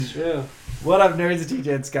True. What up, nerds? It's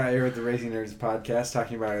TJ and Scott here with the Raising Nerds podcast,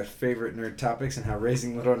 talking about our favorite nerd topics and how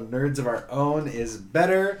raising little nerds of our own is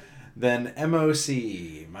better than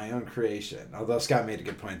MOC, my own creation. Although Scott made a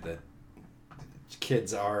good point that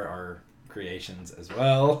kids are our creations as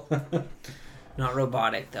well. Not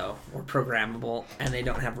robotic, though, or programmable, and they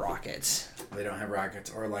don't have rockets. They don't have rockets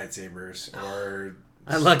or lightsabers or...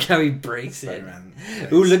 I like how he breaks Spider-Man.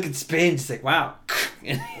 it. Ooh, look, it spins. It's like, wow.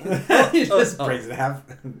 He just breaks it half.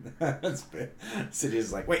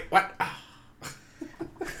 Sidious's like, wait, what?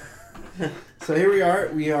 So here we are.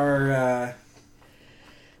 We are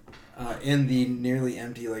in the nearly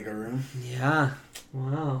empty Lego room. Yeah.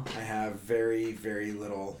 Wow. I have very, very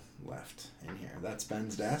little left in here. That's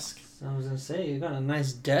Ben's desk. I was going to say, you got a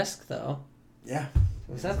nice desk, though. Yeah.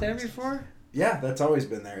 Was that there before? Yeah, that's always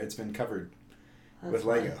been there. It's been covered with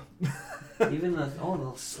Lego. Even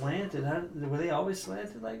the slanted. Were they always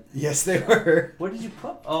slanted like that? Yes, they were. What did you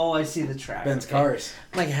put? Oh, I see the track. Ben's okay. cars.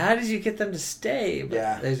 I'm like, how did you get them to stay? But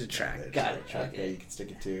Yeah. there's a track. Got it. Track. Okay. Yeah, you can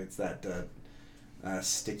stick it to. It's that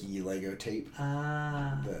sticky Lego tape.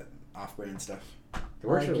 The off-brand stuff. It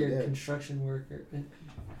works like really your good. construction worker.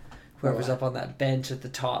 Whoever's up on that bench at the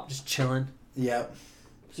top, just chilling. Yep.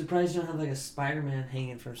 Surprised you don't have like a Spider-Man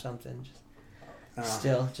hanging from something. Just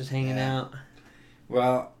just hanging out.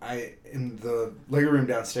 Well, in the Lego room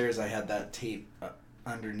downstairs, I had that tape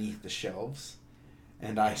underneath the shelves,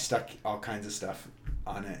 and I stuck all kinds of stuff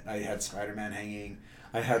on it. I had Spider-Man hanging.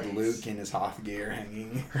 I had Luke in his Hoth gear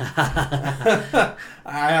hanging. I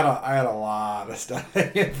had a lot of stuff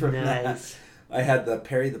hanging from that. I had the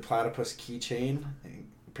Perry the Platypus keychain,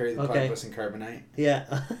 Perry the Platypus and Carbonite.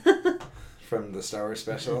 Yeah. From the Star Wars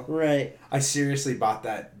special. Right. I seriously bought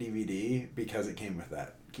that DVD because it came with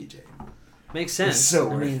that keychain. Makes sense. It's so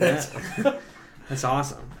worth it. That's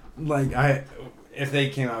awesome. Like, if they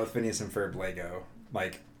came out with Phineas and Ferb Lego,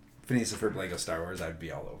 like Phineas and Ferb Lego Star Wars, I'd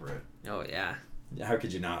be all over it. Oh, yeah. How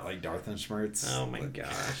could you not like Darth and Schmerz? Oh, my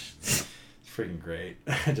gosh. It's freaking great.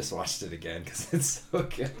 I just watched it again because it's so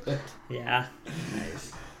good. Yeah.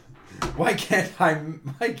 Nice. Why can't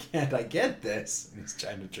I get this? And he's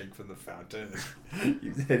trying to drink from the fountain.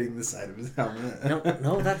 He's hitting the side of his helmet.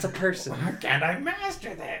 No, that's a person. Why can't I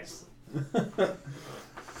master this?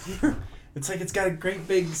 It's like it's got a great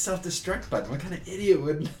big self-destruct button. What kind of idiot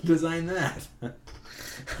would design that?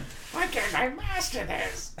 Why can't I master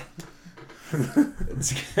this?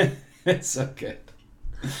 It's good. It's so good.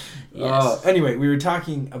 Yes. Anyway, we were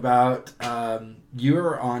talking about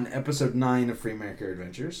you're on episode 9 of Freemaker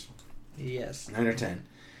Adventures. Yes. 9 or 10.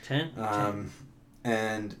 10? 10.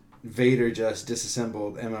 And Vader just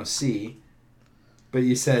disassembled MOC. But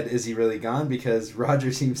you said, is he really gone? Because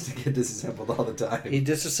Roger seems to get disassembled all the time. He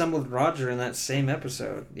disassembled Roger in that same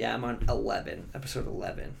episode. Yeah, I'm on 11. Episode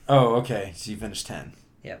 11. Oh, okay. So you finished 10.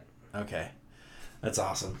 Yep. Okay. That's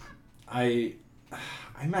awesome. I'm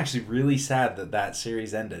actually really sad that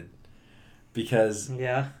series ended. Because...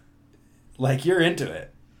 Yeah. Like, you're into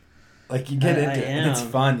it. Like, you get into it. am. And it's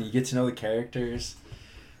fun. You get to know the characters.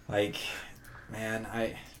 Like, man,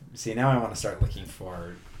 See, now I want to start looking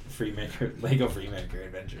for... Lego Freemaker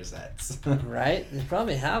Adventure sets. Right? They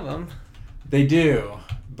probably have them. They do,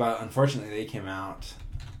 but unfortunately they came out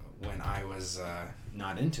when I was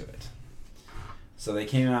not into it. So they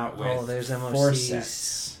came out with there's 4 MOCs.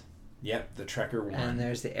 sets. Yep, the Trekker 1. And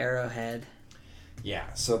there's the Arrowhead.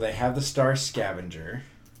 Yeah, so they have the Star Scavenger.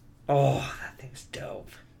 Oh, that thing's dope.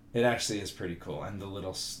 It actually is pretty cool. And the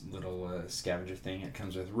little scavenger thing, it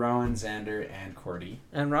comes with Rowan, Xander, and Cordy.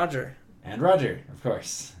 And Roger. And Roger, of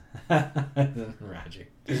course. Roger.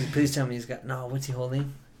 Please tell me he's got... No, what's he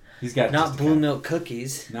holding? He's got not blue milk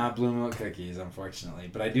cookies. Not blue milk cookies, unfortunately.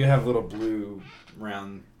 But I do have little blue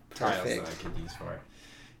round tiles that I could use for it.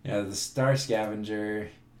 Yeah, the Star Scavenger,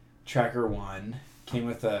 Trekker 1, came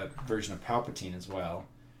with a version of Palpatine as well.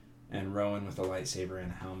 And Rowan with a lightsaber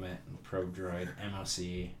and a helmet, and Probe Droid,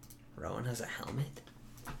 MOC. Rowan has a helmet?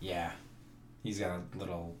 Yeah. He's got a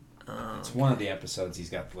little... it's okay. one of the episodes he's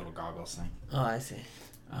got the little goggles thing. Oh, I see.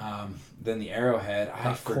 Then the Arrowhead.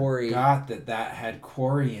 I Quarry. forgot that had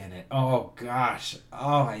Quarry in it. Oh, gosh.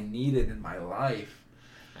 Oh, I need it in my life.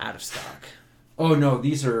 Out of stock. Oh, no.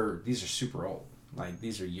 These are super old. Like,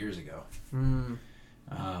 these are years ago.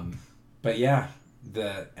 But yeah,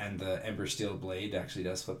 the Ember Steel blade actually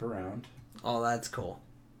does flip around. Oh, that's cool.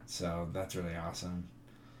 So that's really awesome.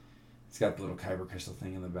 It's got the little Kyber crystal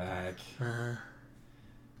thing in the back. Uh-huh.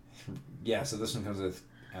 Yeah, so this one comes with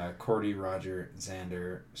Cordy, Roger,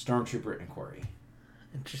 Xander, Stormtrooper, and Quarry.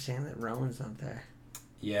 Interesting that Rowan's not there.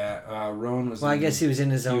 Yeah, Rowan was... Well, I guess he was in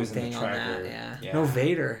his own thing on Trekker. that, yeah. Yeah. No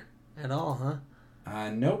Vader at all, huh?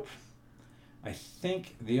 Nope. I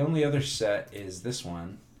think the only other set is this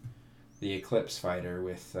one, the Eclipse Fighter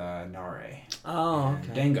with Nare. Oh,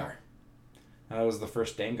 and okay. Dengar. That was the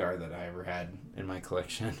first Dengar that I ever had in my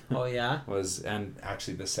collection. Oh, yeah? And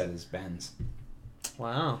actually this set is Ben's.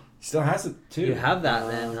 Wow. Still has it too. You have that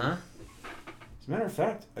then, huh? As a matter of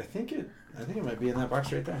fact, I think it might be in that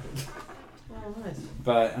box right there. Oh, nice.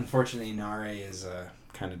 But unfortunately, Nare is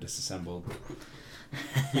kind of disassembled.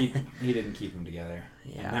 He didn't keep them together.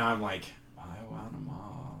 Yeah. And now I'm like, I want them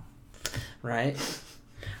all. Right?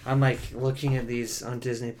 I'm like looking at these on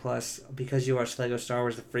Disney Plus because you watch Lego Star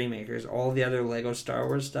Wars: The Freemakers, all the other Lego Star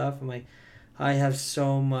Wars stuff. I'm like, I have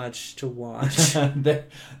so much to watch.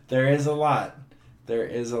 There is a lot. There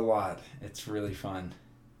is a lot. It's really fun.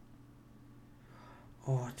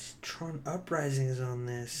 Oh, Tron Uprising is on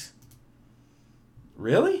this.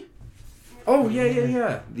 Really? Oh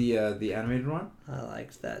yeah. The animated one. I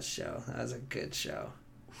liked that show. That was a good show.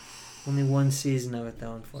 Only one season of it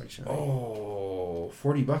though, unfortunately. Oh,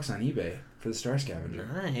 $40 on eBay for the Star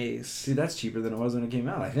Scavenger. Nice. See, that's cheaper than it was when it came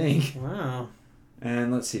out, I think. Wow.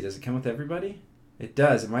 And let's see, does it come with everybody? It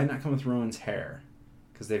does. It might not come with Rowan's hair,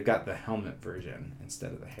 because they've got the helmet version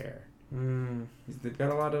instead of the hair. They've got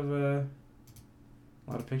a lot of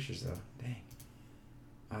pictures though. Dang.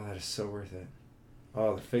 Oh, that is so worth it.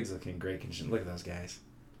 Oh, the fig's looking great condition. Look at those guys.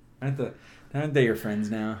 Aren't they your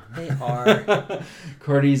friends now? They are.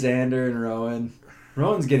 Cordy, Xander, and Rowan.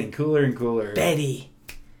 Rowan's getting cooler and cooler. Betty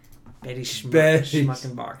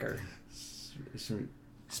Schmuckenbacher.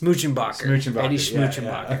 Smoochenbacher. Betty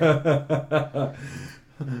Smoochenbacher.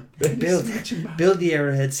 Yeah. Build the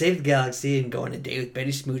Arrowhead, save the galaxy, and go on a date with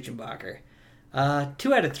Betty Smoochenbacher.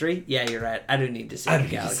 2 out of 3. Yeah, you're right. I don't need to save the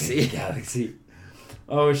galaxy.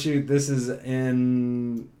 Oh shoot! This is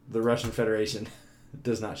in the Russian Federation. It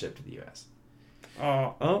does not ship to the U.S.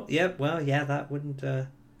 Oh, yep. Well, yeah, that wouldn't.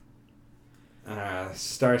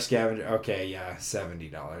 Star Scavenger. Okay, yeah,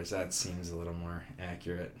 $70. That seems a little more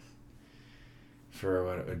accurate for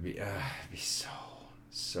what it would be. It'd be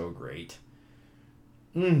so great.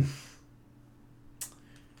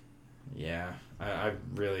 Yeah, I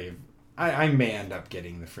may end up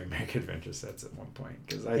getting the Freemaker Adventure sets at one point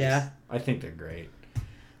because I think they're great.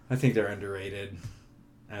 I think they're underrated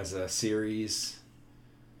as a series.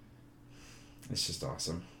 It's just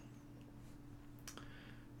awesome.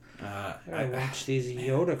 I watched these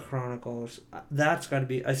Yoda Chronicles. That's got to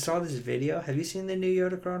be... I saw this video. Have you seen the new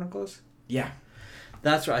Yoda Chronicles? Yeah.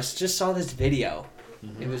 That's right. I just saw this video.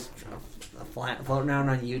 Mm-hmm. It was floating around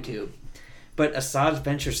on YouTube. But Asajj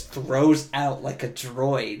Ventress throws out like a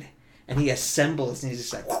droid. And he assembles and he's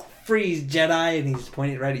just like, freeze Jedi, and he's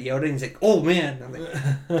pointing right at Yoda and he's like, oh man. I'm like,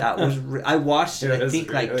 that was I watched it I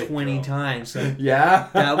think like 20 times. So yeah.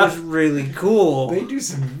 That was really cool. They do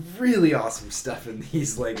some really awesome stuff in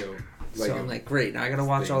these Lego. So I'm like, great, now I gotta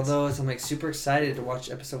watch all those. I'm like super excited to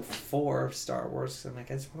watch episode 4 of Star Wars. So I'm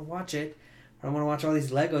like, I just want to watch it. I want to watch all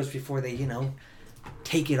these Legos before they,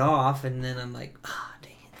 take it off. And then I'm like,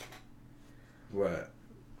 dang it. What?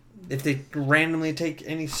 If they randomly take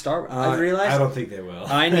any Star Wars, I realized I don't think they will.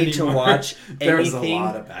 I need to watch There's anything a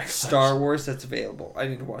lot of backlash. Star Wars that's available. I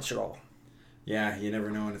need to watch it all. Yeah, you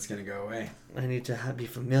never know when it's going to go away. I need to be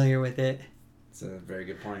familiar with it. It's a very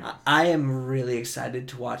good point. I am really excited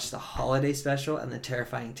to watch the holiday special and the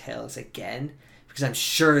Terrifying Tales again because I'm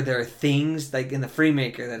sure there are things like in the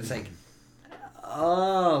Freemaker that it's like,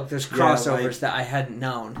 oh, there's crossovers that I hadn't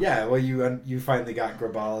known. Yeah, well, you finally got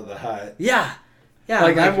Graballa the Hutt. Yeah. Yeah,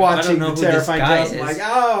 like I'm watching the Terrifying Tales. I'm like,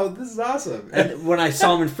 oh, this is awesome. And when I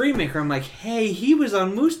saw him in Freemaker, I'm like, hey, he was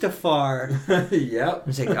on Mustafar. Yep. I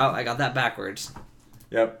was like, oh, I got that backwards.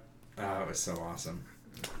 Yep. Oh, it was so awesome.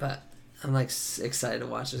 But I'm like excited to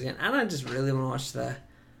watch this again, and I just really want to watch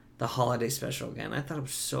the holiday special again. I thought it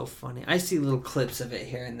was so funny. I see little clips of it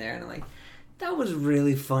here and there, and I'm like, that was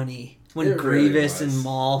really funny when It Grievous really and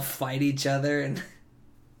Maul fight each other, and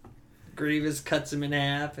Grievous cuts him in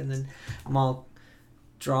half, and then Maul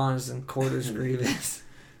draws and quarters Grievous.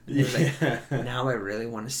 Like, now I really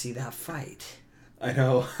want to see that fight. I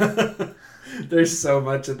know. There's so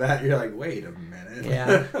much of that. You're like, wait a minute.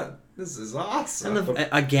 Yeah. This is awesome. And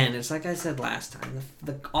again, it's like I said last time.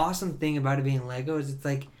 The awesome thing about it being Lego is it's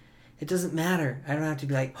like, it doesn't matter. I don't have to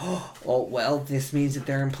be like, oh, well, this means that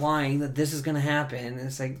they're implying that this is going to happen. And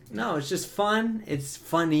it's like, no, it's just fun. It's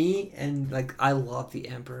funny. And like, I love the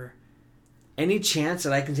Emperor. Any chance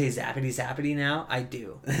that I can say zappity zappity now, I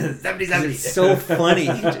do. Zappity zappity. It's so funny.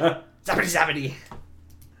 Zappity zappity.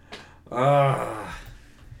 Oh,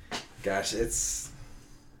 gosh,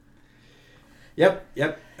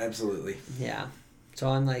 Yep, absolutely. Yeah. So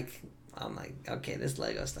I'm like I'm like, okay, this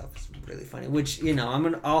Lego stuff is really funny. Which, you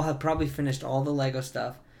know, I'll have probably finished all the Lego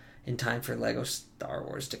stuff in time for Lego Star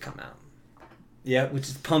Wars to come out. Yep. Which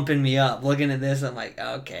is pumping me up. Looking at this, I'm like,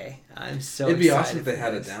 okay, I'm so It'd be excited awesome if they for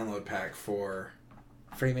had this. a download pack for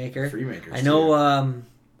Freemaker. Freemakers. I know too.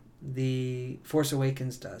 the Force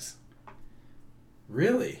Awakens does.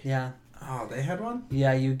 Really? Yeah. Oh, they had one?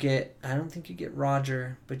 Yeah, you get, I don't think you get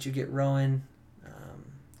Roger, but you get Rowan,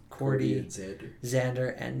 Cordy, and Xander.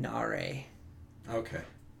 Xander, and Nare. Okay.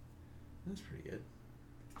 That's pretty good.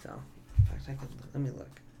 So, in fact, let me look.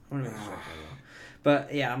 I'm gonna make sure I will.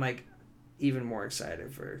 But yeah, I'm like even more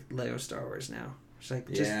excited for Lego Star Wars now. It's like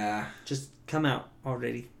just come out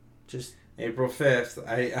already. Just April 5th.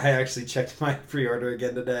 I actually checked my pre-order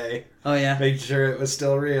again today. oh yeah, Making sure it was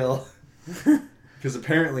still real. Because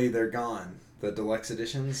apparently they're gone. The deluxe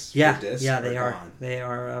editions. yeah, for disc they are. gone. They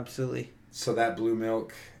are absolutely. So that blue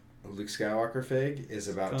milk Luke Skywalker fig is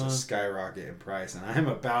about to skyrocket in price, and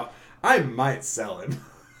I might sell him.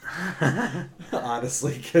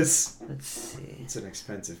 Honestly, because Let's see. it's an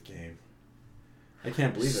expensive game. I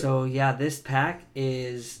can't believe it. So yeah, this pack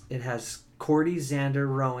it has Cordy, Xander,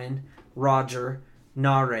 Rowan, Roger,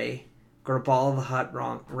 Nare, Grabal the Hutt,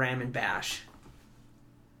 Ram, and Bash.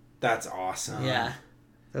 That's awesome. Yeah,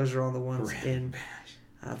 those are all the ones Ram in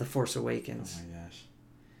Bash. The Force Awakens. Oh my gosh.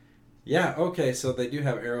 Yeah, okay, so they do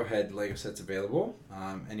have Arrowhead Lego sets available,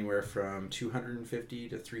 anywhere from $250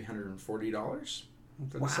 to $340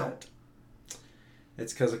 for the set.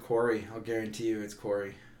 It's because of Corey. I'll guarantee you it's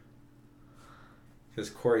Corey. Because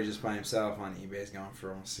Corey just by himself on eBay is going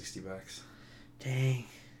for almost $60. Dang.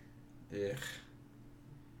 Ugh.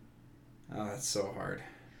 Oh, that's so hard.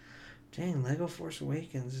 Dang, Lego Force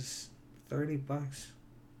Awakens is $30.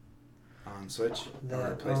 On Switch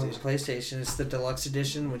The or PlayStation. PlayStation? PlayStation. It's the deluxe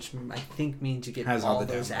edition, which I think means you get Has all all the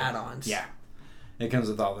those downloads. add-ons. Yeah. It comes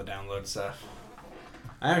with all the download stuff.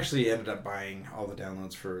 I actually ended up buying all the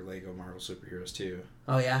downloads for Lego Marvel Superheroes too.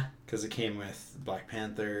 Oh yeah. Because it came with Black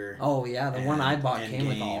Panther. Oh yeah, the one I bought came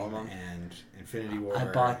with all of Endgame them. And Infinity War. I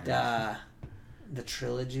bought and- the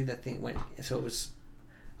trilogy. That thing went. So it was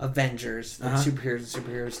Avengers, then Uh-huh. Superheroes, and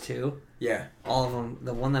Superheroes 2. Yeah. All of them.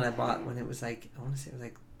 The one that I bought when it was like, I want to say it was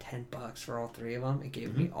like $10 for all three of them. It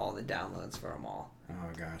gave me all the downloads for them all. Oh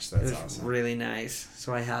gosh, It that's was awesome. really nice.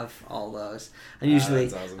 So I have all those. that's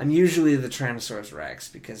awesome. I'm usually the Tyrannosaurus Rex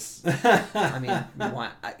because I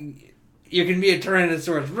mean, you can be a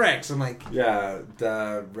Tyrannosaurus Rex. I'm like, yeah,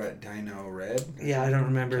 the Dino Red. yeah, I don't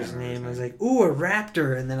remember his Can't remember name. I his was like, ooh, a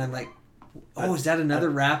raptor, and then I'm like, oh, is that another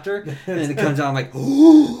raptor? And then it comes out, I'm like,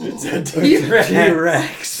 ooh, It's a T-Rex.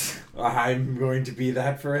 T-Rex. I'm going to be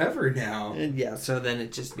that forever now. And yeah, so then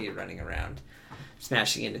it's just me running around,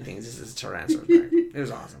 smashing into things. This is a Tyrannosaurus Rex. It was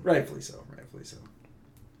awesome. Rightfully so. Rightfully so.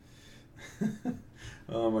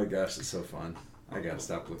 Oh my gosh, it's so fun. I gotta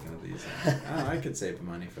stop looking at these. Oh, I could save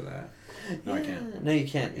money for that. No, I can't. No, you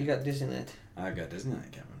can't. You got Disneyland. I've got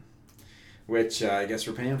Disneyland coming, which I guess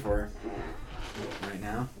we're paying for right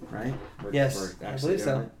now, right? Yes, we're I actually believe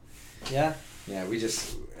so. doing it. Yeah. Yeah, we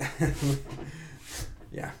just.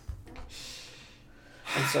 Yeah,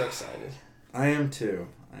 I'm so excited. I am too.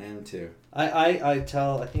 I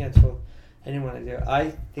think I told anyone I do. I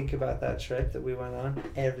think about that trip that we went on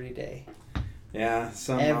every day. Yeah,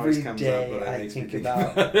 something Every always comes day up, but I I makes me think think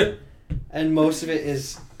about- about it. And most of it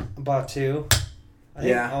is Batu. I think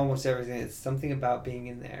Yeah. almost everything. It's something about being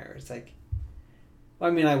in there. It's like, well,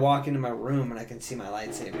 I mean, I walk into my room and I can see my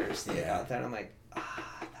lightsabers out there, and I'm like,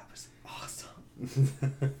 that was awesome.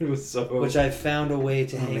 It was so. Which I found a way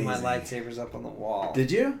to hang my Amazing. lightsabers up on the wall.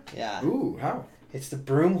 Did you? Yeah. Ooh, how? It's the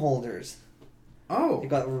broom holders. Oh. They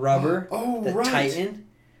got rubber. Oh, that right. tighten.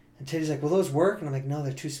 And Teddy's like, will those work? And I'm like, no,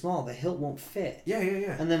 they're too small. The hilt won't fit. Yeah.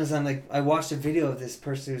 And then as I'm like, I watched a video of this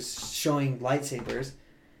person who's showing lightsabers,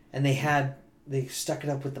 and they stuck it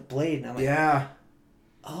up with the blade, and I'm like, Yeah.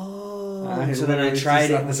 oh. So then I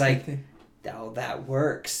tried it and was like, oh, that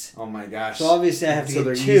works. Oh my gosh. So obviously I have to So get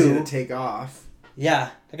they're two. easy to take off. Yeah,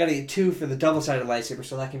 I got to get two for the double-sided lightsaber,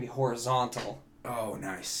 so that can be horizontal, Oh,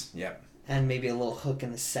 nice. Yep. and maybe a little hook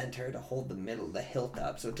in the center to hold the hilt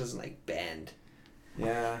up, so it doesn't like bend.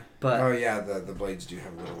 Yeah. But Oh yeah, the blades do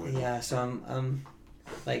have a little wood. yeah, so I'm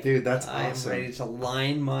like, Dude, that's I'm awesome. ready to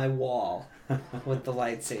line my wall with the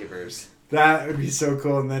lightsabers. That would be so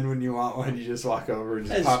cool. And then when you want one, you just walk over and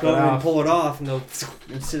I just just pop go it over and off. pull it off and go,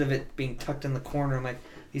 instead of it being tucked in the corner, I'm like,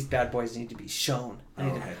 these bad boys need to be shown. I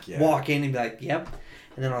need Oh, to heck yeah. walk in and be like, yep.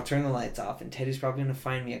 And then I'll turn the lights off, and Teddy's probably going to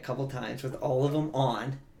find me a couple times with all of them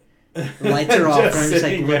on. The lights are off, and I'm just like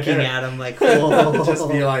sitting looking there. at them like, whoa. Just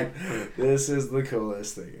be like, this is the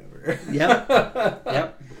coolest thing ever.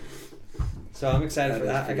 Yep. So I'm excited for That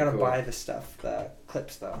is that. I pretty gotta cool. buy the stuff, the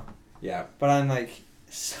clips though. Yeah. But I'm like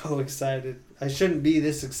so excited. I shouldn't be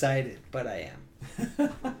this excited, but I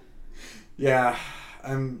am. Yeah,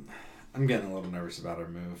 I'm getting a little nervous about our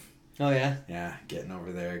move. Oh yeah. Yeah, getting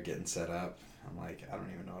over there, getting set up. I'm like, I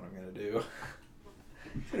don't even know what I'm gonna do.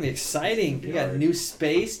 It's gonna be exciting. It's You gonna got be new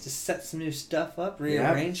space to set some new stuff up,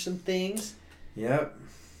 rearrange some things. Yep.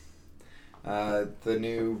 The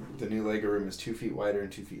new Lego room is 2 feet wider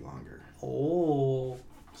and 2 feet longer. Oh,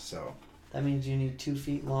 So that means you need 2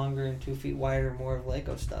 feet longer and 2 feet wider, more of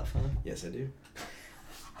Lego stuff, huh? yes, I do.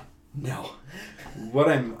 No, what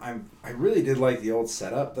I really did like the old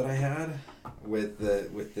setup that I had with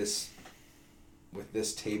this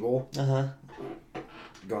table Uh huh.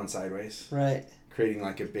 going sideways, Right. creating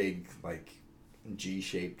like a big like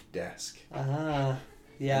G-shaped desk. Ah.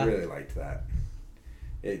 Yeah. I really liked that.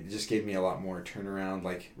 It just gave me a lot more turnaround.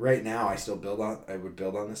 Like right now, I would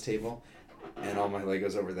build on this table, and all my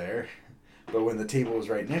Legos over there. But when the table was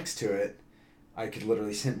right next to it, I could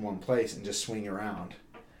literally sit in one place and just swing around.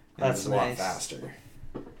 And That's it was a lot nice. faster.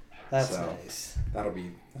 That's So, nice. That'll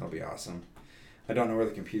be awesome. I don't know where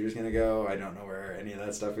the computer's gonna go. I don't know where any of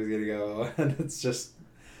that stuff is gonna go, and it's just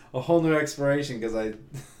a whole new exploration because I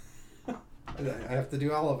have to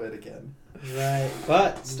do all of it again. Right.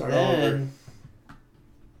 But Start then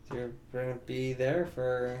you're gonna be there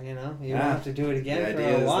for you won't have to do it again The for idea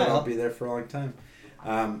a is that I'll while. be there for a long time.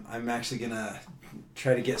 I'm actually gonna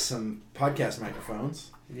try to get some podcast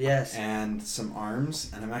microphones Yes. and some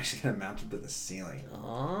arms, and I'm actually gonna mount them to the ceiling.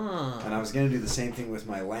 Ah. And I was gonna do the same thing with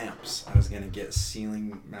my lamps. I was gonna get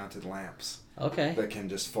ceiling mounted lamps Okay. that can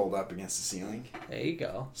just fold up against the ceiling. There you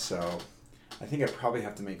go. So I think I probably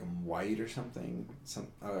have to make them white or something, some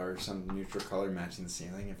neutral color matching the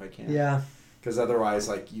ceiling if I can. Yeah. Because otherwise,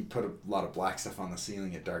 like you put a lot of black stuff on the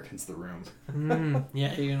ceiling, it darkens the room.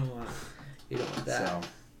 Yeah, you don't want that. So,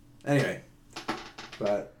 anyway,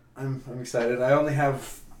 but I'm excited. I only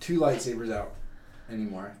have 2 lightsabers out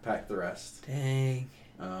anymore. I've packed the rest. Dang.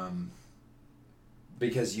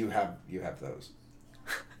 Because you have those,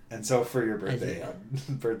 and so for your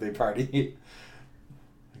birthday party,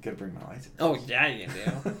 I gotta bring my lightsaber. Oh yeah, you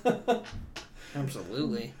do.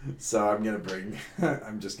 Absolutely. So I'm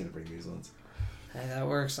just gonna bring these ones. Hey, that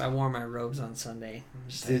works. I wore my robes on Sunday.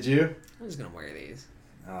 Did you? I'm just gonna wear these.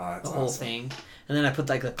 Oh, that's The whole awesome. thing, and then I put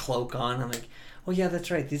like the cloak on. I'm like, oh yeah,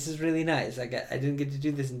 that's right. This is really nice. I didn't get to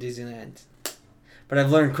do this in Disneyland, but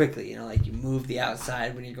I've learned quickly. Like you move the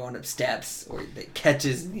outside when you're going up steps, or it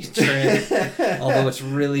catches and you trip. Although it's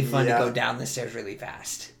really fun to go down the stairs really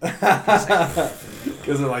fast.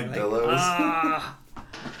 Because it like billows. Ah.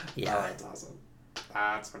 Yeah. Oh, that's awesome.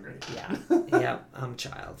 That's so great. Yeah. Yeah. I'm a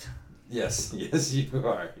child. Yes, you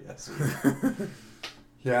are. Yes.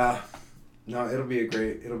 Yeah. No, it'll be a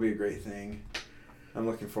great thing. I'm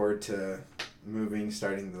looking forward to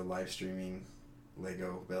starting the live streaming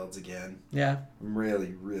Lego builds again. Yeah. I'm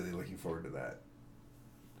really, really looking forward to that.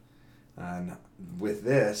 And with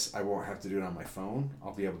this, I won't have to do it on my phone.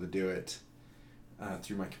 I'll be able to do it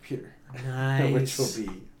through my computer. Nice. Which will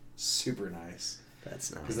be super nice.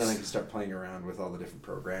 That's nice. Because then I can start playing around with all the different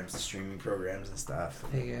programs, the streaming programs and stuff.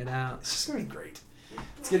 Figure it out. It's just going to be great.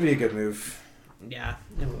 It's going to be a good move. Yeah,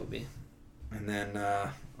 it will be. And then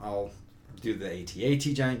I'll do the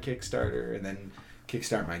AT-AT Giant Kickstarter and then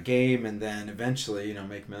kickstart my game and then eventually,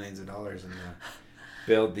 make millions of dollars and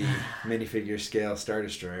build the minifigure scale Star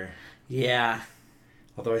Destroyer. Yeah.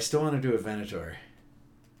 Although I still want to do a Venator.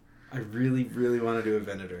 I really, really want to do a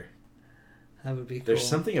Venator. That would be cool. There's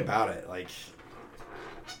something about it,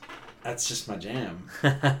 that's just my jam.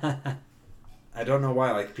 I don't know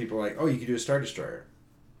why, people are like, oh, you could do a Star Destroyer.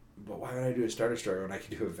 But why would I do a Star Destroyer when I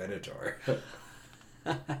could do a Venator?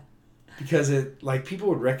 Because people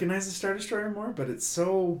would recognize the Star Destroyer more, but it's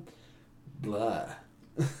so blah.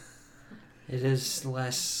 It is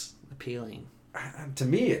less appealing. To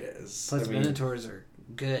me, it is. Plus, Venators are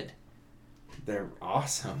good. They're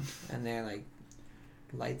awesome. And they're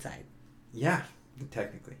light side. Yeah,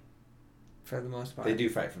 technically. For the most part. They do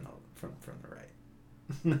fight from the right.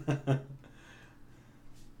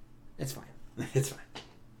 It's fine. It's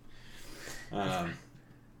fine.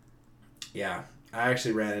 Yeah, I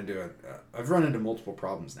actually ran into I've run into multiple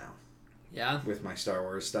problems now. Yeah? With my Star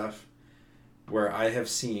Wars stuff, where I have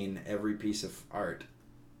seen every piece of art,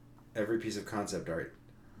 every piece of concept art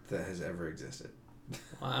that has ever existed.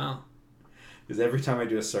 Wow. Because every time I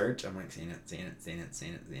do a search, I'm like, seen it.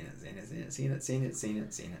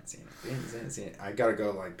 I gotta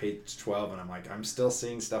go page 12, and I'm like, I'm still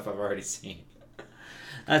seeing stuff I've already seen.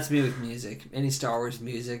 That's me with music. Any Star Wars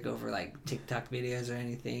music over like TikTok videos or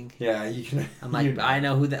anything. Yeah, you can. I'm like, I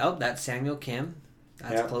know who the. Oh, that's Samuel Kim.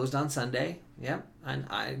 That's Yep. Closed on Sunday. Yep, and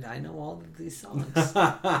I know all of these songs.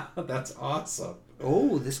 That's awesome.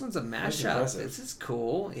 Oh, this one's a That's mashup. impressive. This is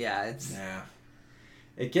cool. Yeah, it's. Yeah,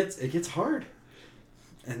 it gets hard.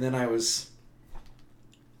 And then I was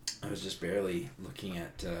just barely looking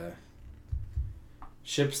at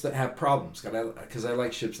ships that have problems. Because I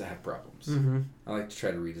like ships that have problems. Mm-hmm. I like to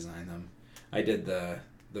try to redesign them. I did the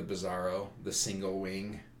Bizarro, the single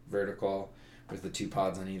wing vertical with the 2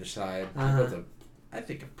 pods on either side. I built I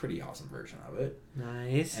think a pretty awesome version of it.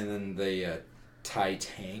 Nice. And then the TIE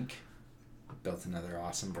tank, built another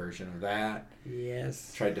awesome version of that.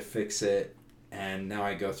 Yes. Tried to fix it, and now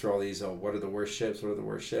I go through all these. Oh, what are the worst ships? What are the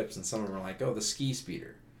worst ships? And some of them are like, oh, the ski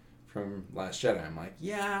speeder from Last Jedi. I'm like,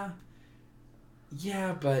 yeah,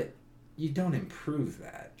 but you don't improve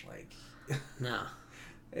that. Like, No.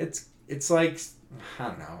 it's like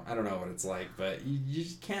I don't know what it's like, but you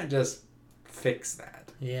just can't just fix that.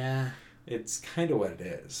 Yeah. It's kind of what it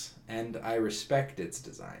is, and I respect its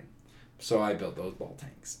design. So I built those ball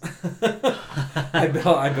tanks. I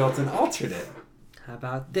built an alternate How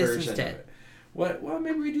about this version instead? of it. Well,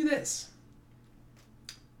 maybe we do this.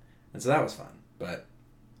 And so that was fun, but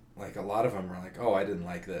like a lot of them were like, oh, I didn't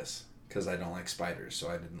like this because I don't like spiders, so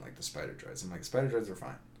I didn't like the spider droids. I'm like, spider droids are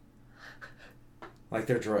fine. Like,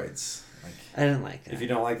 they're droids. Like, I didn't like that. if you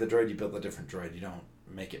don't like the droid, you build a different droid. You don't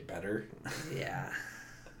make it better. Yeah.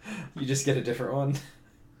 You just get a different one.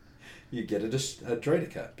 You get a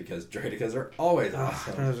Droideka, because Droidekas are always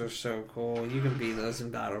awesome. Those are so cool. You can beat those in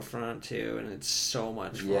Battlefront too, and it's so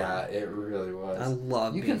much fun. Yeah, it really was. I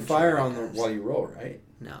love. You can being fire on Droidekas. while you roll, right?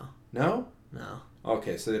 No. No? No.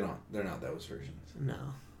 Okay, so they're not those versions. No.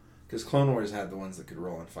 Because Clone Wars had the ones that could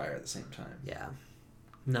roll and fire at the same time. Yeah.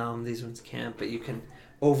 No, these ones can't, but you can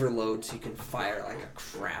overload, so you can fire like a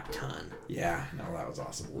crap ton, Yeah, no, that was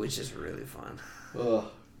awesome. which is really fun. Ugh.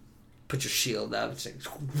 Put your shield up, it's like,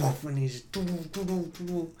 woof, and he's just,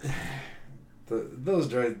 Those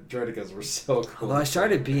Droidekas were so cool. Although I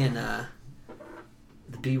started being the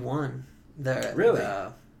B1, Really?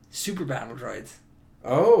 the super battle droids.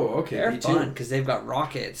 Oh, okay. They're B2. fun because they've got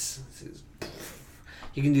rockets.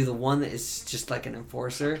 You can do the one that is just like an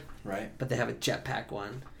enforcer, Right. but they have a jetpack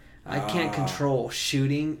one. I can't control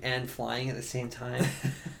shooting and flying at the same time,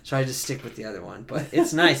 so I just stick with the other one. But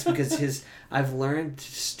it's nice because I've learned to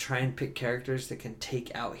just try and pick characters that can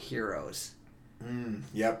take out heroes.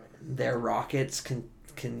 Yep. Their rockets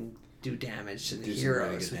can do damage to the Do some really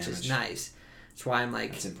heroes, good which is damage. nice. That's why I'm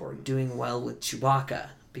like That's important. doing well with Chewbacca,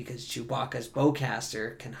 because Chewbacca's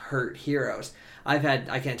bowcaster can hurt heroes. I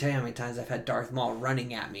can't tell you how many times I've had Darth Maul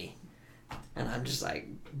running at me, and I'm just like,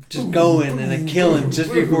 going and I kill him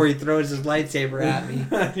just before he throws his lightsaber at me.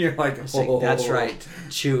 You're like, It's like, that's right,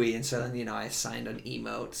 Chewie. And so then, I assigned an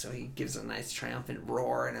emote, so he gives a nice triumphant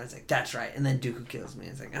roar, and I was like, that's right. And then Dooku kills me.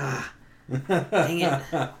 It's like, dang it.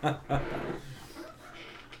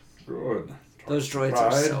 Good. Those droids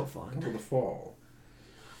are so fun. Until the fall.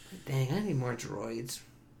 Dang, I need more droids.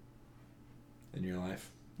 In your life.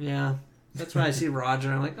 Yeah. That's when I see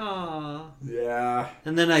Roger, I'm like, aw. Yeah.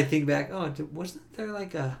 And then I think back, wasn't there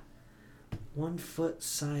like a 1 foot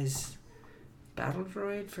size battle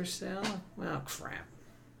droid for sale? Well, crap.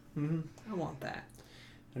 I want that.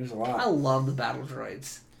 There's a I lot. love the battle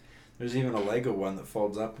droids. There's even a Lego one that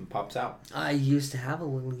folds up and pops out. I used to have a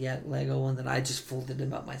little Lego one that I just folded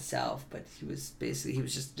him up myself, but he was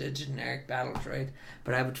just a generic battle droid.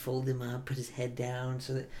 But I would fold him up, put his head down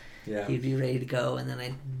so that Yeah. he'd be ready to go, and then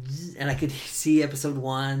I could see episode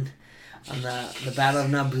 1 on the Battle of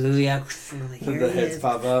Naboo. And I'm like, here The he heads is.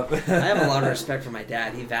 pop up. I have a lot of respect for my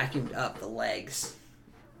dad. He vacuumed up the legs.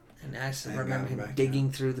 And I just And remember got him them back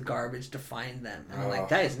digging through the garbage to find them. And I'm Oh. like,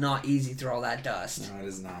 that is not easy through all that dust. No, it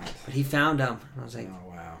is not. But he found them. And I was like, Oh,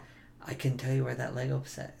 wow. I can tell you where that Lego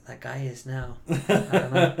set, that guy is now. I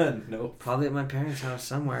don't know. Nope. Probably at my parents' house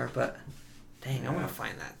somewhere, but dang, I want Yeah. to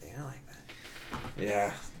find that thing. I like that.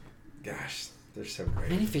 Yeah. Gosh, they're so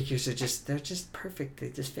great. Minifigures they're just perfect. They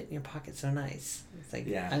just fit in your pocket so nice. It's like,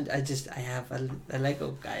 Yeah. I have a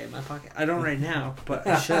Lego guy in my pocket. I don't right now, but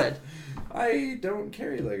I should. I don't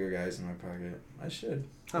carry Lego guys in my pocket. I should.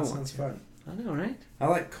 I That want sounds to. fun. I know, right? I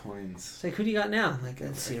like coins. It's like, who do you got now? Like,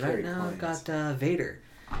 let's see. I Right carry now, I've coins. got Vader,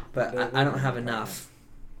 but I don't have enough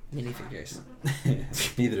minifigures.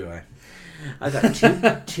 Neither do I. I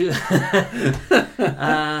got two.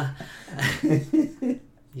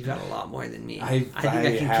 You got a lot more than me. I think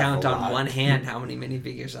I can have count a on lot. one hand how many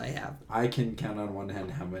minifigures I have. I can count on one hand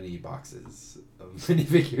how many boxes of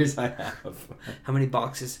minifigures I have. How many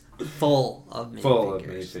boxes full of minifigures? Full of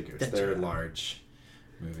minifigures. That's They're right. large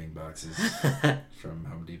moving boxes from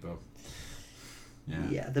Home Depot. Yeah.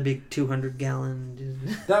 Yeah, the big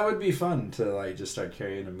 200-gallon. That would be fun to like just start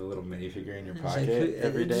carrying a little minifigure in your pocket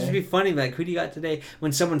every It'd just day. be funny, like, who do you got today?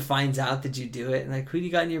 When someone finds out that you do it, and like, who do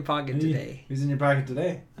you got in your pocket today? Who's in your pocket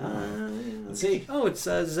today? Let's see. Oh, it's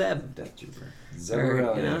Zeb. Death Trooper. Or,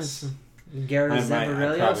 Zeborelius. Garrett I probably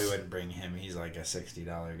Zeborelius. wouldn't bring him. He's like a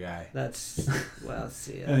 $60 guy. That's, well, let's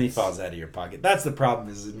see. And he falls out of your pocket. That's the problem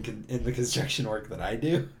is in the construction work that I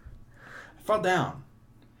do. I fall down.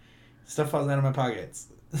 Stuff falls out of my pockets.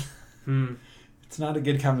 It's not a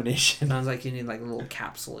good combination. Sounds like you need like a little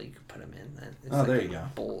capsule you can put them in. Then it's Oh, like there you go.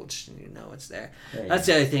 Bulged, and you know it's there. There you That's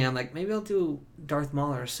go. the other thing. I'm like, maybe I'll do Darth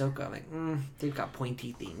Maul or Ahsoka. I'm like, they've got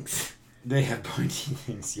pointy things. They have pointy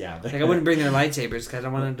things, yeah. Like I wouldn't bring their lightsabers because I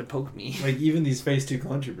don't want them to poke me. Like even these Phase 2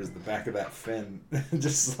 clone troopers, the back of that fin,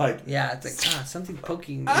 just like Yeah, it's like something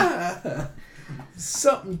poking me.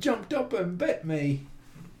 Something jumped up and bit me.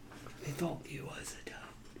 I thought it was a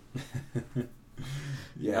dog.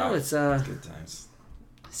 Yeah, Oh, it's good times.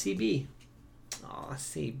 CB. Oh,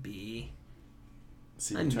 CB.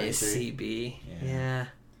 CB I miss CB. Yeah,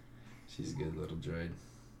 She's a good little droid.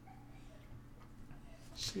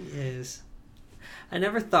 she is. I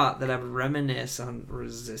never thought that I would reminisce on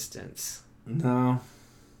Resistance. No.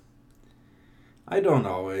 I don't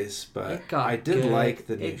always, but It got I did good. like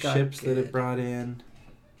the new It got ships that good. it brought in.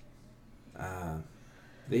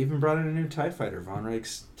 They even brought in a new TIE fighter, Von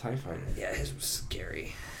Reich's TIE fighter. Yeah, his was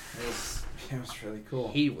scary. It was really cool.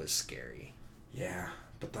 He was scary. Yeah,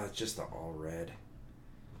 but that's just the all red.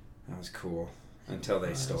 That was cool. Until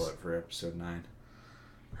they stole it for episode 9.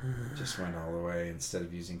 Just went all the way instead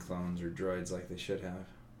of using clones or droids like they should have.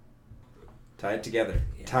 Tie it together.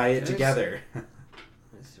 Yeah, Tie it there's- together.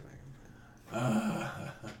 Let's see if I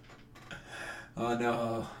Oh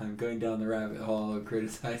no, I'm going down the rabbit hole of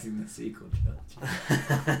criticizing the sequel trilogy.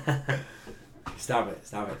 can- Stop it.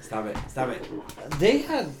 They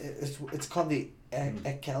had it's called the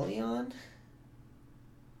Ekelion.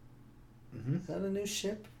 Mm-hmm. Is that a new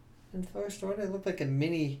ship in First Order? It looked like a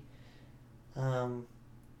mini Kylo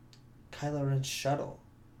Ren shuttle.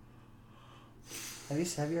 Have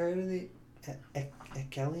you heard of the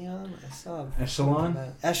Ekelion? I saw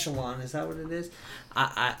Echelon? Echelon, is that what it is?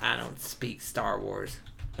 I don't speak Star Wars.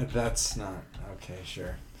 That's not okay.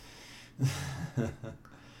 Sure.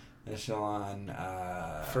 Echelon.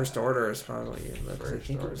 First Order is probably it looks. I First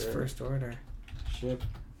think it was Order. First Order. Ship.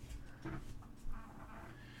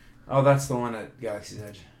 Oh, that's the one at Galaxy's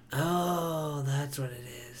Edge. Oh, that's what it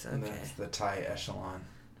is. And Okay. that's the TIE Echelon.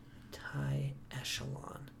 TIE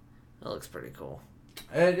Echelon. That looks pretty cool.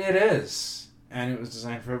 It is. And it was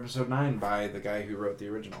designed for episode 9 by the guy who wrote the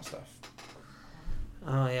original stuff.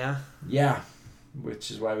 Oh yeah. Yeah. Which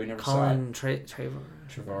is why we never saw it. Colin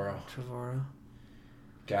Trevorrow. Trevorrow.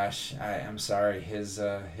 Gosh, I'm sorry. His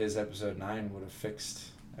episode 9 would have fixed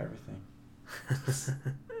everything.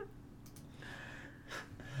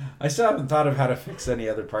 I still haven't thought of how to fix any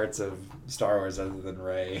other parts of Star Wars other than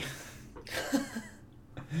Rey.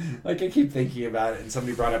 Like, I keep thinking about it, and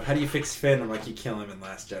somebody brought up, how do you fix Finn? I'm like, you kill him in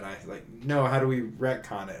Last Jedi. Like, no, how do we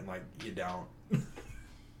retcon it? I'm like, you don't.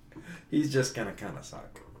 He's just gonna kind of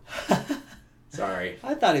suck. Sorry.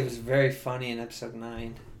 I thought he was very funny in episode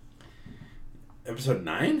 9. Episode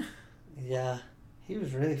 9? Yeah, he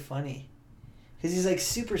was really funny. Because he's like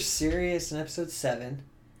super serious in episode 7.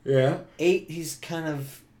 Yeah. 8, he's kind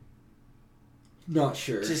of Not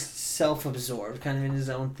sure. just self-absorbed, kind of in his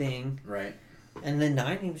own thing. Right. And then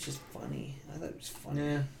 9, he was just funny. I thought it was funny.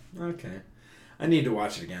 Yeah. Okay. I need to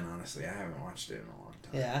watch it again, honestly. I haven't watched it in a long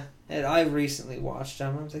time. Yeah. And I recently watched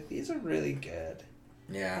them. I was like, these are really good.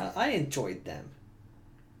 Yeah. I enjoyed them.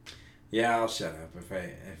 Yeah, I'll shut up. If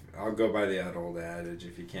I'll go by the old adage,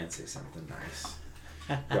 if you can't say something nice,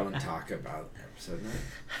 don't talk about episode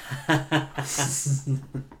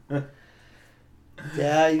 9.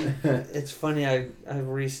 Yeah, it's funny. I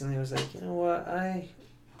recently was like, you know what? I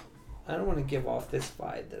don't want to give off this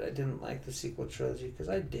vibe that I didn't like the sequel trilogy, because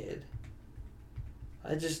I did.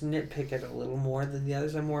 I just nitpick it a little more than the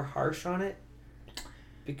others. I'm more harsh on it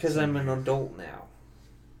because I'm an adult now.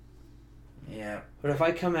 Yeah. But if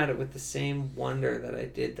I come at it with the same wonder that I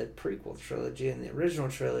did the prequel trilogy and the original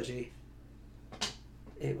trilogy,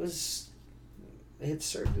 it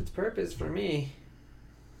served its purpose for me.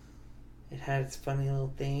 It had its funny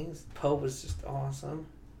little things. Poe was just awesome.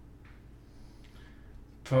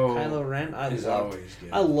 Poe Kylo Ren. is always good.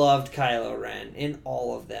 I loved Kylo Ren in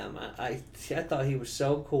all of them. I thought he was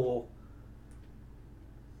so cool.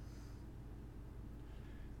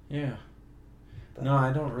 Yeah. But- No,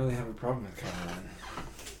 I don't really have a problem with Kylo Ren.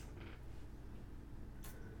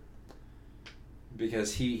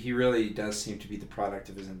 Because he really does seem to be the product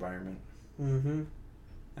of his environment. Mm-hmm.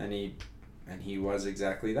 And he was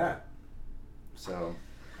exactly that. So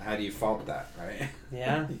how do you fault that, right?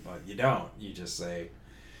 Yeah. Well, you don't. You just say,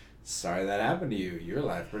 sorry that happened to you. Your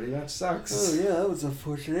life pretty much sucks. Oh yeah, that was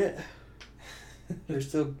unfortunate. You're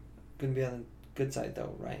still gonna be on the good side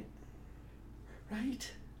though, right?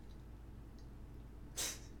 Right.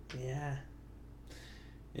 Yeah.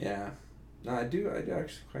 Yeah. No, I do actually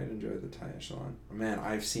quite enjoy the TIE Echelon. Man,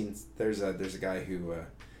 I've seen there's a guy who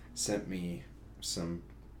sent me some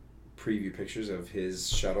preview pictures of his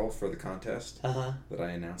shuttle for the contest that I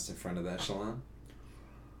announced in front of the Echelon.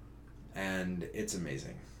 And it's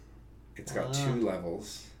amazing. It's got 2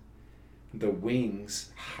 levels. The wings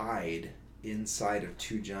hide inside of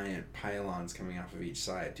 2 giant pylons coming off of each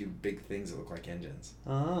side, 2 big things that look like engines.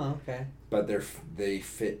 Oh, okay. But they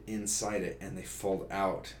fit inside it and they fold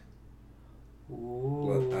out.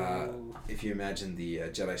 Ooh. If you imagine the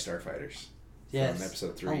Jedi Starfighters Yes. from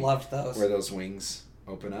Episode 3, I loved those. where those wings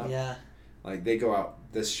open up. Yeah. Like they go out.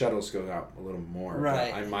 This shuttles go out a little more.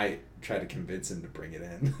 Right. But I might try to convince him to bring it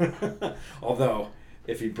in. Although,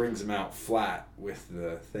 if he brings them out flat with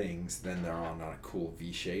the things, then they're all not a cool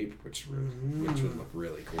V shape, which would look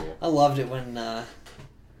really cool. I loved it when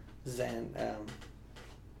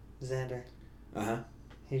Xander.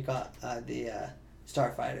 He got the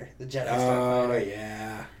Starfighter, the Jedi Starfighter. Oh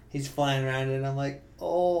yeah. He's flying around it, and I'm like,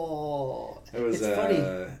 oh. It was it's funny.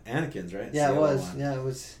 Anakin's, right? Yeah, It's it the other was. one. Yeah, it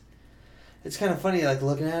was. It's kind of funny, like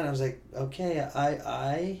looking at it. I was like, okay,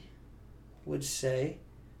 I would say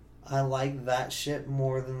I like that ship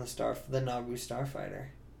more than the Naboo Starfighter.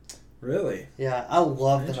 Really? Yeah, I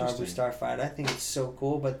love the Naboo Interesting. Starfighter. I think it's so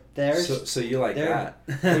cool. But there's So you like that?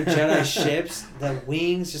 their Jedi ships, the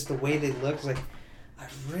wings, just the way they look. Like, I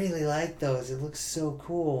really like those. It looks so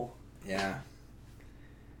cool. Yeah.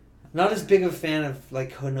 Not as big of a fan of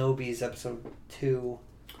like Kenobi's Episode 2.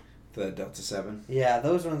 The Delta 7. Yeah,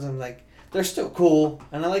 those ones I'm like, they're still cool,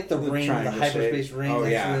 and I like the ring, the triangle hyperspace shape. ring. Oh,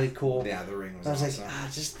 That's yeah. really cool. Yeah, the ring was But I was awesome.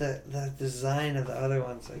 like, just the design of the other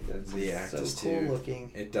ones, like that's The so Actus cool 2.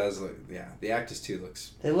 looking. It does look, yeah. The Actus 2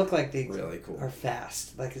 looks They look like they really cool. are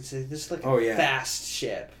fast. Like it's just like Oh, a yeah. fast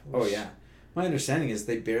ship. Oh, yeah. My understanding is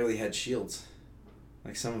they barely had shields.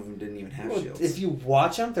 Like, some of them didn't even have Well, shields. if you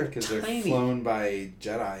watch them, they're Because tiny. they're flown by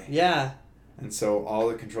Jedi. Yeah. And so all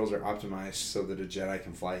the controls are optimized so that a Jedi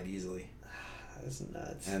can fly it easily. That's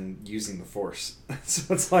nuts. And using the Force.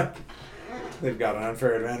 So it's like, they've got an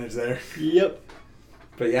unfair advantage there. Yep.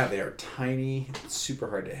 But yeah, they are tiny, super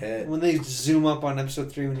hard to hit. When they zoom up on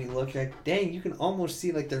Episode 3, when you look, you're like, dang, you can almost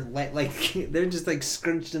see like they're like they're just like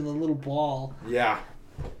scrunched in the little ball. Yeah.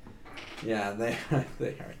 Yeah, they are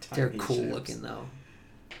tiny. They're cool ships. looking though.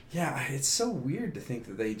 Yeah, it's so weird to think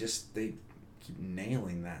that they keep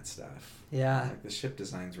nailing that stuff. Yeah. Like the ship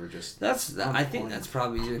designs were just. I think that's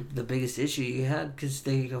probably the biggest issue you had, because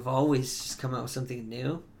they have always just come out with something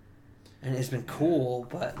new, and it's been cool,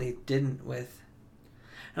 but they didn't with.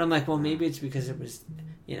 And I'm like, well, maybe it's because it was,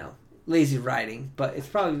 lazy writing, but it's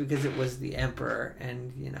probably because it was the Emperor,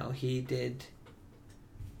 and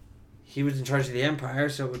he was in charge of the Empire,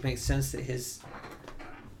 so it would make sense that his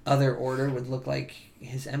other order would look like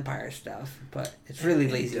his Empire stuff. But it's really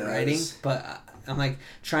It lazy does. writing. But I'm like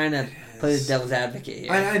trying to play the devil's advocate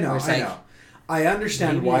here. I know. where it's I like, know. I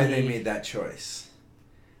understand maybe- why they made that choice,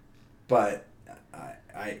 but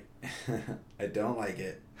I I don't like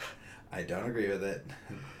it. I don't agree with it,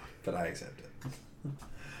 but I accept it.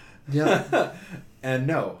 Yeah. And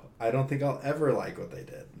no, I don't think I'll ever like what they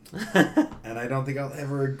did. And I don't think I'll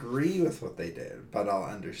ever agree with what they did, but I'll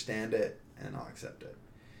understand it and I'll accept it.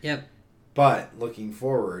 Yep. But looking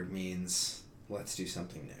forward means let's do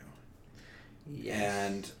something new. Yes.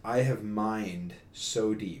 And I have mined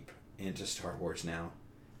so deep into Star Wars now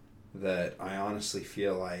that I honestly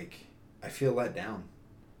feel like I feel let down.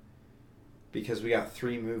 Because we got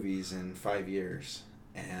 3 movies in 5 years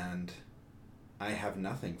and I have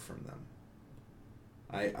nothing from them.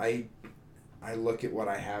 I look at what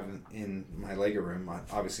I have in my Lego room,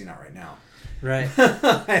 obviously not right now. Right.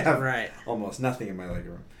 I have Right. almost nothing in my Lego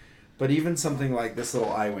room. But even something like this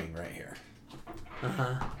little I-Wing right here.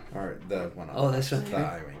 Uh-huh. Or the one on Oh, the this one the here?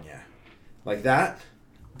 I-Wing, yeah. Like that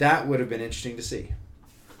would have been interesting to see.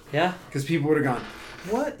 Yeah. Because people would have gone,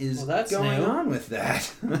 what is Well, that's going new. on with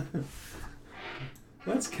that?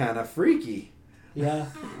 That's kind of freaky. Yeah.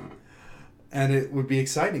 And it would be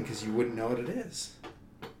exciting because you wouldn't know what it is.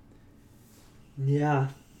 Yeah.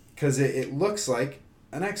 Because it looks like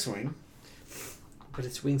an X-Wing. But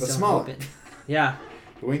its wings But don't smaller. open. Yeah.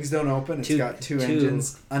 The wings don't open. It's got two two.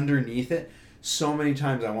 engines underneath it. So many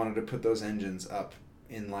times I wanted to put those engines up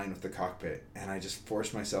in line with the cockpit, and I just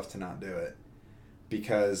forced myself to not do it.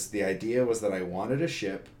 Because the idea was that I wanted a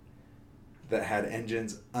ship that had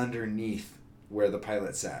engines underneath where the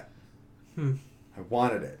pilot sat. I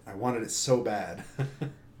wanted it. I wanted it so bad.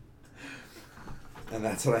 And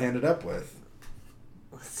that's what I ended up with.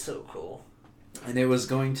 That's so cool. And it was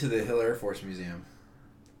going to the Hill Air Force Museum.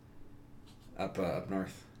 Up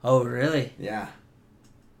north. Oh, really? Yeah.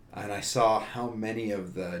 And I saw how many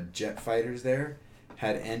of the jet fighters there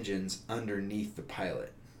had engines underneath the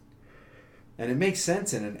pilot. And it makes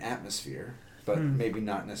sense in an atmosphere, but maybe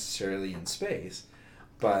not necessarily in space.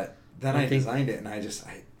 But then I designed it, and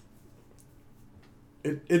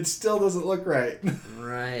it still doesn't look right.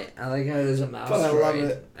 Right. I like how there's a mouse. But I love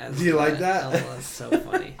it. Do you like that? Oh, that's so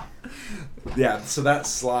funny. Yeah, so that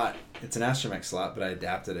slot, it's an astromech slot, but I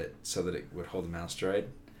adapted it so that it would hold a mouse droid.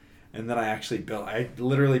 And then I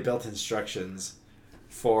literally built instructions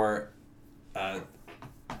for, an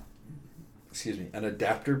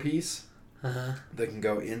adapter piece that can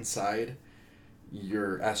go inside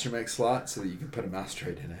your astromech slot so that you can put a mouse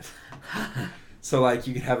droid in it. So, like,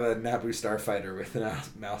 you could have a Naboo starfighter with a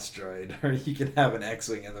mouse droid, or you could have an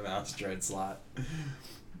X-Wing in the mouse droid slot.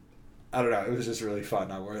 I don't know. It was just really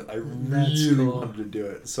fun. I really wanted to do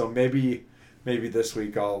it. So maybe this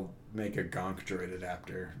week I'll make a Gonk droid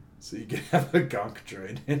adapter, so you can have a Gonk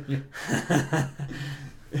droid in your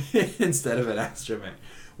instead of an astromech.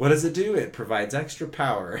 What does it do? It provides extra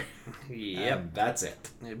power. Yep. That's it.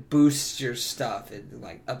 It boosts your stuff. It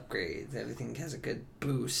like upgrades. Everything has a good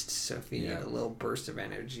boost. So if you need a little burst of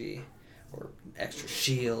energy or extra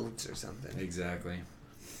shields or something. Exactly.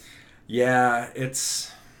 Yeah,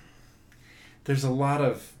 there's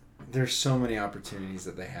so many opportunities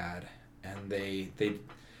that they had, and they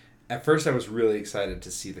at first I was really excited to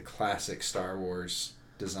see the classic Star Wars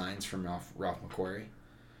designs from Ralph McQuarrie,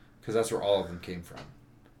 because that's where all of them came from.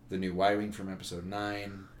 The new Y-Wing from Episode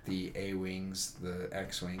 9, the A-Wings, the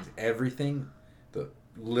X-Wings, everything that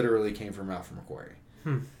literally came from Ralph McQuarrie.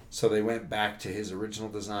 So they went back to his original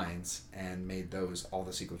designs and made those all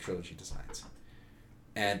the sequel trilogy designs.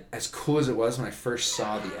 And as cool as it was when I first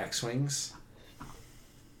saw the X-Wings,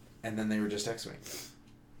 and then they were just X-Wings.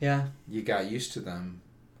 Yeah. You got used to them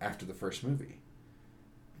after the first movie.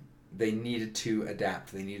 They needed to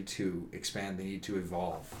adapt. They needed to expand. They needed to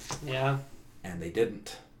evolve. Yeah. And they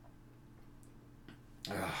didn't.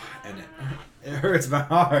 And it hurts my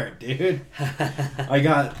heart, dude. I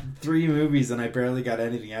got 3 movies and I barely got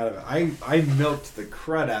anything out of it. I milked the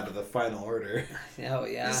crud out of the Final Order. Oh,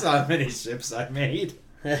 yeah. You saw how many ships I made.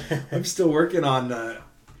 I'm still working on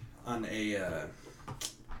a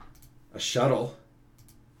shuttle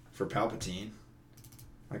for Palpatine.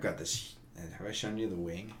 I've got this. Have I shown you the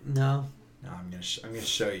wing? No. No, I'm gonna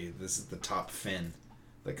show you. This is the top fin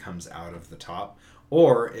that comes out of the top,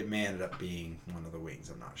 or it may end up being one of the wings.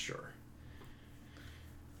 I'm not sure,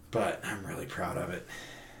 but I'm really proud of it.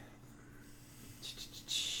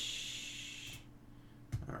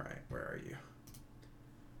 All right, where are you?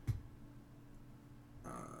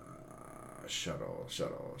 Shuttle.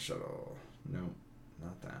 Nope,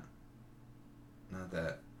 not that. Not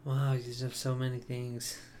that. Wow, you just have so many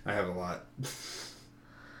things. I have a lot.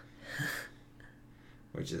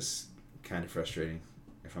 Which is kind of frustrating,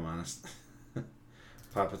 if I'm honest.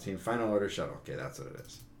 Palpatine Final Order Shuttle. Okay, that's what it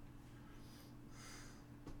is.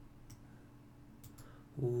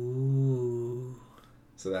 Ooh.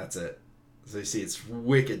 So that's it. So you see it's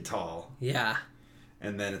wicked tall. Yeah.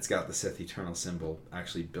 And then it's got the Sith Eternal symbol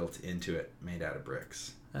actually built into it, made out of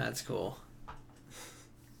bricks. That's cool.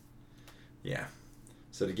 Yeah.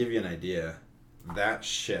 So to give you an idea, that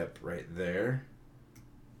ship right there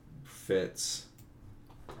fits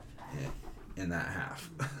in that half.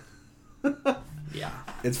 Yeah.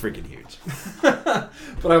 It's freaking huge.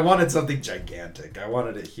 But I wanted something gigantic. I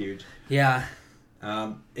wanted it huge. Yeah.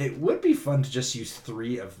 It would be fun to just use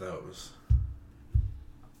 3 of those.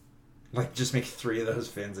 Like, just make 3 of those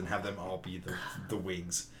fins and have them all be the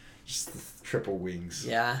wings. Just the triple wings.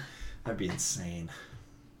 Yeah. That'd be insane.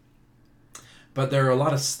 But there's a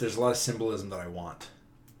lot of symbolism that I want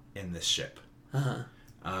in this ship. Uh-huh.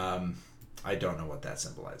 I don't know what that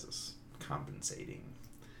symbolizes. Compensating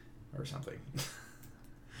or something.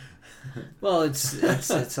 Well, it's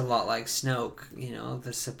a lot like Snoke. You know,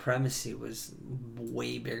 the supremacy was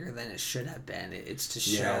way bigger than it should have been. It's to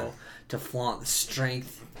show, to flaunt the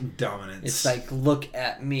strength, dominance. It's like, look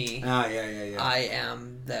at me. Yeah. I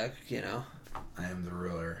am the, I am the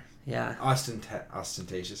ruler. Yeah.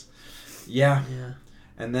 Ostentatious. Yeah. Yeah.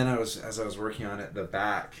 And then as I was working on it, the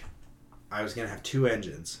back, I was gonna have 2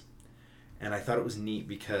 engines, and I thought it was neat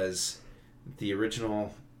because the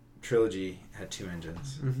original trilogy had 2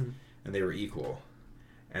 engines, and they were equal.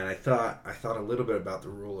 And I thought a little bit about the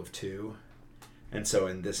rule of 2, and so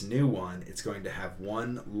in this new one, it's going to have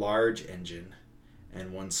 1 large engine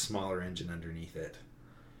and 1 smaller engine underneath it,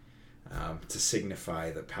 to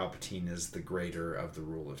signify that Palpatine is the greater of the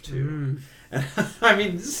rule of 2. And I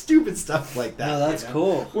mean, stupid stuff like that. No, that's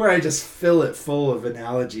cool. Where I just fill it full of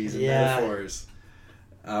analogies and metaphors.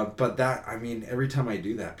 But that, I mean, every time I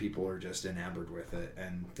do that, people are just enamored with it,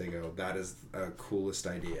 and they go, that is the coolest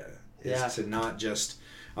idea. Is to not just,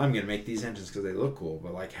 I'm going to make these engines because they look cool,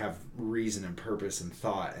 but like have reason and purpose and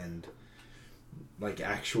thought and like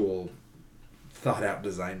actual thought out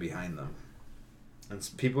design behind them. And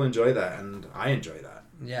people enjoy that, and I enjoy that.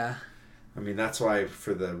 Yeah. I mean, that's why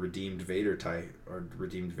for the Redeemed Vader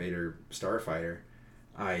Redeemed Vader Starfighter,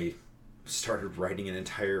 I started writing an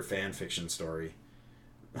entire fan fiction story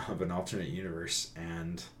of an alternate universe,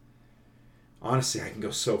 and honestly, I can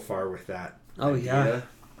go so far with that idea,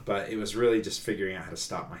 but it was really just figuring out how to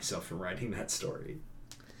stop myself from writing that story.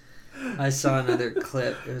 I saw another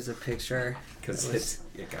clip. It was a picture. Because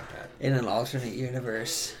it got bad. In an alternate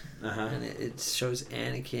universe. And it shows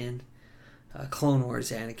Anakin, Clone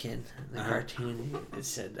Wars Anakin, the cartoon. It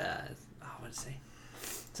said, what did it say?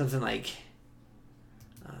 Something like,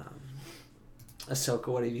 Ahsoka,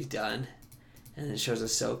 what have you done? And it shows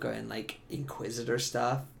Ahsoka and like Inquisitor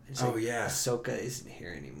stuff. It's like, Ahsoka isn't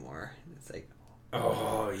here anymore. It's like,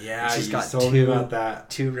 oh yeah, she's got told me about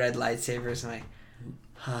that. 2 red lightsabers, and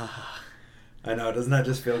I know, doesn't that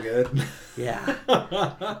just feel good? Yeah.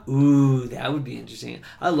 Ooh, that would be interesting.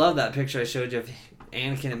 I love that picture I showed you of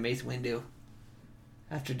Anakin and Mace Windu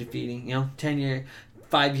after defeating,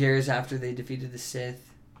 5 years after they defeated the Sith.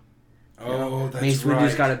 Oh, that's Mace right.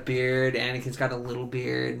 Windu's got a beard, Anakin's got a little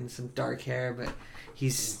beard and some dark hair, but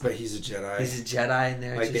he's a Jedi. He's a Jedi, and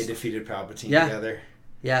they're like they defeated Palpatine together.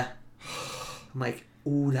 Yeah. I'm like,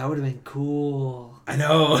 ooh, that would have been cool. I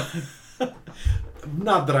know.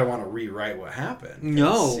 Not that I want to rewrite what happened.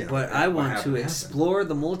 No, but I want to explore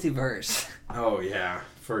the multiverse. Oh, yeah,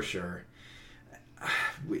 for sure.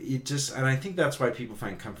 And I think that's why people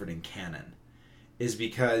find comfort in canon, is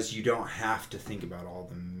because you don't have to think about all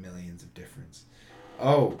the millions of difference.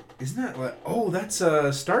 Oh, isn't that like... Oh, that's a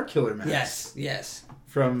Starkiller mask. Yes.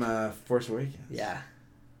 From Force Awakens. Yeah.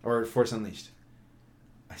 Or Force Unleashed.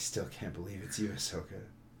 I still can't believe it's you, Ahsoka.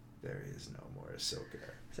 There is no more Ahsoka.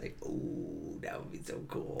 It's like, ooh, that would be so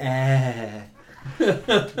cool. Yeah,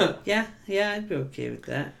 I'd be okay with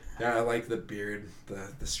that. Yeah, I like the beard, the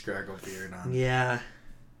scraggle beard on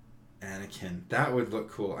Anakin. That would look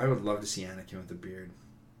cool. I would love to see Anakin with a beard.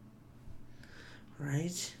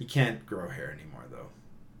 Right? He can't grow hair anymore, though.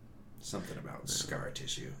 Something about scar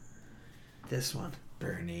tissue. This one.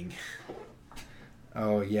 Burning.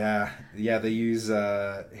 Oh, yeah. Yeah, they use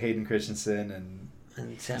Hayden Christensen and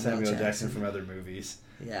Samuel Jackson from other movies.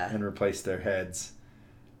 Yeah. And replace their heads.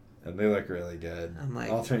 And they look really good. I'm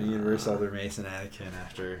like, alternate universe, Elder Mace and Anakin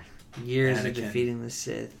after years of defeating the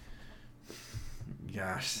Sith.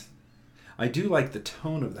 Gosh. I do like the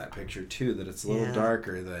tone of that picture, too, that it's a little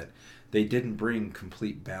darker, that they didn't bring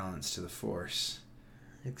complete balance to the Force.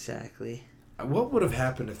 Exactly. What would have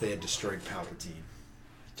happened if they had destroyed Palpatine?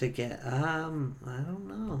 To get, I don't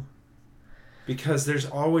know. Because there's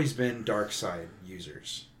always been dark side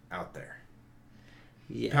users out there.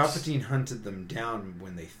 Yes. Palpatine hunted them down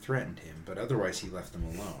when they threatened him, but otherwise he left them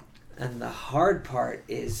alone. And the hard part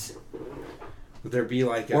is... Would there be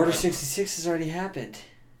like Order 66 has already happened.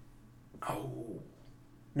 Oh.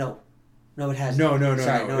 No, it hasn't. No.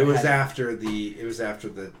 It was after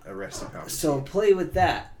the arrest of Palpatine. So play with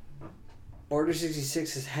that. Order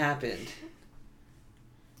 66 has happened.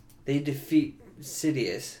 They defeat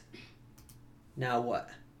Sidious. Now what?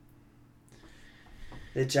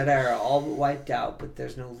 The Jedi are all wiped out, but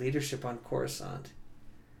there's no leadership on Coruscant.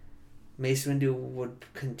 Mace Windu would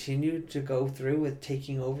continue to go through with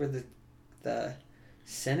taking over the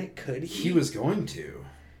Senate. Could he? He was going to.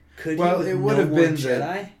 Could well, he? It would have been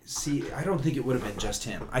Jedi. I don't think it would have been just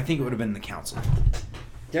him. I think it would have been the Council.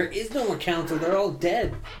 There is no more Council. They're all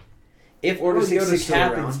dead. If Order 66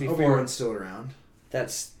 happens before, Obi-Wan's still around.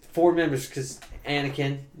 That's 4 members because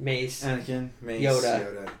Anakin, Mace,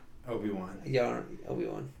 Yoda, Obi-Wan.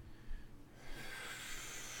 Obi-Wan.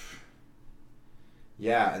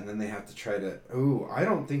 Yeah, and then they have to try to... Ooh, I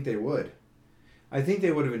don't think they would. I think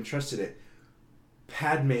they would have entrusted it.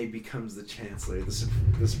 Padme becomes the Chancellor,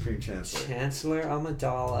 the Supreme Chancellor. Chancellor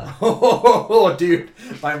Amidala. Oh, dude.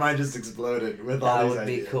 My mind just exploded with all these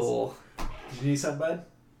ideas. That would be cool. Did you need something, bud?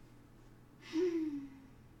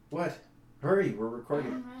 What? Hurry, we're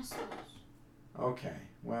recording. I'm restless. Okay,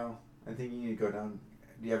 well, I think you need to go down.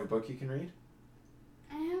 Do you have a book you can read?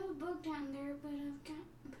 I have a book down there, but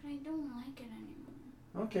I don't like it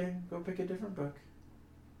anymore. Okay, go pick a different book.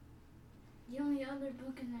 The only other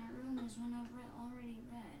book in that room is one I've already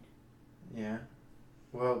read. Yeah.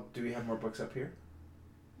 Well, do we have more books up here?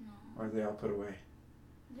 No. Or are they all put away?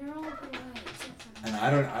 They're all put away except for And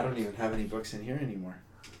I don't even have any books in here anymore.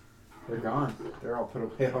 They're gone. They're all put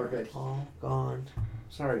away already. All gone.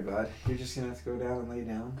 Sorry, bud. You're just gonna have to go down and lay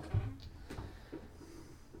down.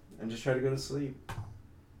 And just try to go to sleep.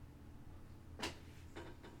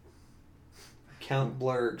 Count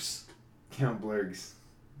Blurgs. Count Blurgs.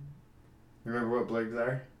 Remember what Blurgs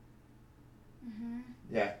are? Mm-hmm.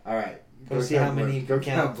 Yeah, alright. Go see how many you Go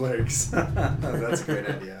can count count. Blurgs. That's a great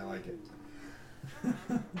idea. I like it.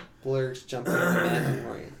 Blurgs jumping in the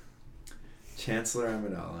Mandalorian. Chancellor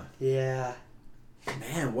Amidala. Yeah.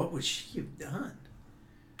 Man, what would she have done?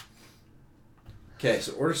 Okay,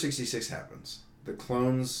 so Order 66 happens. The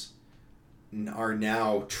clones are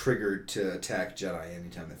now triggered to attack Jedi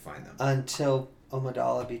anytime they find them. Until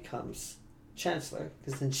Amidala becomes Chancellor,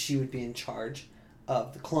 because then she would be in charge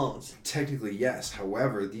of the clones. Technically, yes.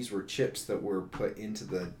 However, these were chips that were put into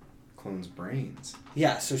the clones' brains.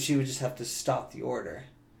 Yeah, so she would just have to stop the order.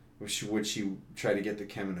 Would she try to get the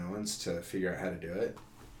Kaminoans to figure out how to do it?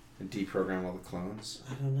 And deprogram all the clones?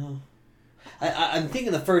 I don't know. I'm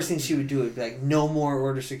thinking the first thing she would do would be like, no more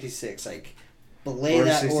Order 66. Like, belay Order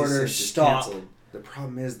that 66 order, is stop. canceled. The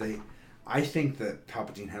problem is I think that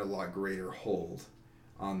Palpatine had a lot greater hold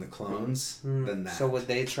on the clones than that. So would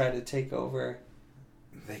they try to take over?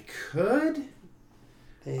 They could?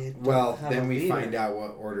 They don't Well, have then a we leader. find out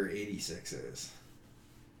what Order 86 is.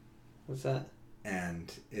 What's that?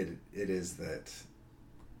 And it is that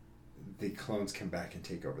the clones come back and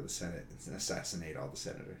take over the Senate and assassinate all the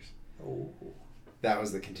senators. Oh, That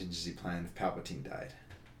was the contingency plan if Palpatine died.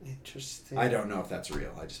 interesting. I don't know if that's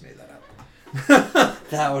real. I just made that up.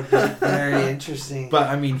 That would be very interesting. But,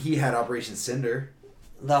 I mean, he had Operation Cinder.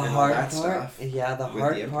 the and all hard that part, stuff yeah, the with the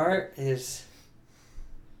hard Empire. part is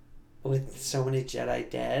with so many Jedi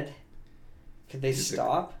dead, could they Is it-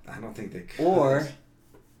 stop? I don't think they could. Or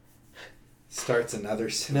starts another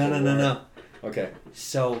civil no. war. Okay.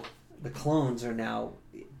 So the clones are now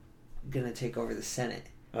gonna take over the Senate.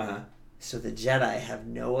 Uh-huh. So the Jedi have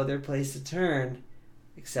no other place to turn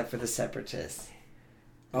except for the Separatists.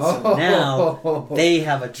 So now they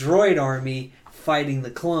have a droid army fighting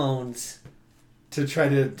the clones to try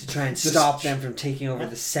to stop them from taking over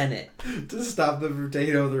the Senate. to stop them from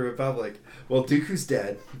taking over the Republic. Well, Dooku's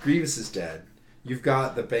dead. Grievous is dead. You've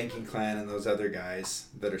got the banking clan and those other guys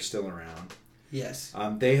that are still around. Yes.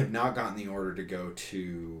 They have not gotten the order to go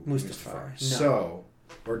to Mustafar. No. So,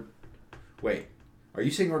 wait, are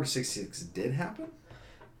you saying Order 66 did happen?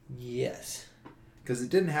 Yes. Because it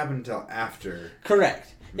didn't happen until after.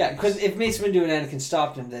 Correct. Yeah, because if Mace Windu and Anakin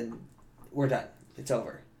stopped him, then we're done. It's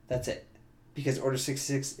over. That's it. Because Order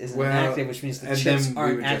 66 isn't inactive, which means the and chips then we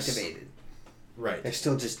aren't would just- activated. Right. They're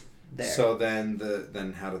still just there. So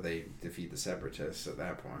then how do they defeat the Separatists at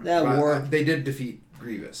that point? That war- they did defeat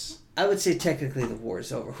Grievous. I would say technically the war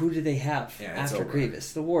is over. Who do they have Yeah, it's after over.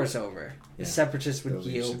 Grievous? The war is over. Yeah. The Separatists The would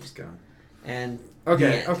yield. leadership's gone. And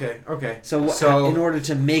Okay, the end. okay. So in order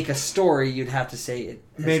to make a story, you'd have to say it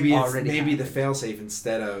has maybe already maybe the happened. failsafe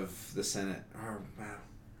instead of the Senate. Or wow.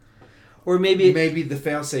 Or maybe Maybe the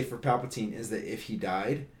failsafe for Palpatine is that if he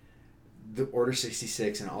died, the Order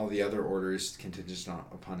 66 and all the other orders contingent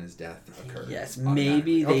upon his death occur. yes,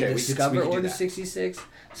 maybe they Okay, discover we could do Order that. 66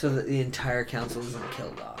 so that the entire council isn't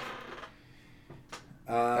killed off.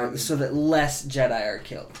 Um, So that less Jedi are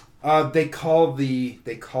killed. they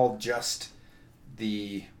called just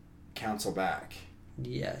the council back.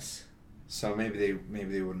 Yes. So maybe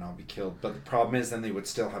they would not be killed. But the problem is then they would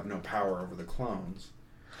still have no power over the clones.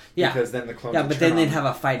 Yeah. Because then the clones Yeah, would but turn then they'd on have a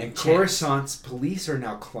them. fighting And chance. Coruscant's police are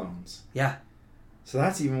now clones. Yeah. So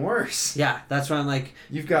that's even worse. Yeah, that's why I'm like,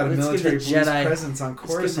 You've got a Let's give military the police Jedi- presence on let's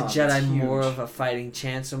Coruscant. give the Jedi That's more huge. of a fighting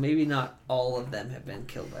chance. So maybe not all of them have been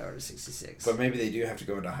killed by Order 66. But maybe they do have to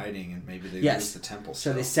go into hiding, and maybe they Yes. lose the temple.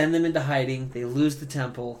 So they still. send them into hiding. They lose the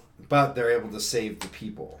temple. But they're able to save the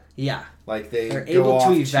people. Yeah, Like they they're go able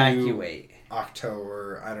off to evacuate. Octo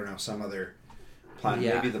or I don't know, some other planet.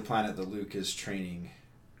 Yeah. Maybe the planet that Luke is training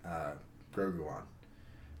Grogu on.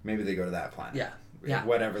 Maybe they go to that planet. Yeah. Yeah.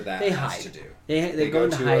 whatever that They has hide. to do. They go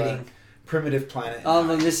into hiding. Primitive planet. and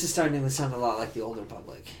Although hide. this is starting to sound a lot like the Old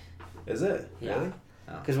Republic. Is it? Yeah. Really?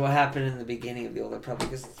 Because what happened in the beginning of the Old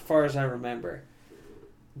Republic, as far as I remember,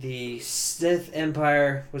 the Sith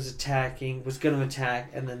Empire was going to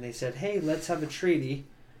attack, and then they said, hey, let's have a treaty.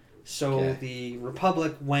 So Okay. the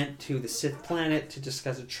Republic went to the Sith planet to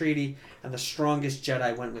discuss a treaty, and the strongest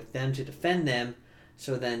Jedi went with them to defend them.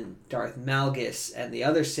 So then Darth Malgus and the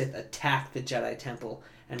other Sith attacked the Jedi Temple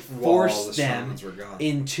and While forced the strong them ones were gone.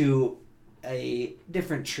 into a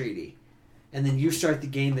different treaty. And then you start the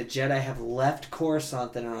game, the Jedi have left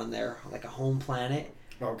Coruscant and are on their, like a home planet,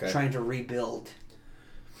 Okay. trying to rebuild,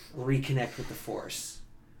 reconnect with the Force.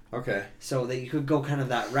 Okay. So that you could go kind of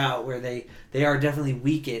that route where they are definitely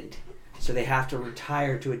weakened, so they have to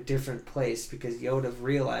retire to a different place because Yoda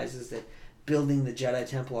realizes that building the Jedi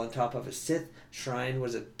Temple on top of a Sith shrine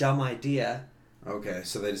was a dumb idea. Okay.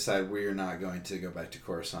 So they decide we're not going to go back to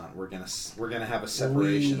Coruscant. We're gonna have a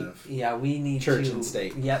separation of, we need church to, and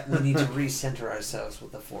state. Yep, we need to recenter ourselves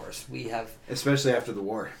with the Force. We have especially after the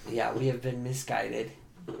war. we have been misguided.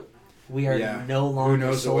 We are Yeah. no Who longer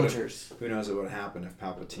knows what soldiers. Who knows what would happen if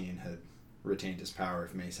Palpatine had retained his power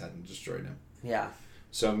if Mace hadn't destroyed him. Yeah.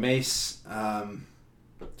 So Mace,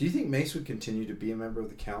 do you think Mace would continue to be a member of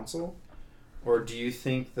the council? Or do you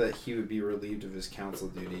think that he would be relieved of his council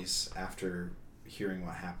duties after hearing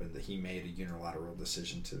what happened, that he made a unilateral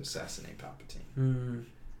decision to assassinate Palpatine?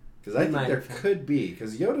 Because I He think might there have. could be,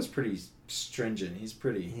 because Yoda's pretty stringent. He's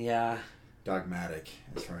pretty Yeah. dogmatic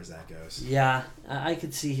as far as that goes. Yeah. I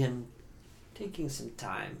could see him taking some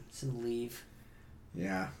time, some leave.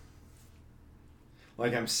 Yeah.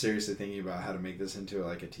 Like, I'm seriously thinking about how to make this into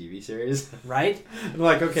like a TV series. Right? I'm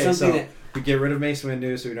like, okay, Something so we get rid of Mace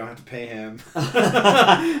Windu so we don't have to pay him.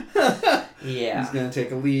 Yeah. He's gonna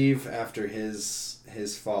take a leave after his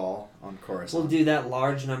fall on Coruscant. We'll do that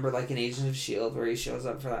large number like in Agents of S.H.I.E.L.D. where he shows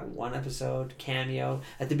up for that one episode cameo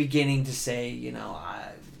at the beginning to say, you know,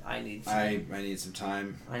 I need some, I need some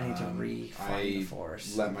time. I need to refine the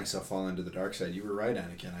Force. Let myself fall into the dark side. You were right,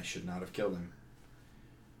 Anakin. I should not have killed him.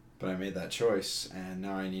 But I made that choice, and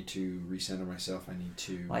now I need to recenter myself. I need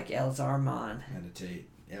to Like Elzar Mann. meditate.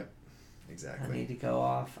 Yep, I exactly. need to go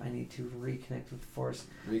off. I need to reconnect with the Force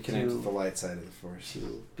Reconnect to- with the light side of the Force.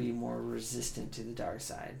 to be more resistant to the dark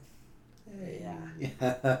side. Yeah. Yeah,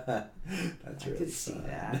 that's I really could see fun.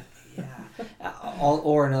 that. Yeah.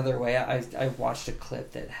 Or another way, I watched a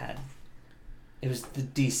clip that had. It was the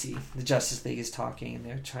DC, the Justice League is talking, and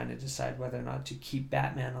they're trying to decide whether or not to keep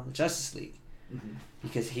Batman on the Justice League Mhm.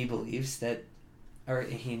 because he believes that, or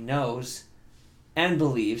he knows, and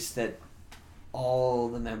believes that all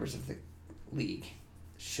the members of the league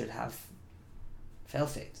should have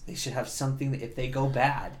fail-safes. They should have something that if they go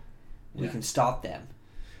bad, we Yeah. can stop them.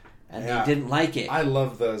 And Yeah. they didn't like it. I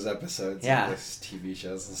love those episodes Yeah. of this TV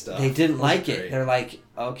shows and stuff. They didn't Those are like it. great. They're like,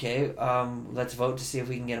 okay, let's vote to see if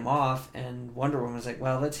we can get him off. And Wonder Woman's like,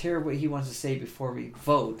 well, let's hear what he wants to say before we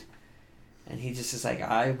vote. And he just is like,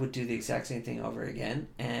 I would do the exact same thing over again.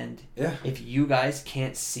 And Yeah. if you guys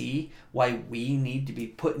can't see why we need to be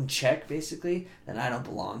put in check, basically, then I don't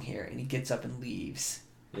belong here. And he gets up and leaves.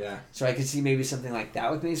 Yeah. So I could see maybe something like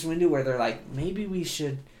that with Mace Windu, where they're like, maybe we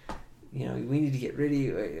should, you know, we need to get rid of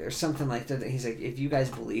you, or something like that. He's like, if you guys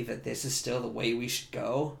believe that this is still the way we should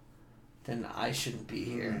go, then I shouldn't be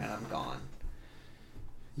here, and I'm gone.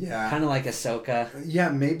 Yeah. Kind of like Ahsoka. Yeah,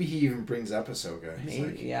 maybe he even brings up Ahsoka. He's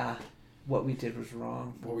Maybe, like, yeah. What we did was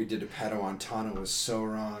wrong. what we did to Padawan Tana was so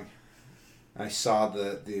wrong. I saw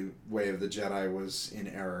the way of the Jedi was in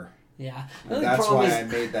error. Yeah. The And only that's problem why I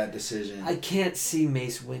is, made that decision. I can't see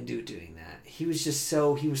Mace Windu doing that. He was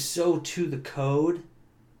so to the code.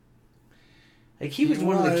 Like, he was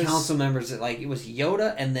one of the was. council members that, like, it was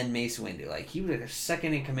Yoda and then Mace Windu. Like, he was a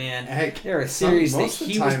second in command. Heck, There were series that most of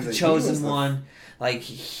the he was time the that he chosen was the- one. Like,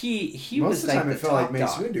 he Most was of the like time, the it felt like top Mace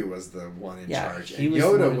dog. Windu was the one in Yeah, charge, he and was the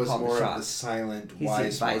one Yoda who was called the more of the shots. silent, He's the wise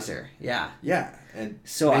one. advisor. Yeah. Yeah, and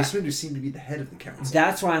So Mace Windu seemed to be the head of the council.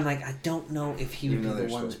 that's why I'm like, I don't know if he would Even be though the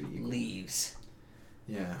they're one supposed to that be equal. leaves.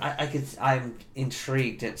 Yeah, I'm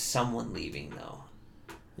intrigued at someone leaving, though.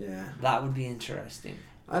 yeah. That would be interesting.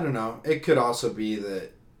 I don't know. It could also be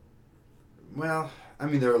that. Well, I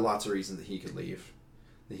mean, there are lots of reasons that he could leave,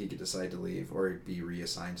 that he could decide to leave, or be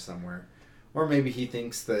reassigned somewhere, or maybe he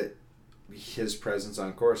thinks that his presence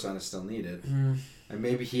on Coruscant is still needed, and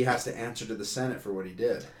maybe he has to answer to the Senate for what he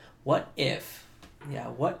did. What if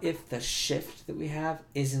the shift that we have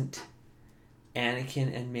isn't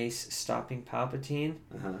Anakin and Mace stopping Palpatine?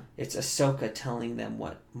 Uh-huh. It's Ahsoka telling them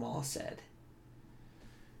what Maul said.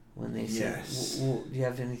 When they said, Yes. do you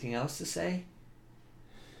have anything else to say?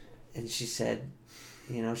 and she said,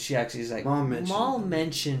 you know, she actually is like, Maul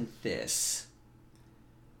mentioned this.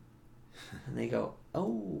 And they go,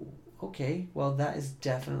 oh, okay, well, that is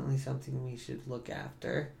definitely something we should look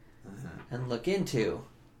after and look into.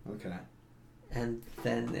 Okay. And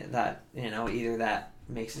then that, you know, either that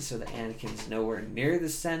makes it so that Anakin's nowhere near the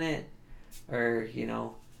Senate, or, you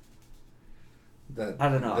know, I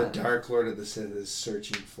don't know. The Dark Lord of the Sith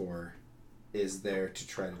is there to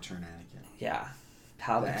try to turn Anakin. Yeah.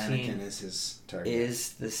 Anakin is his target.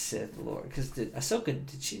 Is the Sith Lord. Because Ahsoka,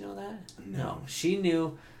 did she know that? No. She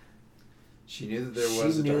knew. She knew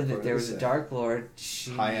that there was a Dark Lord.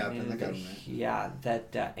 She high up knew in the government.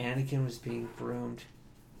 That Anakin was being groomed.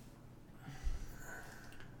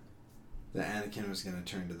 That Anakin was going to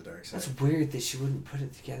turn to the dark side. That's weird that she wouldn't put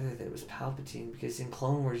it together that it was Palpatine, because in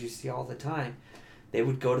Clone Wars you see all the time, they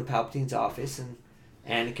would go to Palpatine's office and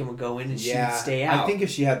Anakin would go in and she would stay out. I think if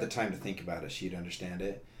she had the time to think about it, she'd understand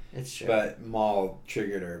it. It's true. But Maul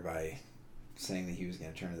triggered her by saying that he was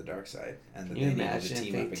going to turn to the dark side, and that Can you they needed imagine to if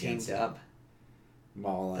team they up against teamed up?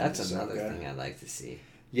 Maul and That's Ahsoka. another thing I'd like to see.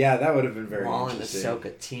 Yeah, that would have been very Maul and interesting.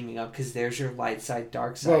 Ahsoka teaming up, because there's your light side,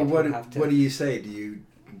 dark side. Well, what do you say?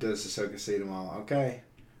 Does Ahsoka say to Maul, okay,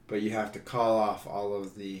 but you have to call off all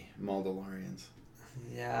of the Mandalorians.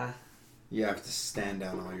 Yeah. You have to stand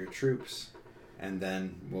down all your troops, and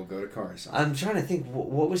then we'll go to Coruscant. I'm trying to think,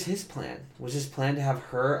 what was his plan? Was his plan to have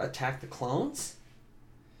her attack the clones?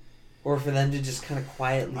 Or for them to just kind of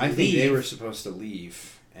quietly leave? I think they were supposed to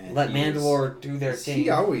leave. And let Mandalore do their thing. He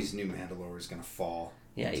always knew Mandalore was going to fall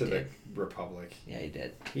to the Republic. Yeah, he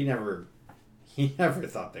did. He never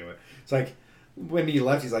thought they would. It's like, when he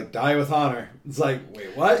left, he's like, die with honor. It's like,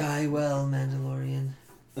 wait, what? Die well, Mandalorian.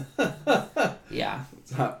 Yeah.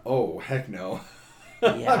 It's not, oh, heck no.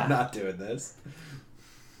 Yeah. I'm not doing this.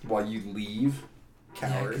 While you leave,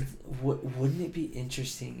 coward. Yeah, wouldn't it be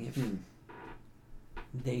interesting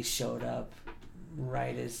if they showed up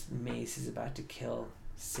right as Mace is about to kill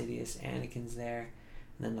Sidious, Anakin's there,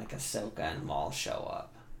 and then like Ahsoka and Maul show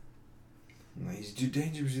up? He's too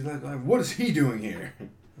dangerous. What is he doing here?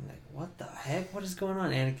 I'm like, what the heck? What is going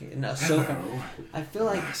on, Anakin? And Ahsoka. Hello, I feel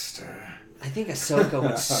like Master. I think Ahsoka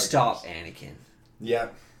would stop Anakin.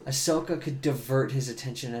 Yep. Ahsoka could divert his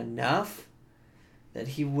attention enough that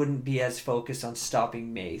he wouldn't be as focused on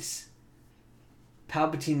stopping Mace.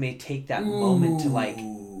 Palpatine may take that moment to like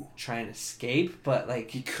try and escape, but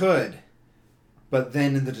like he could, but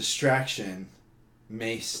then in the distraction,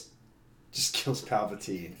 Mace just kills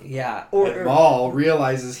Palpatine. Yeah, or Maul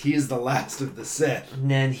realizes he is the last of the Sith, and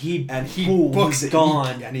then he books it,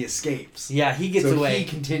 gone, and he escapes. Yeah, he gets away. He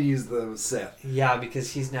continues the Sith. Yeah,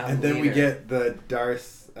 because he's now. And then we get the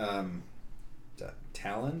Darth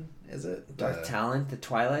Talon. Is it Darth Talon? The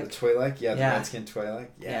Twi'lek. The Twi'lek, yeah, the Redskin Twi'lek.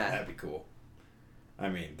 Yeah, that'd be cool. I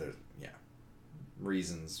mean, there's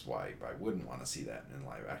reasons why I wouldn't want to see that in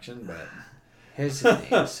live action, but here's the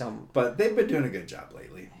thing. But they've been doing a good job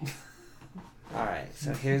lately. All right,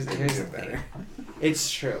 so here's the thing. It's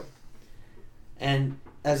true, and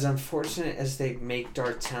as unfortunate as they make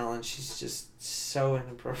Darth Talon, she's just so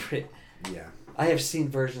inappropriate. Yeah. I have seen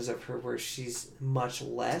versions of her where she's much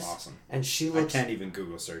less. That's awesome. And she looks. I can't even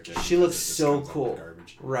Google search it. She looks so cool.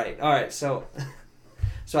 Right. All right. So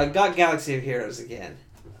I got Galaxy of Heroes again.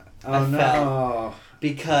 Oh no!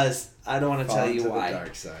 Because I don't want to tell you why. The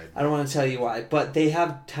dark side. I don't want to tell you why, but they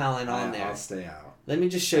have Talon on there. I'll stay out. Let me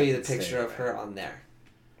just show you the picture of her on there.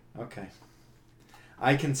 Okay.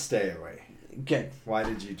 I can stay away. Good. Why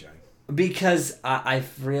did you join? Because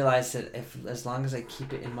I've realized that as long as I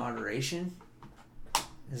keep it in moderation,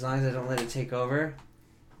 as long as I don't let it take over,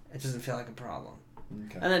 it doesn't feel like a problem.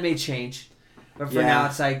 Okay. And that may change, but for now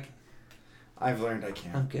it's like I've learned I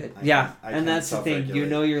can't. I'm good. I and that's the thing. You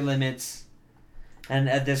know your limits, and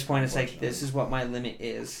at this point, it's like this is what my limit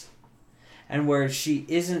is, and where she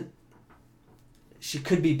isn't, she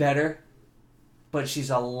could be better, but she's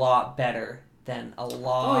a lot better than a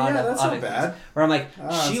lot of that's other not bad. things. Where I'm like,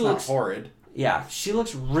 she looks not horrid. Yeah, she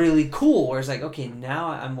looks really cool. Where it's like, okay, now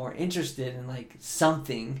I'm more interested in like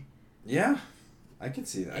something. Yeah, I can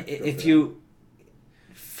see that. If you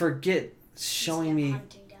forget showing me,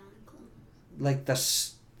 like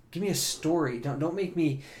give me a story. Don't make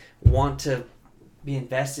me want to be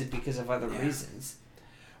invested because of other reasons.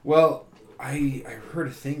 Well, I heard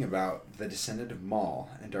a thing about the descendant of Maul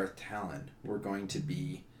and Darth Talon were going to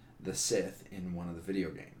be the Sith in one of the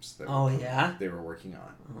video games that they were working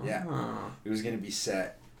on. Oh. Yeah. It was going to be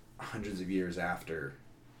set hundreds of years after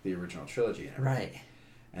the original trilogy and everything. Right.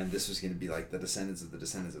 And this was going to be like the descendants of the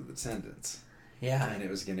descendants of the descendants. Yeah. And it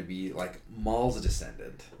was going to be like Maul's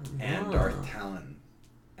descendant and Darth Talon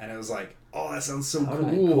And it was like, oh, that sounds so That would've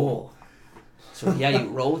been cool. So yeah, you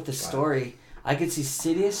roll with the story. I could see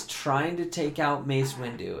Sidious trying to take out Mace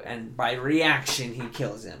Windu, and by reaction, he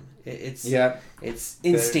kills him. It's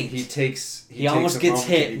instinct. He almost takes a gets moment to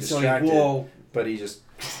be hit, and so like, distracted, whoa. but he just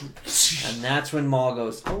And that's when Maul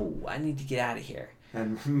goes, oh, I need to get out of here.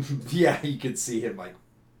 and yeah, you could see him like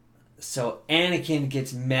So Anakin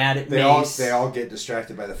gets mad at Mace. they all get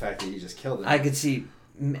distracted by the fact that he just killed him. I could see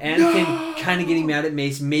Anakin kind of getting mad at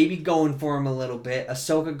Mace, maybe going for him a little bit.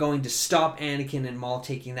 Ahsoka going to stop Anakin, and Maul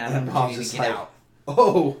taking that And Maul's opportunity to just get like, out.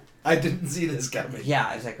 oh, I didn't see this coming. Yeah,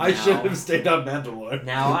 I was like, I now- should have stayed on Mandalore.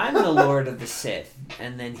 Now I'm the Lord of the Sith,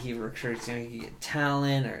 and then he recruits, you get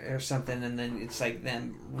Talon or something, and then it's like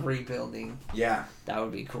them rebuilding. Yeah, That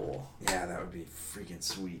would be cool. yeah, that would be freaking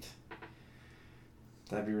sweet.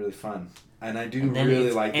 That'd be really fun. And I do And then really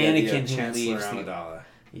it's like the idea Anakin of who Chancellor leaves Amidala.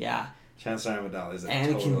 Yeah, Chancellor Amidala is a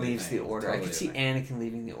Anakin totally leaves thing. the Order. I Totally could a see thing. Anakin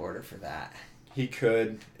leaving the Order for that. He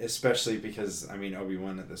could, especially because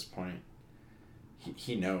Obi-Wan at this point,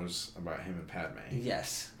 he knows about him and Padme.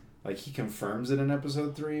 Yes, Like he confirms it in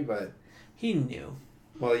Episode 3, but he knew.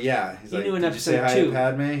 well, yeah, he's He like, knew in did you say Episode hi 2. to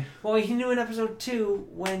Padme? Well, he knew in Episode 2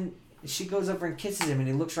 when she goes over and kisses him, and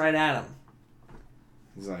he looks right at him.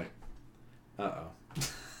 He's like, uh-oh.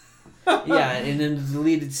 Yeah, and in the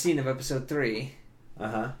deleted scene of Episode 3.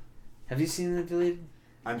 Uh-huh. Have you seen the deleted?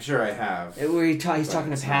 I'm sure I have. Where he's But talking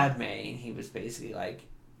to it's Padme, and he was basically like,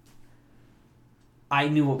 I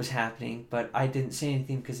knew what was happening, but I didn't say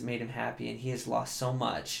anything because it made him happy, and he has lost so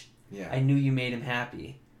much. Yeah. I knew you made him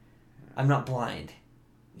happy. I'm not blind,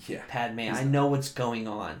 Yeah. Padme. He's I not. know what's going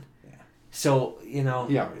on. Yeah. So, He always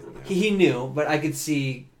knew. he knew, but I could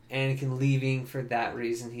see Anakin leaving for that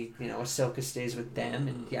reason. Ahsoka stays with them,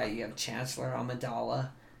 and yeah, you have Chancellor Amidala,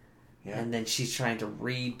 Yeah. and then she's trying to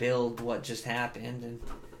rebuild what just happened, and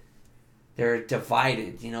they're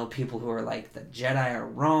divided. People who are like the Jedi are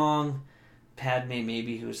wrong, Padme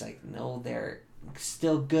maybe who's like no, they're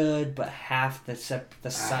still good, but half the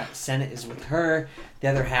Senate is with her. The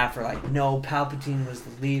other half are like no, Palpatine was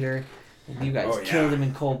the leader, and you guys killed him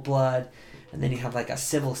in cold blood, and then you have like a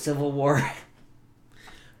civil war.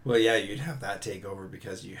 Well, yeah, you'd have that take over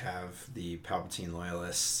because you have the Palpatine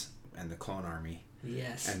loyalists and the clone army.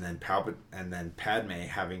 Yes. And then Padme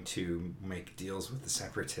having to make deals with the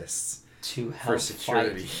separatists To help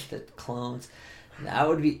security. fight the clones.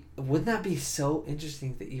 Wouldn't that be so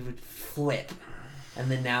interesting that you would flip, and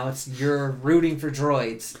then now you're rooting for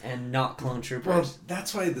droids and not clone troopers. Well,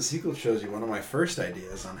 that's why the sequel shows you one of my first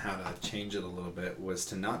ideas on how to change it a little bit was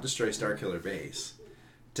to not destroy Starkiller Base,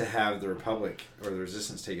 to have the Republic or the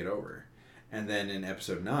Resistance take it over. And then in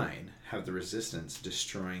Episode 9, have the Resistance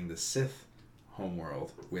destroying the Sith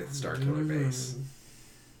homeworld with Starkiller Base.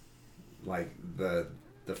 Like the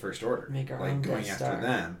First Order. Make our like own going Death after Star.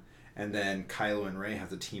 them. And then Kylo and Rey have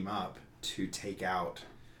to team up to take out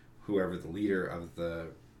whoever the leader of the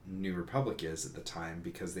New Republic is at the time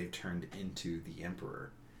because they've turned into the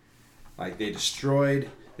Emperor. Like they've destroyed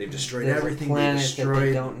There's everything. a planet they destroyed that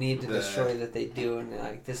they don't need to the- destroy that they do, and they're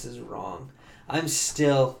like, this is wrong. I'm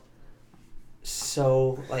still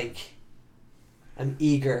so I'm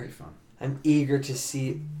eager. Pretty fun. I'm eager to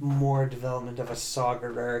see more development of a Saw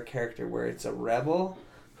Gerrera character where it's a rebel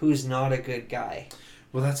who's not a good guy.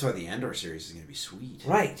 Well, that's why the Andor series is going to be sweet.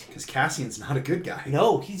 Right. Because Cassian's not a good guy.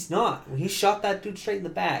 No, he's not. He shot that dude straight in the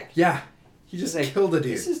back. Yeah. He just He's like, killed a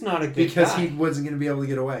dude. This is not a good because guy. he wasn't going to be able to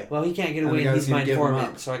get away. Well, he can't get And the away, guy and was he's my gonna give him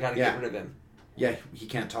informant, up. so I gotta Yeah. get rid of him. Yeah, he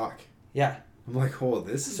can't talk. Yeah. I'm like, oh,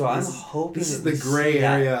 this is... So I'm this is- hoping This that is we the see gray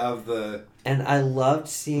that. area of the And I loved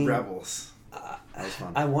seeing... rebels. That was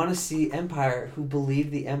fun. I want to see Empire who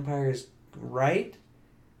believe the Empire is right,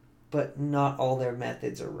 but not all their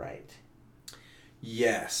methods are right.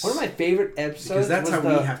 Yes. One of my favorite episodes Because that's was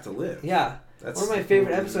how we have to live. Yeah. That's One of my the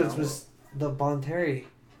favorite original episodes was the Bonteri.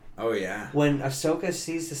 Oh, yeah. When Ahsoka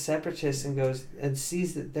sees the Separatists and goes and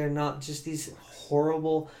sees that they're not just these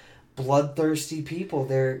horrible, bloodthirsty people.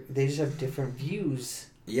 They just have different views.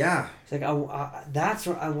 Yeah. It's like that's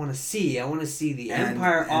what I want to see. I want to see the And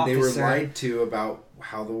Empire they were officer. lied to about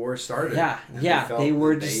how the war started. Yeah, And yeah, felt they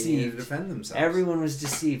were that They needed deceived. to defend themselves. Everyone was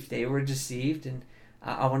deceived. They were deceived, and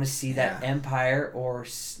I want to see that Yeah. Empire or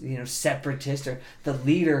Separatist or the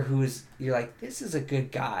leader who is. You're like, this is a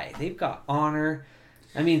good guy. They've got honor.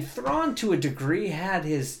 I mean, Thrawn to a degree had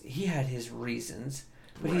his reasons,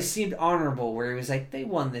 but he Right. seemed honorable. Where he was like, they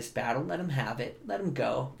won this battle. Let them have it. Let them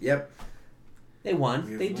go. Yep. They won.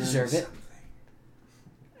 We've They learned deserve it. something.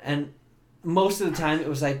 And most of the time, it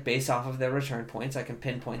was like based off of their return points. I can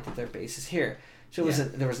pinpoint that their base is here. So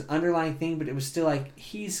there was an underlying thing, but it was still like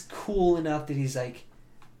he's cool enough that he's like,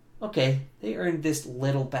 okay, they earned this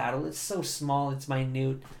little battle. It's so small, it's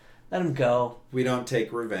minute. Let them go. We don't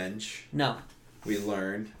take revenge. No. We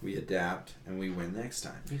learn, we adapt, and we win next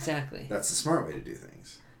time. Exactly. That's the smart way to do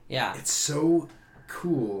things. Yeah. It's so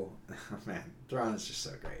cool. Oh, man, Thrawn is just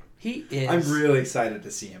so great. He is. I'm really excited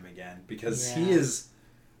to see him again because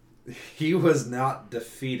he was not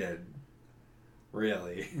defeated,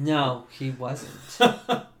 really. No, he wasn't.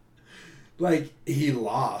 Like, he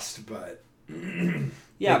lost, but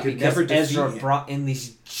Yeah, they could because never defeat Ezra him. brought in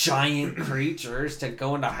these giant creatures to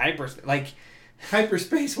go into hyperspace. Like,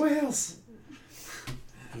 Hyperspace whales.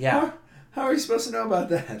 yeah. How are you supposed to know about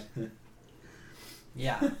that?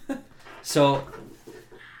 Yeah. So,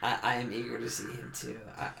 I am eager to see him too.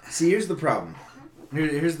 See, here's the problem.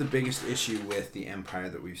 Here's the biggest issue with the Empire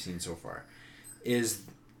that we've seen so far. Is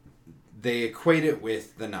they equate it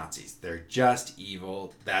with the Nazis. They're just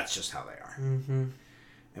evil. That's just how they are. Mm-hmm.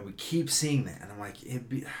 And we keep seeing that. And I'm like,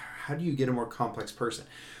 how do you get a more complex person?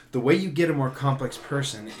 The way you get a more complex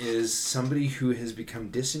person is somebody who has become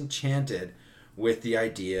disenchanted with the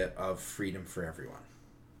idea of freedom for everyone.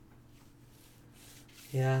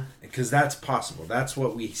 Yeah. Because that's possible. That's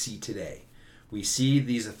what we see today. We see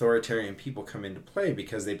these authoritarian people come into play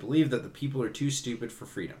because they believe that the people are too stupid for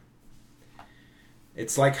freedom.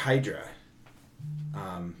 It's like Hydra.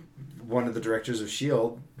 One of the directors of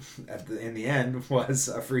S.H.I.E.L.D. in the end was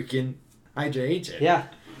a freaking Hydra agent. Yeah.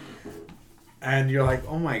 And you're like,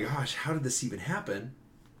 oh my gosh, how did this even happen?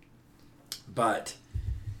 But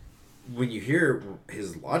when you hear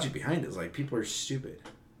his logic behind it, it's like, people are stupid.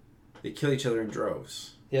 They kill each other in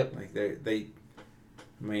droves. Yep. Like, I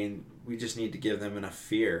mean, we just need to give them enough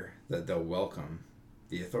fear that they'll welcome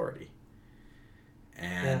the authority.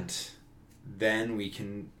 And then we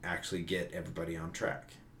can actually get everybody on track.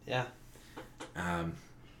 Yeah.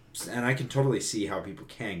 And I can totally see how people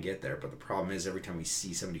can get there, but the problem is every time we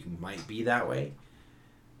see somebody who might be that way,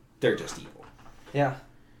 they're just evil. Yeah.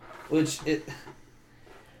 Which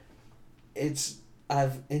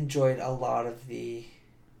I've enjoyed a lot of the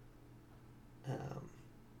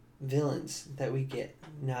villains that we get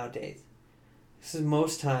nowadays. This is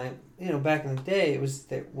most time, back in the day, it was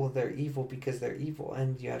they're evil because they're evil,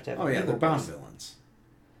 and you have to have. Oh yeah, evil they're Bond person. villains.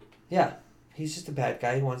 Yeah, he's just a bad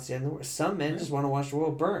guy who wants to end the world. Some men just want to watch the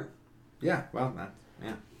world burn. Yeah, well,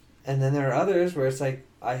 yeah. And then there are others where it's like,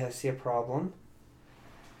 I see a problem.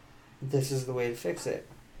 This is the way to fix it.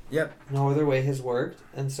 Yep. No other way has worked,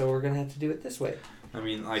 and so we're gonna have to do it this way. I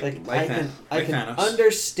mean, I like can Thanos.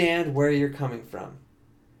 understand where you're coming from.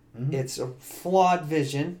 Mhm. It's a flawed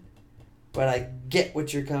vision, but I get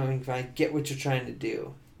what you're coming from. I get what you're trying to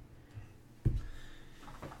do.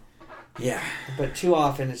 Yeah. But too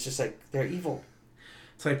often it's just like they're evil.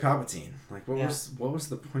 It's like Palpatine. Like, what Yeah. was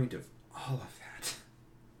the point of all of that?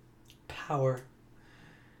 Power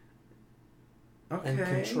Okay. and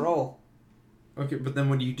control. Okay, but then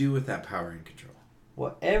what do you do with that power and control?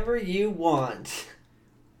 Whatever you want.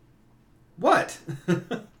 What?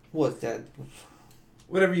 What's that?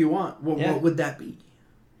 Whatever you want. Yeah. What would that be?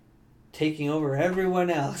 Taking over everyone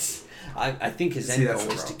else. I think his See, end that's goal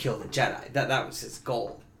the was to problem. kill the Jedi. That was his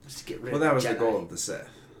goal. Was to get rid Well, of that the was Jedi. the goal of the Sith.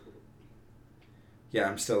 Yeah,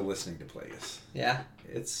 I'm still listening to Plagueis. Yeah?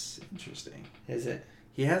 It's interesting. Is it?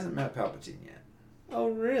 He hasn't met Palpatine yet. Oh,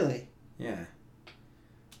 really? Yeah.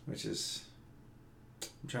 Which is...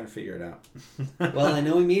 I'm trying to figure it out. Well, I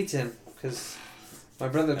know he meets him, because my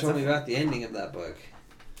brother That's told me a- about the ending of that book.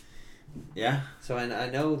 Yeah? So I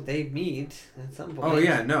know they meet at some point. Oh,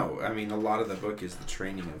 yeah, no. I mean, a lot of the book is the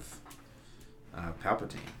training of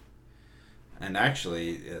Palpatine. And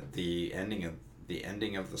actually, the ending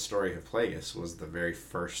of the story of Plagueis was the very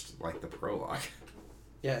first, like, the prologue.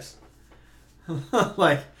 Yes.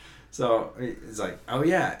 Like, so it's like, oh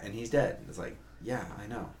yeah, and he's dead. It's like, yeah, I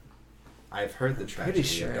know. I've heard the pretty tragedy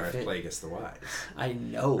sure of Darth if it- Plagueis the Wise. I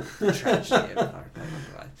know the tragedy of Darth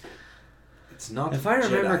Vader. It's not. If I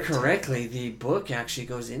remember Jedi correctly, the book actually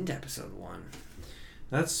goes into episode 1.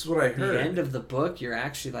 That's what I heard. The end of the book, you're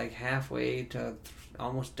actually like halfway to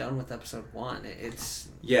almost done with episode 1. It's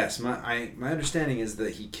Yes, my understanding is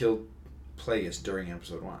that he killed Plagueis during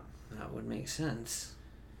episode 1. that would make sense.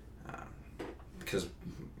 Because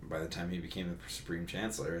by the time he became the Supreme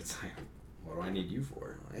Chancellor, it's like, what do I need you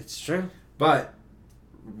for? It's true. But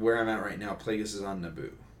where I'm at right now, Plagueis is on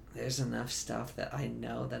Naboo. There's enough stuff that I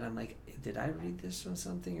know that I'm like, did I read this from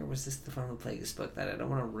something, or was this from the Plagueis book that I don't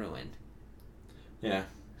want to ruin? Yeah.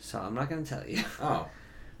 So I'm not going to tell you. Oh.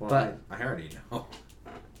 Well, But- I already know.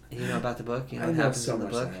 You know about the book? You know I what know happens so in the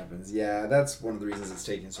much book? that happens. Yeah, that's one of the reasons it's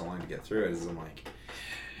taking so long to get through it. Is I'm like,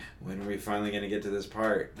 when are we finally going to get to this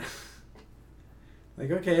part?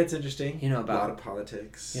 Like, okay, it's interesting. You know a about lot of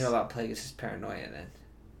politics. You know about Plagueis' paranoia then,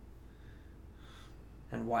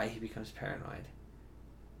 and why he becomes paranoid.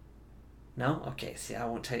 No? Okay. See, I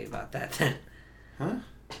won't tell you about that then. Huh?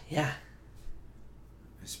 Yeah.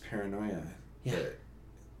 His paranoia. Yeah.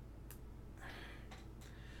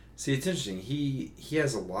 See, it's interesting. He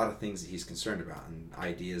has a lot of things that he's concerned about and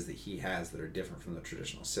ideas that he has that are different from the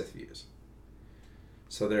traditional Sith views.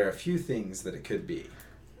 So there are a few things that it could be.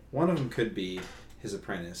 One of them could be his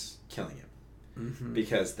apprentice killing him. Mm-hmm.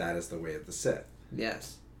 Because that is the way of the Sith.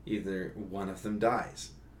 Yes. Either one of them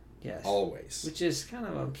dies. Yes. Always. Which is kind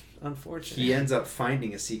of unfortunate. He ends up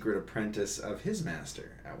finding a secret apprentice of his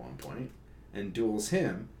master at one point and duels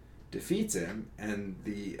him, defeats him, and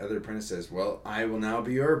the other apprentice says, well, I will now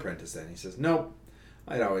be your apprentice then. He says, nope,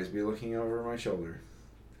 I'd always be looking over my shoulder.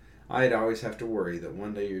 I'd always have to worry that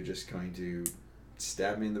one day you're just going to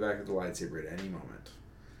stab me in the back of the lightsaber at any moment.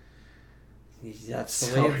 That's the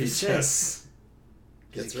So way of he the Sith. just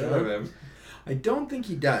gets rid of him. I don't think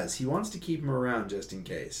he does. He wants to keep him around just in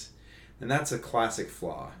case. And that's a classic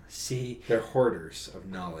flaw. See, They're hoarders of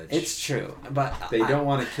knowledge. it's true, but They don't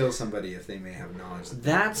want to kill somebody if they may have knowledge.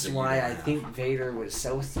 That's that you why don't I have. think Vader was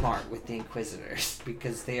so smart with the Inquisitors,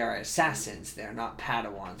 because they are assassins. They're not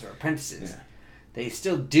Padawans or apprentices. Yeah. They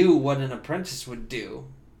still do what an apprentice would do,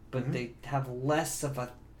 but Mhm. they have less of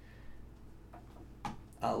a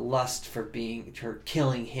lust for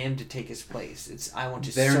killing him to take his place. It's I want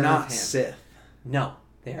to They're serve not him. Sith. No,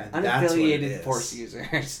 they are And that's what it unaffiliated is. Force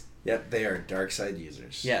users. Yep, they are dark side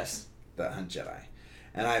users. Yes. That hunt Jedi.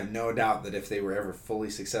 And I have no doubt that if they were ever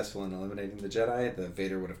fully successful in eliminating the Jedi, that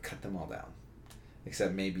Vader would have cut them all down.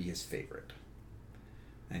 Except maybe his favorite.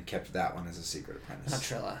 And kept that one as a secret apprentice.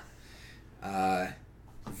 Not Trilla.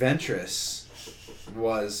 Ventress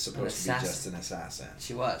was supposed to be assassin. just an assassin.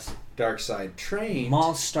 She was. Dark side trained.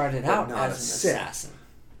 Maul started but out not as a an Sith. assassin.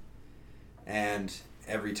 And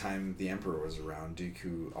every time the Emperor was around,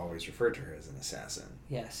 Dooku always referred to her as an assassin.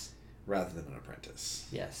 Yes. Rather than an apprentice.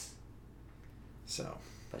 Yes. So.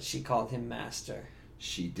 But she called him master.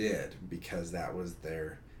 She did, because that was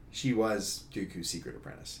she was Dooku's secret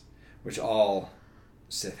apprentice. Which all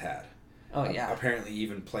Sith had. Oh, yeah. Apparently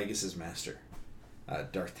even Plagueis' master,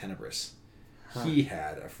 Darth Tenebris. Huh. He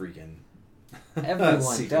had a freaking Everyone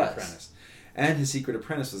secret does. apprentice. And his secret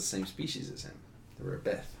apprentice was the same species as him. They were a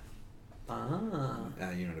Bith. Ah.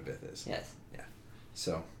 You know what a Bith is. Yes. Yeah.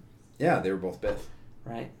 So, yeah, they were both Bith.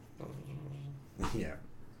 Right? Yeah.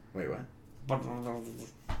 Wait, what?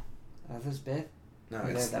 Are those Bith? No, Or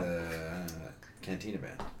it's they're the Cantina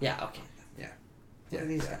Band. Yeah, okay. What are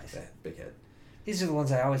these guys? That big head. These are the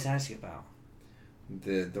ones I always ask you about.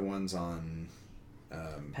 The ones on...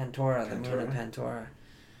 Pantora, the moon of Pantora.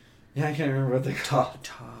 Yeah, I can't remember what they're called.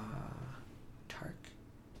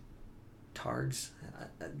 Targs?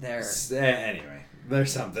 They're... Anyway,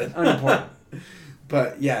 there's something. Unimportant.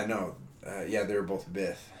 But, yeah, no. Yeah, they were both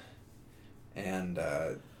Bith. And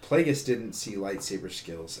Plagueis didn't see lightsaber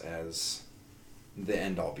skills as the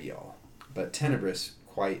end-all be-all. But Tenebris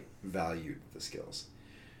quite valued the skills.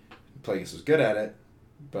 Plagueis was good at it,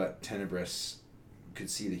 but Tenebris could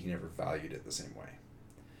see that he never valued it the same way.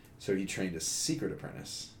 So he trained a secret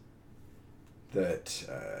apprentice that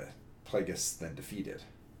Plagueis then defeated.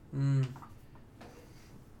 Mm.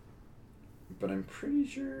 But I'm pretty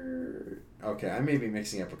sure... Okay, I may be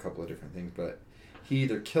mixing up a couple of different things, but he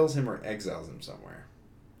either kills him or exiles him somewhere.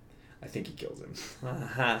 I think he kills him.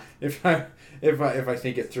 Uh-huh. If I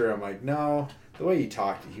think it through, I'm like, no, the way he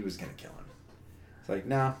talked, he was gonna kill him. It's like,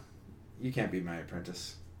 no, you can't be my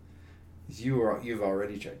apprentice. You've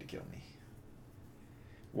already tried to kill me.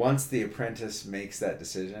 Once the apprentice makes that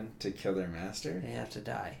decision to kill their master, They have to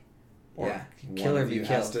die. Or yeah, kill one or of be you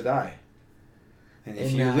has killed. to die. And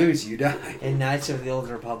if In, you lose, you die. In Knights of the Old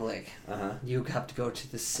Republic, Uh-huh. you have to go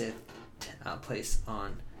to the Sith place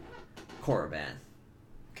on Korriban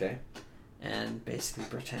Okay. and basically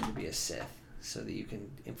pretend to be a Sith so that you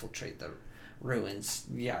can infiltrate the ruins.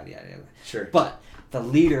 Yada, yada, yada. Sure. But the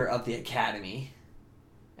leader of the academy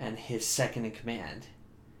and his second in command,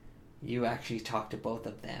 you actually talk to both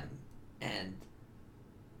of them, and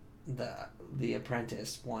the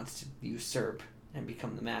apprentice wants to usurp and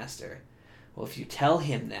become the master. Well, if you tell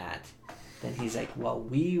him that, then he's like, well,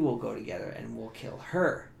 we will go together and we'll kill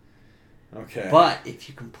her. Okay. But if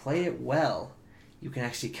you can play it well, you can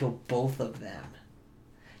actually kill both of them.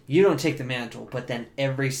 You don't take the mantle, but then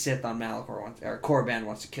every Sith on Korriban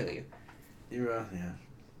wants to kill you. Yeah.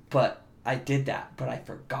 But I did that, but I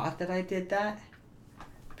forgot that I did that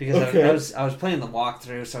because Okay. I was playing the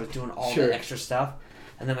walkthrough, so I was doing all Sure. the extra stuff,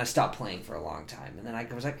 And then I stopped playing for a long time. And then I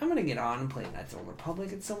was like, I'm going to get on and play Knights of the Old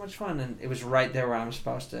Republic. It's so much fun. And it was right there where I'm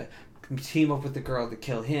supposed to team up with the girl to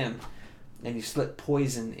kill him. And you slip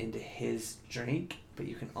poison into his drink, but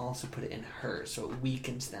you can also put it in hers. So it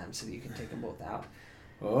weakens them so that you can take them both out.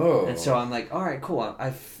 Oh. And so I'm like, all right, cool.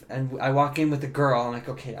 And I walk in with the girl. I'm like,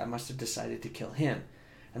 okay, I must have decided to kill him.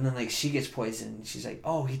 And then, like, she gets poisoned. And she's like,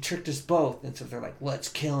 oh, he tricked us both. And so they're like, let's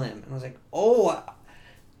kill him. And I was like,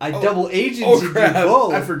 I double agency do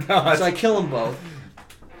both. I forgot. So I kill them both.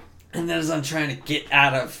 And then as I'm trying to get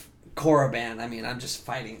out of Korriban, I mean, I'm just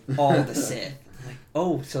fighting all the Sith. I'm like,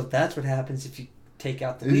 oh, so that's what happens if you take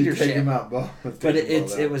out the leadership. Take them out both. But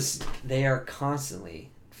it was, they are constantly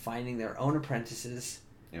finding their own apprentices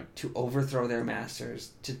to overthrow their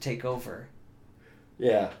masters, to take over.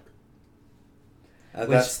 Yeah.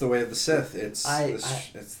 That's the way of the Sith. It's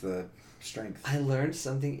the strength. I learned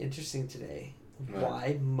something interesting today.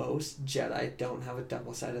 Why most Jedi don't have a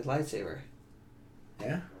double-sided lightsaber.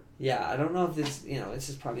 Yeah? Yeah, I don't know if this, this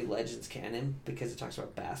is probably Legends canon, because it talks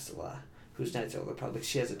about Bastila, who's Knights of the Republic.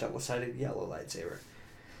 She has a double-sided yellow lightsaber.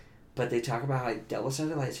 But they talk about how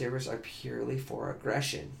double-sided lightsabers are purely for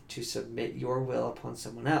aggression, to submit your will upon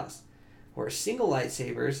someone else. Whereas single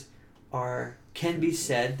lightsabers can be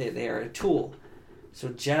said that they are a tool. So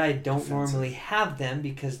Jedi don't normally have them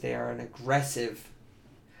because they are an aggressive.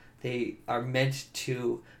 They are meant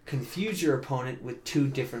to confuse your opponent with two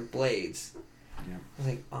different blades. Yeah. I was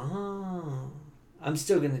like, I'm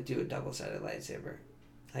still going to do a double-sided lightsaber.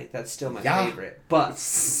 Like, that's still my favorite. But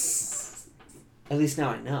at least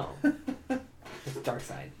now I know. It's dark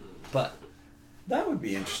side. But that would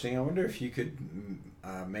be interesting. I wonder if you could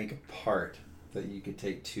make a part that you could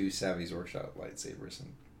take two Savvy's Workshop lightsabers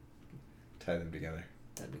and tie them together.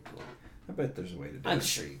 That'd be cool. I bet there's a way to do it. I'm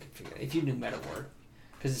sure you could figure it out. If you knew metawork.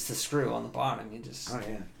 Because it's the screw on the bottom. You just... Oh,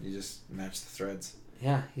 yeah. You just match the threads.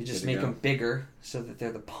 Yeah. You just make them bigger so that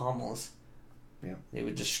they're the pommels. Yeah. They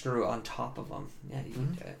would just screw on top of them. Yeah, you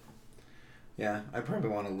can do it. Yeah. I probably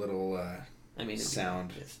want a little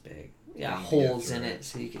sound. This big. Yeah, holes in it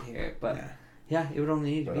so you can hear it. But yeah, it would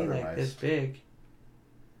only need to be like this big. It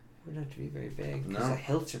wouldn't have to be very big. Because the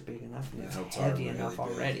hilts are big enough and it's heavy enough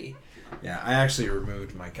already. Yeah, I actually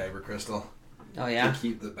removed my Kyber crystal. Oh, yeah? To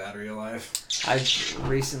keep the battery alive. I've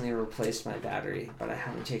recently replaced my battery, but I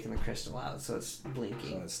haven't taken the crystal out, so it's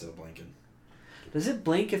blinking. So it's still blinking. Does it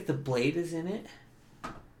blink if the blade is in it?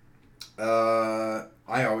 I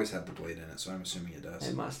always had the blade in it, so I'm assuming it does.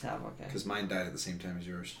 It must have, okay. Because mine died at the same time as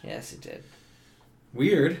yours. Yes, it did.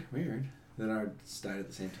 Weird that ours died at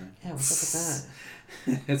the same time. Yeah, what's up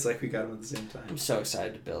with that? It's like we got them at the same time. I'm so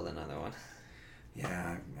excited to build another one.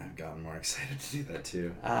 Yeah, I've gotten more excited to do that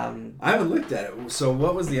too. I haven't looked at it. So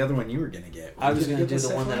what was the other one you were going to get? I was going to do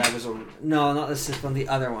the one that I was... No, not the Sith one, the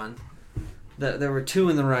other one. There were two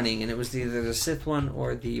in the running, and it was either the Sith one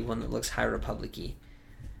or the one that looks High Republic-y.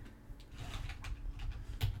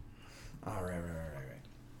 Oh, right.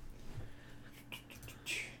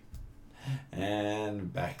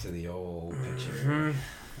 And back to the old picture.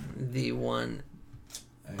 The one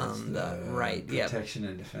on the right. Protection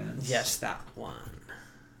and defense. Yes, that one.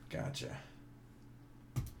 Gotcha.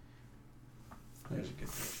 There's a good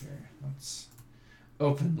picture. Let's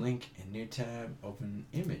open link in new tab, open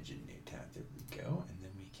image in new tab. There we go. And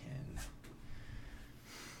then we can...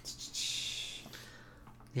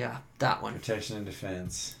 Yeah, that one. Protection and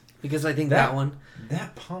defense. Because I think that one...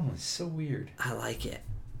 That palm was so weird. I like it.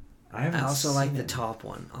 I also like the top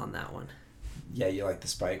one on that one. Yeah, you like the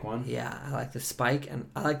spike one? Yeah, I like the spike, and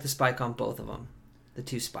I like the spike on both of them. The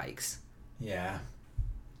two spikes. Yeah.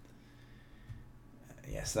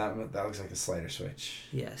 Yes, that looks like a slider switch.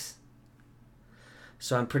 Yes.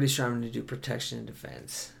 So I'm pretty sure I'm going to do protection and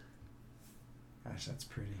defense. Gosh, that's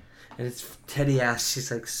pretty. And it's Teddy asks,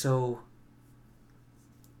 she's like, so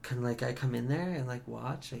can like I come in there and like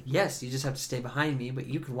watch? Like, yes, you just have to stay behind me, but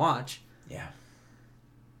you can watch. Yeah.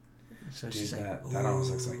 So dude, she's that like,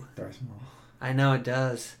 almost looks like Darth Maul. I know it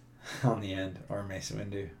does. On the end, or Mace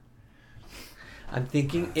Windu. I'm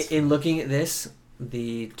thinking, in looking at this,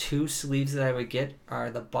 the two sleeves that I would get are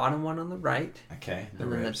the bottom one on the right. Okay.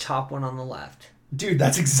 And then the top one on the left. Dude,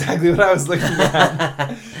 that's exactly what I was looking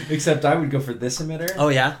at. Except I would go for this emitter. Oh,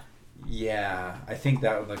 yeah? Yeah. I think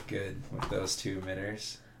that would look good with those two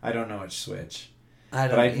emitters. I don't know which switch.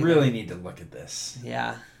 But I really need to look at this.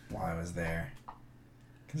 Yeah. While I was there.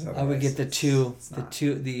 I would get the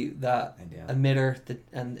emitter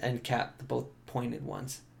and cap, the both pointed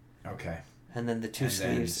ones. Okay. And then the two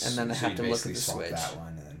sleeves, and then I have to look at the switch. That one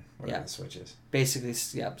and then whatever the switch is. Basically,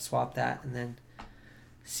 swap that, and then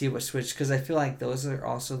see what switch, because I feel like those are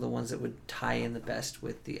also the ones that would tie in the best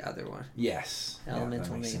with the other one. Yes.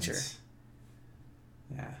 Elemental that makes nature. sense.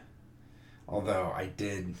 Yeah. Although I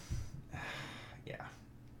did,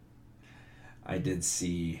 I did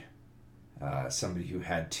see somebody who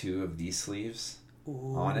had 2 of these sleeves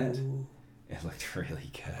on it. It looked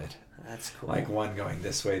really good. That's cool. Like one going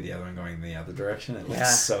this way, the other one going the other direction. It Yeah.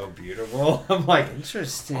 looks so beautiful. I'm like,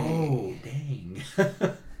 Interesting. oh, dang.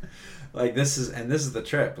 Like this is the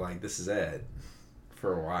trip. Like this is it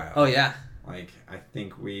for a while. Oh yeah. Like I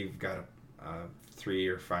think we've got a 3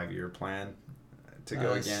 or 5 year plan to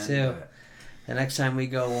go Us again. too. But, The next time we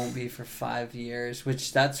go won't be for 5 years,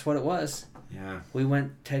 which that's what it was. yeah.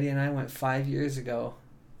 Teddy and I went 5 years ago.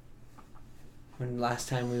 When last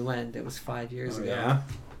time we went, it was 5 years ago. Yeah.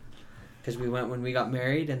 Because we went when we got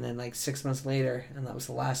married, and then like 6 months later, and that was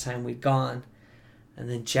the last time we'd gone. And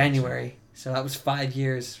then January, so that was 5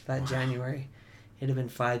 years. That January, it'd have been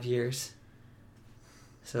 5 years.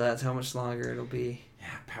 So that's how much longer it'll be. Yeah.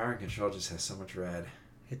 Power and Control just has so much red.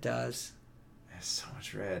 It does. It has so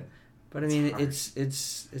much red. But I mean, hard.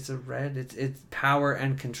 it's a red. It's power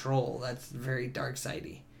and control. That's very dark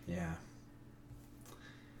sidey. Yeah.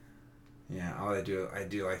 Yeah. I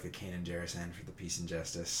do like the Kanan Jarrus end for the Peace and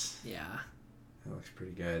Justice. Yeah. It looks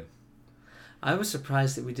pretty good. I was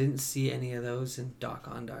surprised that we didn't see any of those in Doc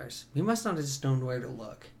Ondar's. We must not have just known where to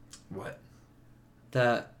look. What?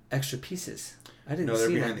 The extra pieces. I didn't No, they're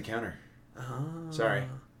see behind them. the counter. Oh. Sorry.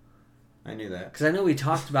 I knew that. Because I know we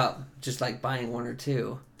talked about just like buying 1 or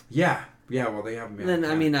 2. Yeah. Yeah. Well, they haven't been. And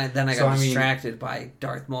then I got So, distracted by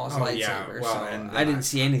Darth Maul's Oh, yeah, lightsaber, well, so and I didn't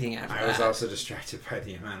see anything after I that. was also distracted by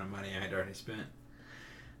the amount of money I'd already spent.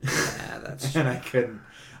 Yeah, that's And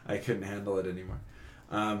I couldn't handle it anymore.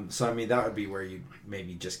 So I mean, that would be where you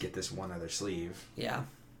maybe just get this one other sleeve, yeah,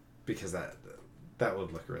 because that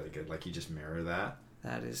would look really good. Like you just mirror that.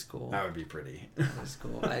 that is cool. That would be pretty. That is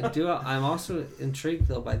cool. I'm also intrigued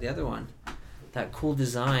though by the other one, that cool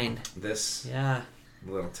design. This Yeah,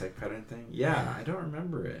 little tech pattern thing. Yeah, I don't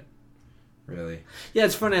remember it. Really. yeah.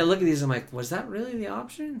 It's funny. I look at these. I'm like, was that really the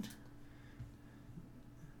option?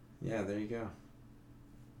 Yeah, there you go.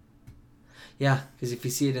 Yeah, because if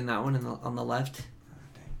you see it in that one on the left, Oh,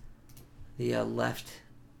 dang. the left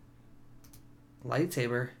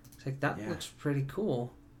lightsaber, it's like that Yeah. looks pretty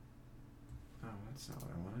cool. Oh, that's not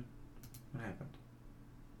what I wanted. What happened?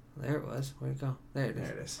 There it was. Where'd it go? There it is.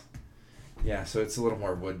 There it is. Yeah, so it's a little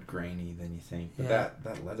more wood grainy than you think. But Yeah.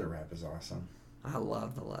 that leather wrap is awesome. I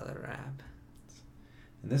love the leather wrap.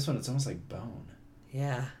 And this one, it's almost like bone.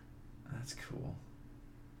 Yeah. That's cool.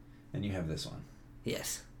 And you have this one,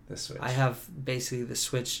 Yes. this switch. I have basically the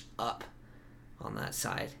switch up on that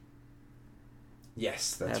side.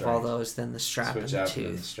 Yes, I that's have right. all those, then the strap Switch and the up and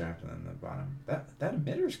then the tooth. strap and then the bottom. That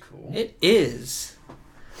emitter's cool. It is.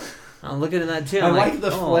 I'm looking at that too. I I'm like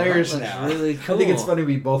the oh, flares that looks now. really cool. I think it's funny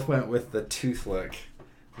we both went with the tooth look.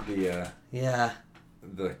 The Yeah.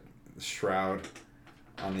 the shroud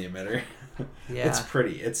on the emitter. Yeah. It's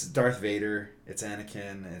pretty. It's Darth Vader. It's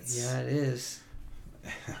Anakin. It's Yeah, it is.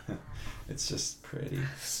 it's just pretty.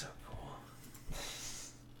 So cool.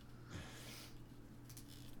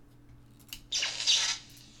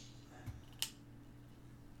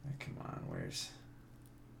 Come on,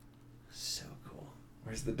 So cool.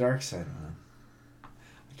 where's the dark side one? I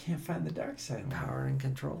can't find the dark side one. Power and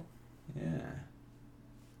control. Yeah.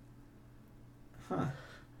 Huh.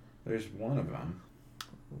 There's one of them,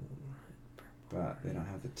 but they don't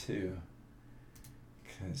have the 2.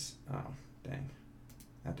 Because, oh, dang.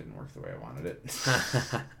 That didn't work the way I wanted it.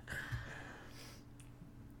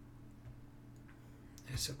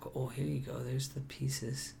 They're so cool. Oh, here you go. There's the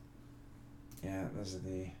pieces. Yeah, those are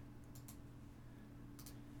the...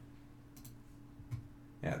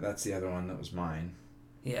 Yeah, that's the other one that was mine.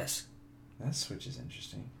 Yes. That switch is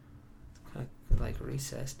interesting. Kind of like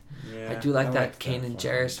recessed. Yeah, I do like that Kanan one.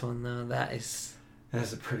 Jarrus one though. That is.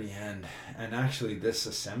 That's a pretty end. And actually, this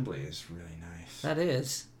assembly is really nice. That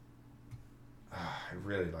is. I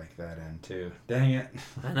really like that end too. Dang it.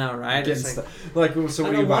 I know, right? Getting It's like, like, so I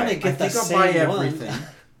what do don't you buy? wanna get I think the I'll buy same one. everything.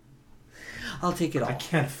 I'll take it all I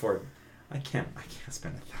can't afford. I can't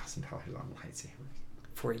spend $1,000 on lightsabers.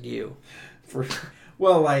 for you.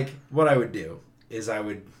 Well, like what I would do is I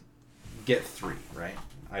would get 3, right?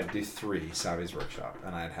 I'd do 3 Savi's Workshop,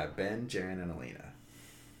 and I'd have Ben, Jaren, and Alina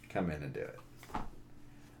come in and do it.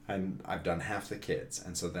 And I've done half the kids,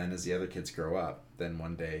 and so then as the other kids grow up, then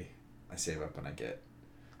one day I save up and I get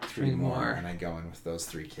 3 more, and I go in with those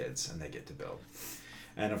 3 kids, and they get to build.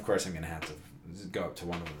 And of course, I'm gonna have to go up to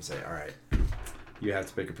one of them and say, "All right, you have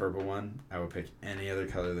to pick a purple one, I will pick any other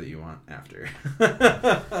color that you want after.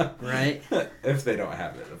 Right? If they don't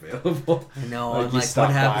have it available. I know. Like, I'm you like, stop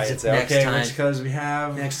what by happens and if say, next okay, time? which colors we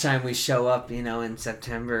have? Next time we show up, in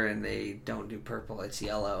September and they don't do purple, it's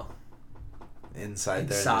yellow. Inside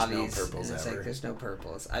there, Savi's, there's no purples and it's ever. like there's no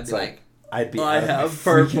purples. I'd It's be like, like, I'd be I out of my have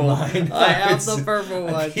freaking purple. mind. I have the purple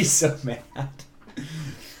one. I'd be so mad.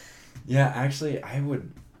 Yeah, actually,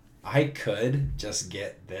 I could just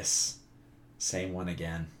get this same one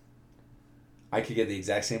again. I could get the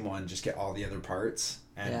exact same one, just get all the other parts,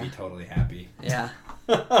 and be totally happy. Yeah.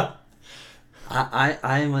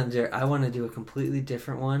 I want to do a completely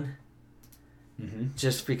different one. Mm-hmm.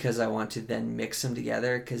 Just because I want to then mix them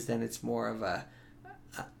together, because then it's more of a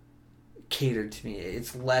catered to me.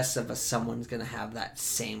 It's less of a someone's gonna have that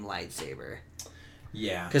same lightsaber.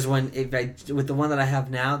 Yeah. Because with the one that I have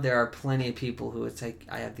now, there are plenty of people who it's like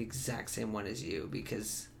I have the exact same one as you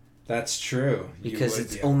because That's true. Because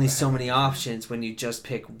it's only so many options when you just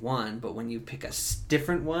pick one, but when you pick a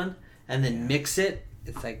different one and then mix it,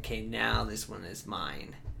 it's like, okay, now this one is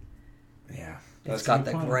mine. Yeah. It's got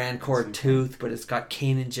the Grand Core tooth, but it's got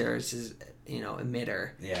Kanan Jarrus's,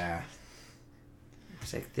 emitter. Yeah.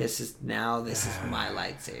 It's like, this is my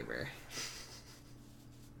lightsaber.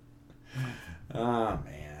 Oh,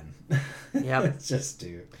 man. Yep. It's just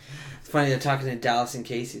dude. It's funny, they're talking to Dallas and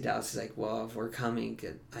Casey. Dallas is like, well, if we're coming,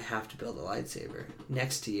 I have to build a lightsaber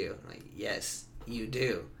next to you. I'm like, yes, you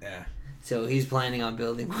do. Yeah. So he's planning on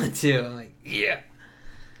building one too. I'm like, yeah.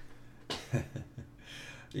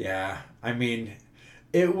 Yeah. I mean,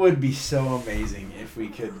 it would be so amazing if we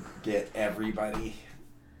could get everybody,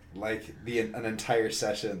 like an entire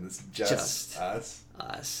session that's just us.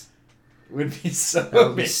 Us. Would be so That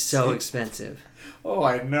would be amazing. so expensive. Oh,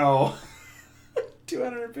 I know.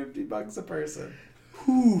 $250 a person.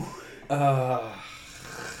 Whew.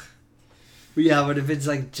 Yeah, but if it's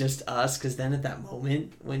like just us, because then at that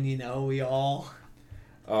moment when we all,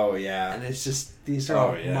 oh yeah, and it's just these are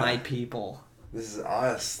all my people. This is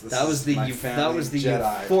us. That was the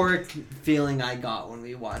Jedi. euphoric feeling I got when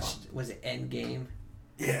we watched. Was it Endgame?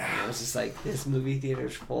 Yeah. It was just like this movie theater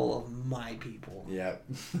is full of my people. Yep.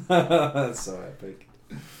 That's so epic.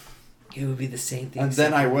 It would be the same thing. And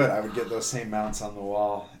then I would get those same mounts on the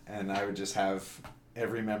wall, and I would just have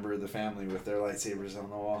every member of the family with their lightsabers on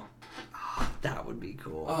the wall. That would be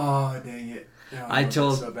cool. Oh, dang it. Oh, I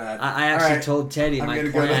told so bad. I actually told Teddy I'm my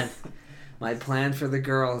gonna plan. go My plan for the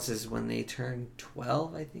girls is when they turn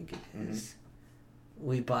 12, I think it is,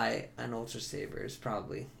 we buy an Ultra Sabers,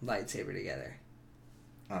 probably lightsaber together.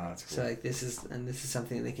 Oh, that's cool. So like this is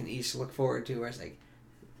something they can each look forward to. Where it's like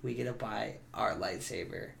we get to buy our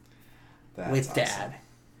lightsaber with awesome. Dad,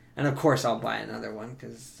 and of course I'll buy another one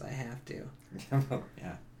because I have to.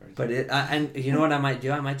 Yeah. But and you know what I might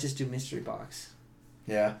do? I might just do mystery box.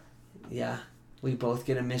 Yeah. Yeah, we both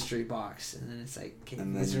get a mystery box, and then it's like, okay,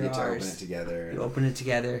 And then these you are get to ours. open it together. You open it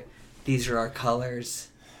together. These are our colors.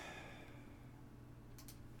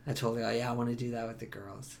 I told her, oh yeah, I want to do that with the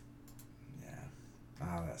girls. yeah.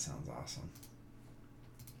 Oh, that sounds awesome.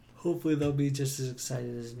 Hopefully they'll be just as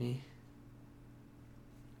excited as me.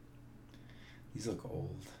 These look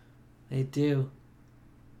old. They do.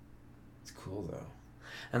 It's cool though.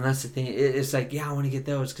 And that's the thing. It's like, yeah, I want to get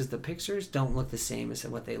those because the pictures don't look the same as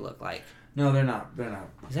what they look like. No, they're not. They're not.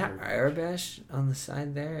 Is that Arabesh on the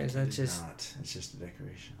side there? Is that just not? It's just a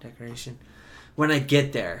decoration. decoration? When I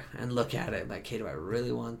get there and look at it, like, hey, do I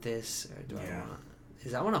really want this, or do I want?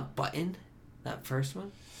 Is that one a button? That first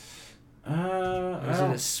one? I is it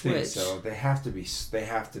don't a switch? think so. They have to be. They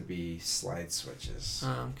have to be slide switches.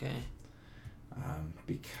 Oh, okay.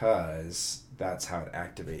 Because that's how it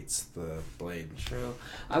activates the blade. True.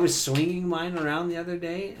 I was swinging mine around the other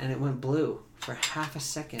day, and it went blue for half a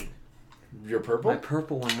second. Your purple? My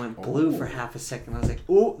purple one went blue for half a second. I was like,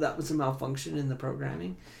 oh, that was a malfunction in the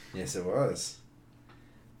programming. Yes, it was.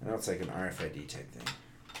 I know it's like an RFID type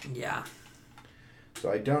thing. Yeah.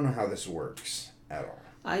 So I don't know how this works at all.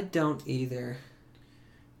 I don't either.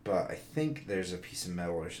 But I think there's a piece of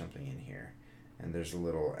metal or something in here. And there's a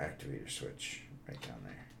little activator switch right down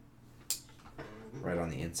there. Right on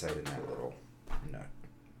the inside of that little nut.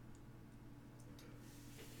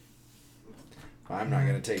 I'm not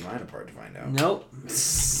going to take mine apart to find out. Nope.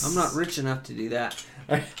 I'm not rich enough to do that.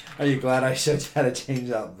 Are you glad I showed you how to change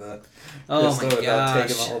out the Oh pistol my without taking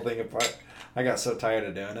the gosh. whole thing apart? I got so tired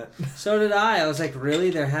of doing it. So did I. I was like, really?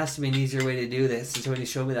 There has to be an easier way to do this. And so when he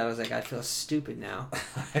showed me that, I was like, I feel stupid now.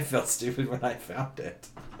 I felt stupid when I found it.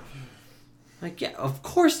 Like, yeah, of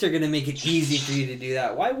course they're going to make it easy for you to do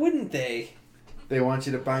that. Why wouldn't they? They want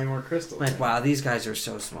you to buy more crystals. Like, wow, these guys are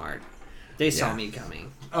so smart. They saw Yeah. me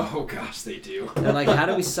coming. Oh gosh, they do. They're like, how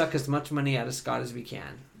do we suck as much money out of Scott as we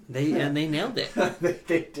can? They nailed it.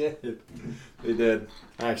 they did. They did.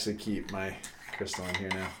 I actually keep my crystal in here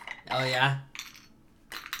now. Oh yeah.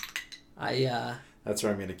 That's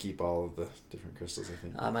where I'm gonna keep all of the different crystals. I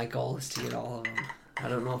think. My goal is to get all of them. I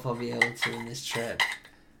don't know if I'll be able to in this trip.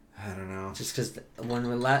 I don't know. Just because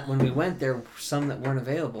when we went, there were some that weren't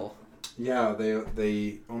available. Yeah,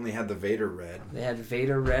 they only had the Vader red. They had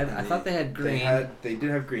Vader red. I thought they had green. They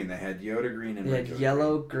did have green. They had Yoda green and They had regular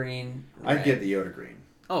yellow, green. Red. I'd get the Yoda green.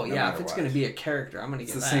 Oh no yeah, if matter it's what. gonna be a character, I'm gonna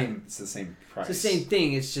It's get the that. same. It's the same price. It's the same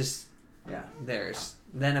thing. It's just Yeah. theirs.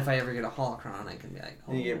 Then if I ever get a holocron, I can be like,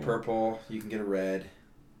 oh. And you get purple. You can get a red.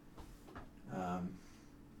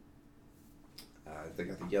 They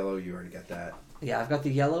got the yellow. You already got that. Yeah, I've got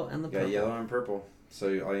the yellow and the You purple. got yellow and purple. So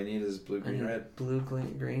all you need is blue, I green, need red. blue,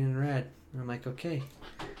 green, and red. And I'm like, okay.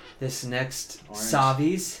 This next Orange.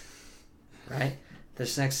 Savis, right?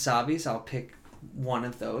 This next Savis, I'll pick one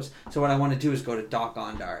of those. So what I want to do is go to Doc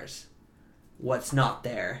Ondar's. What's not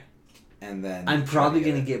there? And then I'm try probably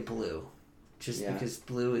get gonna it. get blue, just Yeah. because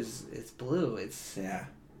blue it's blue. It's Yeah.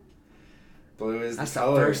 Blue is that's the the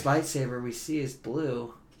color. first lightsaber we see is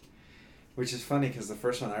blue. Which is funny because the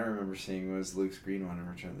first one I remember seeing was Luke's green one in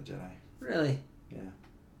Return of the Jedi. Really? Yeah.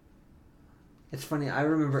 It's funny. I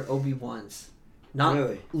remember Obi-Wan's, not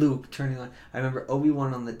Really? Luke turning on. I remember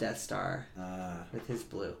Obi-Wan on the Death Star with his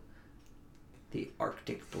blue, the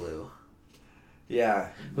Arctic blue. Yeah.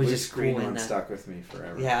 Which Luke's is green cool in one that. stuck with me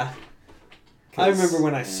forever. Yeah. 'Cause- I remember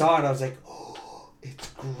when I yeah. saw it, I was like, "Oh, it's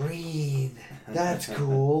green. That's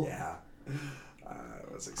cool." Yeah.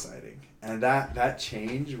 It was exciting. And that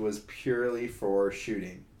change was purely for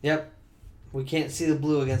shooting. Yep. We can't see the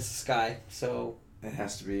blue against the sky, so It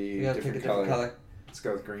has to be we gotta pick a different color. Let's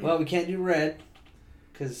go with green. Well, we can't do red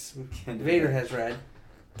because Can't do Vader red. has red.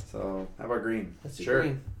 So how about green? Let's do Sure.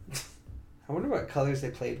 green. I wonder what colors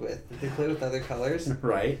they played with. Did they play with other colors?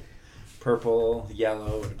 Right. Purple,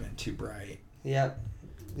 yellow would have been too bright. Yep.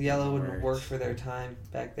 The yellow wouldn't Worked. work for their time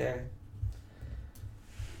back there.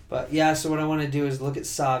 But yeah, so what I want to do is look at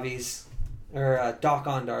Savi's or Doc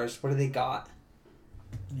Ondar's. What do they got?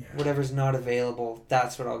 Yeah. Whatever's not available,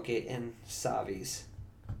 that's what I'll get in Savi's.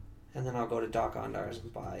 And then I'll go to Doc Ondar's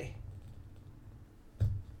and buy.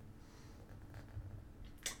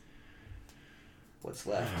 What's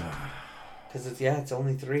left? Because it's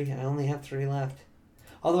only 3. I only have 3 left.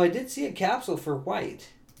 Although I did see a capsule for white.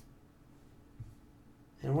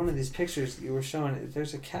 In one of these pictures you were showing,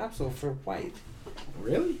 there's a capsule for white.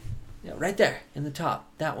 Really? Yeah, right there in the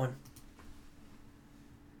top. That one.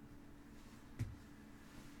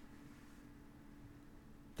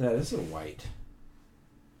 That is a white.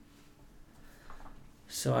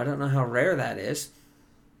 So I don't know how rare that is.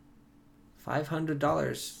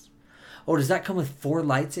 $500. Oh, does that come with 4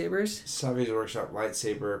 lightsabers? Savi's Workshop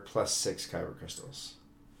lightsaber plus 6 kyber crystals.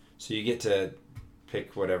 So you get to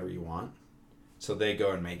pick whatever you want. So they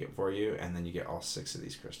go and make it for you, and then you get all 6 of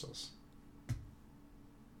these crystals.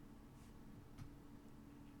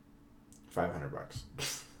 $500.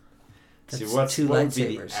 See, That's 2 what would be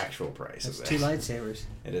the lightsabers. actual price That's of 2 this? lightsabers.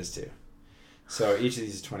 It is 2. So each of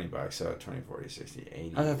these is $20. So 20, 40, 60,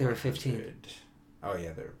 80. I thought they were 15. 100. Oh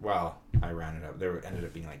yeah, well, I rounded up. They ended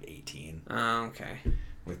up being like 18 Oh, okay.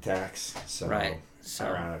 with tax. So Right. So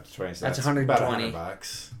I rounded up to 20. So that's that's 120. about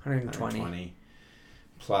 $100. 120.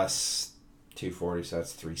 Plus 240, so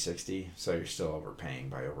that's 360. So you're still overpaying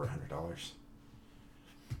by over $100.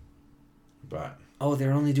 But Oh,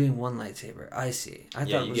 they're only doing 1 lightsaber. I see. I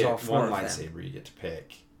yeah, thought it you was get all 4 one of them. lightsaber you get to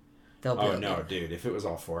pick. They'll be Oh okay. no, dude! If it was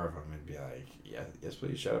all 4 of them, it'd be like, yeah, yes,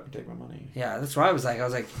 please shut up and take my money. Yeah, that's why I was like,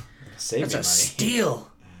 Save that's me a money.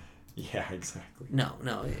 steal. Yeah, exactly. No,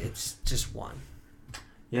 it's just 1.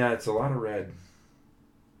 Yeah, it's a lot of red.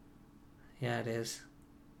 Yeah, it is.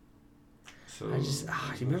 So Do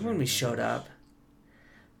you remember when we showed up?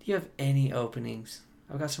 Do you have any openings?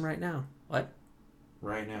 I've got some right now. What?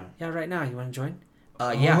 right now? Yeah, right now. You want to join?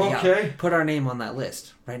 Yeah. Okay. Put our name on that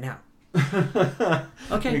list right now.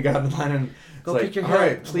 Okay. We got in line and it's Go like, pick your all hill.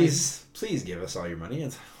 right, please give us all your money.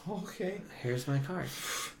 It's okay. Here's my card.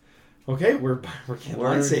 Okay, we're getting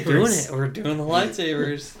We're lightsabers. doing it. We're doing the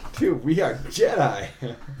lightsabers. Dude, we are Jedi.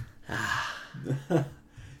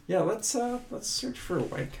 Yeah, let's search for a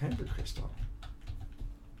white kyber crystal.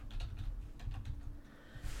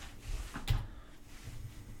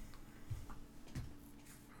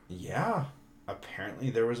 Yeah, apparently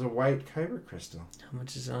there was a white kyber crystal. How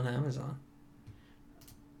much is it on Amazon?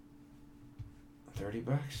 $30.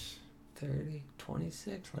 30,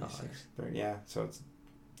 26 dollars. 30, yeah, so it's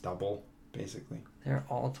double basically. They're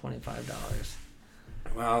all $25.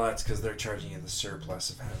 Well, that's because they're charging you the surplus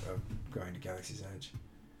of going to Galaxy's Edge.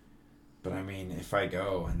 But I mean, if I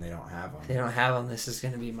go and they don't have them, If they don't have them, this is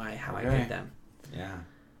going to be how I Okay. get them. yeah.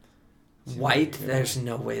 White, there's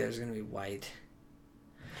no way there's going to be white.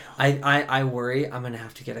 I worry I'm going to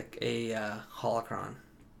have to get a holocron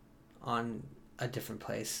on a different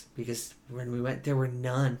place because when we went, there were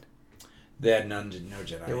none. They had no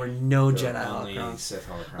Jedi. There were no There Jedi were only holocrons. Sith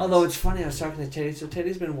holocrons. Although it's funny, I was talking to Teddy. So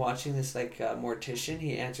Teddy's been watching this mortician.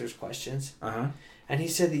 He answers questions, and he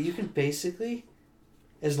said that you can basically,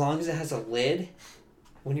 as long as it has a lid,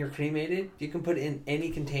 when you're cremated, you can put it in any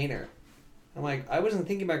container. I'm like, I wasn't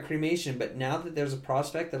thinking about cremation, but now that there's a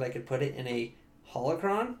prospect that I could put it in a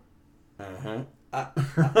holocron, I'm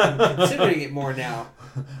considering it more now.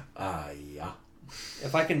 Yeah.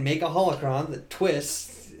 If I can make a holocron that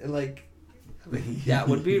twists, like, that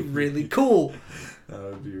would be really cool. That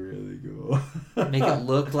would be really cool. Make it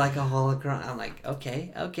look like a holocron. I'm like,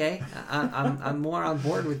 okay. I'm more on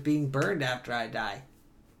board with being burned after I die.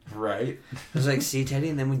 Right. I was like, see, Teddy,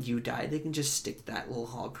 and then when you die, they can just stick that little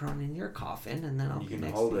holocron in your coffin, and then I'll You be can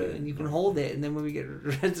next hold to you, it. and you can hold it, and then when we get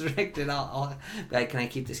resurrected, I'll be like, can I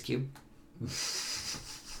keep this cube?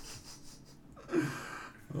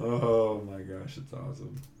 Oh my gosh, it's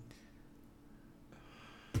awesome.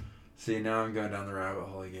 See, now I'm going down the rabbit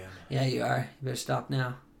hole again. Yeah, you are. You better stop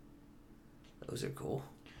now. Those are cool.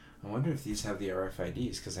 I wonder if these have the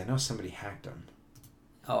RFIDs, because I know somebody hacked them.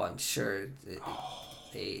 Oh, I'm sure they are.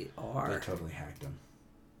 They totally hacked them.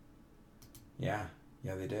 Yeah,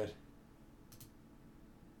 they did.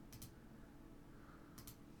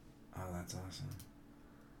 Oh, that's awesome.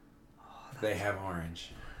 They have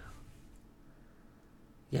orange.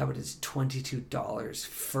 Yeah, but it's $22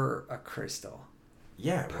 for a crystal.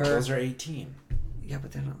 Yeah, but those are 18. Yeah,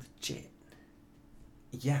 but they're not legit.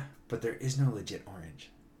 Yeah, but there is no legit orange.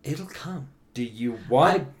 It'll come. Do you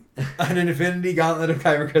want an Infinity Gauntlet of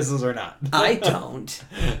Kyber crystals or not? I don't.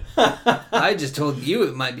 I just told you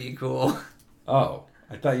it might be cool. Oh,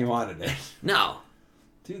 I thought you wanted it. No.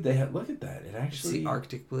 Dude, they have, look at that. It It's actually... the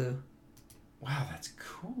Arctic blue. Wow, that's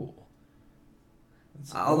cool.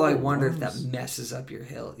 That's Although I cool. wonder if that messes up your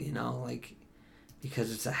hilt, like,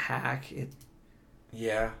 because it's a hack,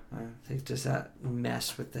 Yeah. like, does that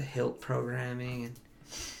mess with the hilt programming? And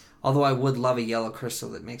although I would love a yellow crystal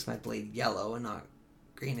that makes my blade yellow and not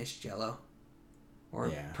greenish yellow. Or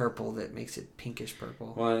Yeah. purple that makes it pinkish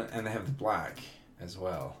purple. Well, and they have the black as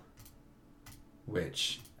well,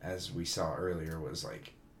 which, as we saw earlier, was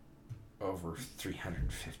like over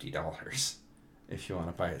 $350 if you want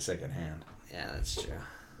to buy it secondhand. Yeah, that's true.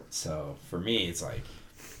 So for me, it's like,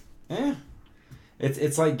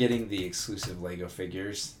 it's like getting the exclusive Lego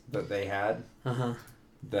figures that they had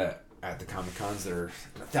that at the Comic Cons that are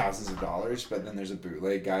thousands of dollars, but then there's a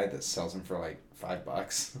bootleg guy that sells them for like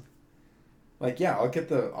 $5. Like, yeah, I'll get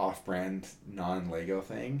the off-brand non-Lego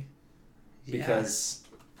thing because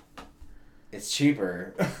it's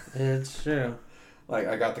cheaper. It's true. Like,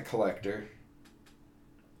 I got the collector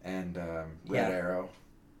and Red Arrow,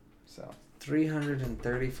 so.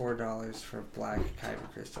 $334 for a black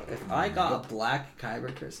kyber crystal. If I got a black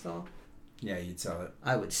kyber crystal, Yeah, you'd sell it.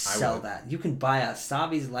 I would sell that. You can buy a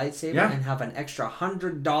Savi's lightsaber Yeah. and have an extra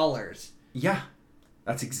 $100. Yeah,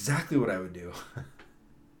 that's exactly what I would do.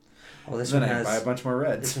 Well, this Then one I has buy a bunch more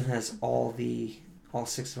reds. This one has all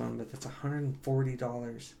 6 of them, but that's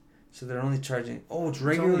 $140. So they're only charging. Oh, it's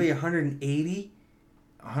regularly $180.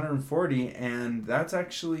 140, and that's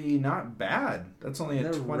actually not bad. That's only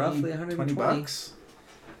They're 20, roughly 20 $120. bucks.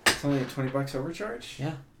 It's only a $20 overcharge.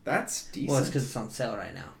 Yeah. That's decent. Well, it's because it's on sale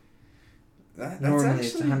right now. That's Normally actually,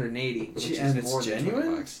 it's $180, which and is it's more than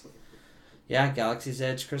genuine? $20. Yeah, Galaxy's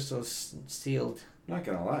Edge crystals sealed. I'm not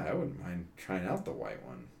gonna lie, I wouldn't mind trying out the white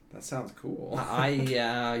one. That sounds cool.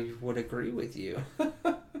 I would agree with you.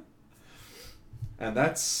 And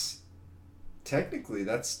that's technically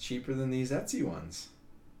cheaper than these Etsy ones.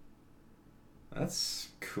 That's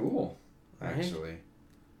cool, Right? actually.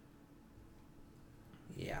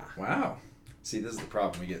 Yeah. Wow. See, this is the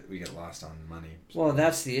problem. We get lost on money. Well,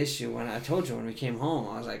 that's the issue. When I told you when we came home,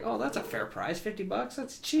 I was like, "Oh, that's a fair price, $50.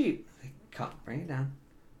 That's cheap." Like, bring it down.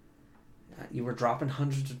 You were dropping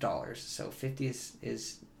hundreds of dollars, so 50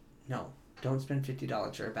 is no. Don't spend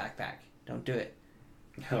 $50 for a backpack. Don't do it.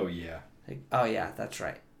 Oh yeah. Like, oh yeah, that's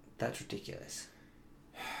right. That's ridiculous.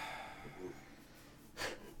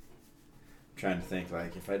 Trying to think,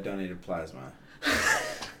 like, if I donated plasma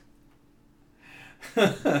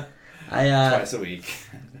twice a week.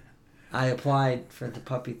 I applied for the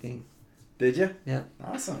puppy thing. Did you? Yeah.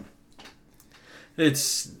 Awesome. They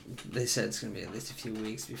said it's gonna be at least a few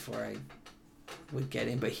weeks before I would get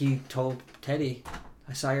in, but he told Teddy,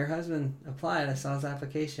 I saw your husband applied. I saw his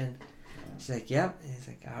application. She's like, yep. And he's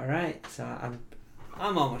like, all right. So I'm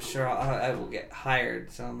almost sure I will get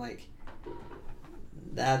hired. So I'm like,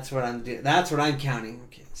 that's what I'm doing. That's what I'm counting.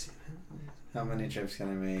 Okay, let's see. How many trips can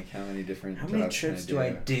I make? How many different How jobs many can trips do I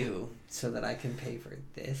do so that I can pay for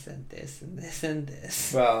this and this and this and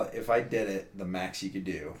this? Well, if I did it, the max you could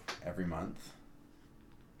do every month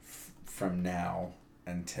from now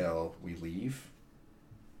until we leave,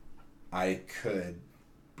 I could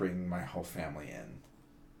bring my whole family in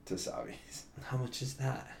to Savi's. How much is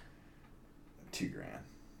that? $2,000.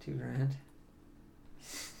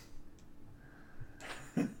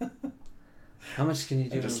 $2,000? How much can you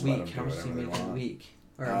do in a just let week? them How do much do you whatever make they in a want. week?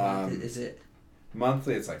 Or a month? Is it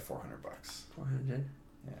Monthly, it's like $400. 400?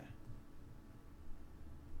 Yeah.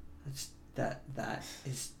 That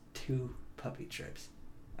is 2 puppy trips.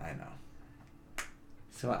 I know.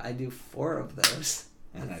 So I do 4 of those.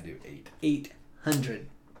 And I do 8. 800.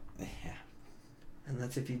 Yeah. And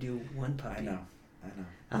that's if you do 1 puppy. I know.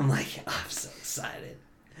 I'm like, I'm so excited.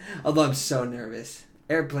 Although I'm so nervous.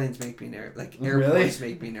 Airplanes make me nervous. Like, airports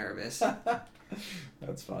make me nervous.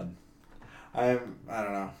 That's fun. I don't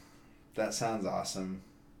know. That sounds awesome.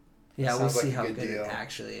 Yeah, we'll Sounds like see a how good good deal. it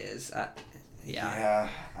actually is.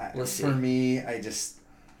 We'll see. For me, It's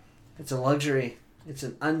a luxury. It's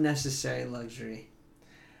an unnecessary luxury.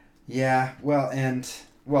 yeah, I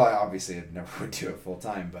obviously never would do it full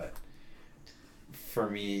time, but for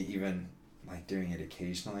me, even like doing it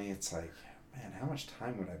occasionally, it's like, man, how much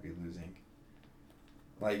time would I be losing?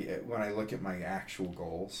 Like when I look at my actual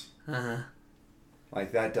goals,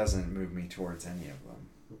 like that doesn't move me towards any of them.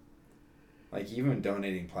 Like even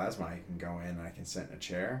donating plasma, I can go in and I can sit in a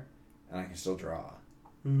chair and I can still draw.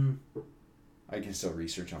 Mm-hmm. I can still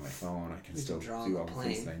research on my phone. I can You still can draw do on all the the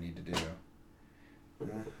things plane. that I need to do.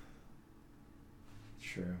 Yeah.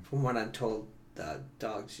 True. From what I'm told,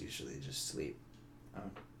 dogs usually just sleep. Oh.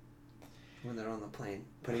 When they're on the plane.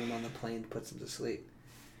 Putting them on the plane puts them to sleep.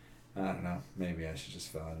 I don't know. Maybe I should just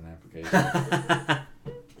fill out an application.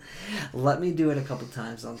 Let me do it a couple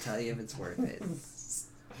times. I'll tell you if it's worth it.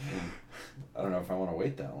 I don't know if I want to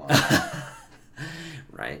wait that long.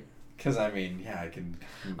 Right. Because I mean, yeah, I can.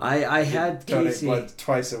 I had donate Casey. blood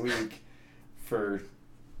twice a week for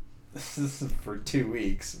 2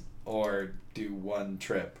 weeks, or do 1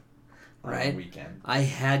 trip on Right. a weekend. I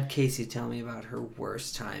had Casey tell me about her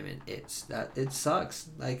worst time, and it sucks.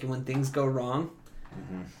 Like when things go wrong,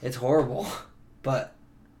 Mm-hmm. it's horrible. But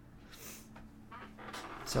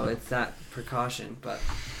so it's that precaution. But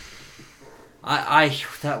I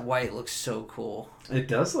that white looks so cool. It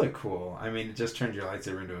does look cool. I mean, it just turned your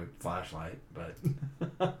lightsaber into a flashlight, but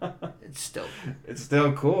It's still it's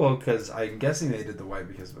still cool because I'm guessing they did the white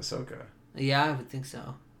because of Ahsoka. yeah, I would think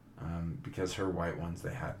so. Because her white ones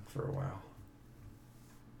they had for a while.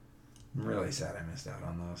 I'm really sad I missed out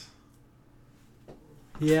on those.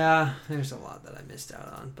 Yeah, there's a lot that I missed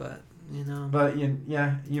out on, but you know, But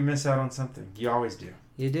you miss out on something. You always do.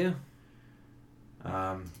 you do.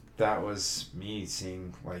 That was me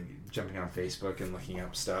seeing, like, jumping on Facebook and looking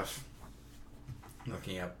up stuff.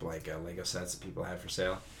 Looking up, like, Lego sets that people had for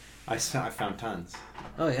sale. I found tons.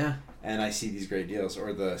 Oh yeah. And I see these great deals.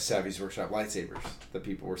 Or the Savvy's Workshop lightsabers that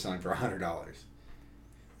people were selling for $100.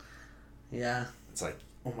 Yeah. It's like,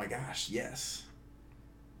 oh my gosh, yes.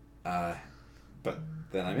 But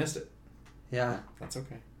then I missed it. Yeah. That's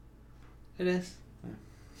okay. It is. Yeah.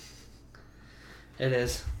 It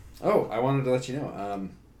is. Oh, I wanted to let you know.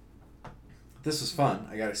 This was fun.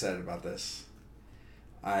 I got excited about this.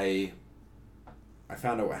 I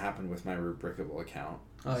found out what happened with my Rubricable account.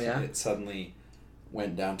 Oh yeah. It suddenly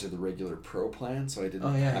went down to the regular Pro plan, so I didn't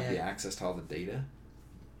Oh, yeah, have yeah. the access to all the data.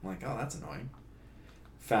 I'm like, oh, that's annoying.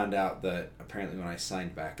 Found out that apparently when I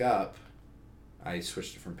signed back up, I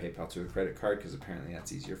switched it from PayPal to a credit card because apparently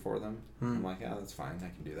that's easier for them. I'm like, oh, that's fine. I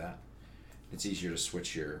can do that. It's easier to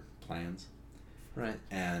switch your plans. Right.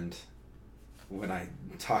 And when I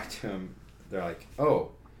talked to them, they're like,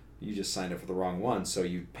 oh, you just signed up for the wrong one, so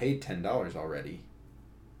you paid $10 already,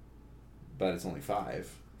 but it's only $5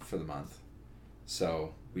 for the month.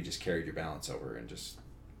 So we just carried your balance over and just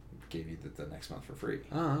gave you the next month for free.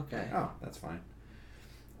 Oh, okay. Oh, that's fine.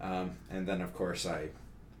 And then, of course, I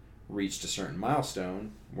reached a certain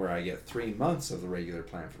milestone where I get 3 months of the regular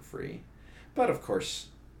plan for free. But, of course,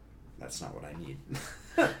 that's not what I need.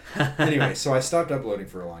 Anyway, so I stopped uploading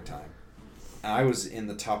for a long time. I was in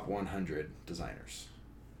the top 100 designers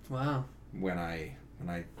Wow. when I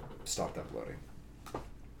stopped uploading.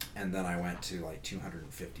 And then I went to like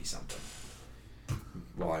 250 something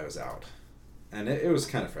while I was out. And it was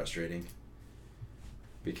kind of frustrating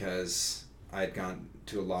because I'd gone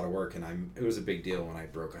to a lot of work, and it was a big deal when I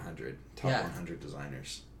broke 100 top 100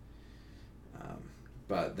 designers.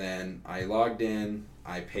 But then I logged in.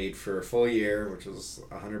 I paid for a full year, which was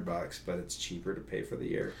 $100, but it's cheaper to pay for the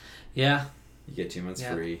year. Yeah. You get 2 months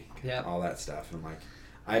free. Yeah. All that stuff. And I'm like,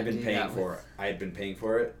 I had been paying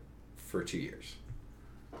for it for 2 years.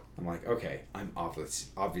 I'm like, okay, I'm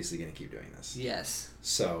obviously going to keep doing this. Yes.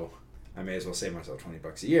 So I may as well save myself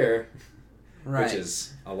 $20 a year, right. which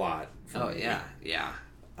is a lot. For me. Yeah.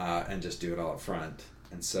 And just do it all up front.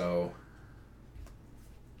 And so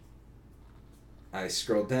I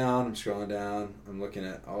scrolled down. I'm scrolling down. I'm looking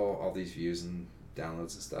at all these views and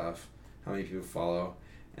downloads and stuff. How many people follow?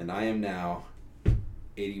 And I am now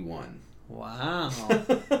 81. Wow.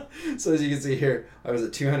 So as you can see here, I was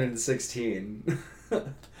at 216.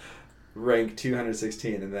 Rank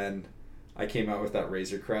 216, and then I came out with that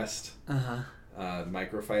Razor Crest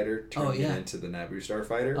microfighter, turned it into the Naboo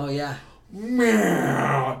Starfighter. Oh yeah.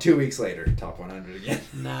 2 weeks later, top 100 again.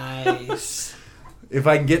 Nice. If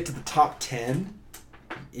I can get to the top 10,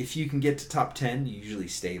 if you can get to top 10, you usually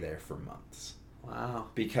stay there for months. Wow.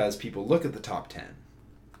 Because people look at the top 10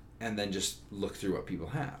 and then just look through what people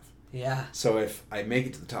have. Yeah. So if I make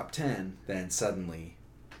it to the top 10, then suddenly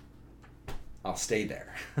I'll stay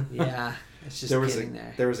there. Yeah. It's just getting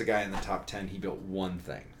there. There was a guy in the top 10, he built one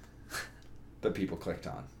thing that people clicked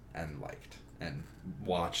on and liked and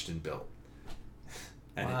watched and built.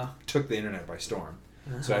 And it took the internet by storm.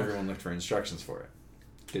 So everyone looked for instructions for it.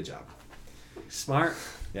 Good job. Smart.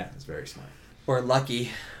 Yeah, it's very smart. Or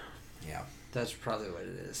lucky. Yeah. That's probably what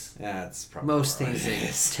it is. Yeah, it's probably most things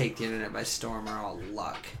that take the internet by storm are all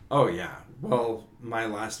luck. Oh yeah. Well, my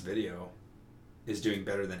last video is doing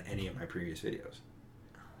better than any of my previous videos.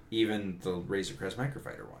 Even the Razor Crest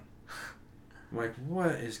Microfighter one. I'm like,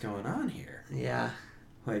 what is going on here? Yeah.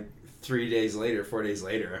 Like 4 days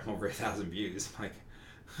later, I'm over 1,000 views. I'm like,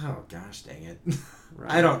 oh gosh, dang it.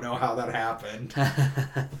 Right. I don't know how that happened.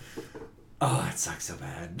 Oh, it sucks so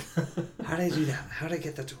bad. How did I do that? How did I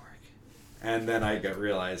get that to work? And then I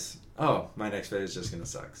realized, oh, my next video is just going to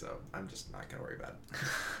suck, so I'm just not going to worry about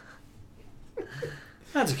it.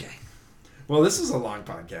 That's okay. Well, this was a long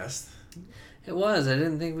podcast. It was. I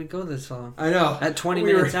didn't think we'd go this long. I know. At 20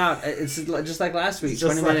 minutes out, it's just like last week.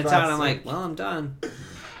 20 minutes out, I'm like, well, I'm done.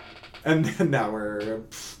 And then now we're an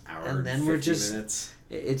hour and then 50 minutes.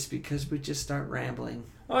 It's because we just start rambling.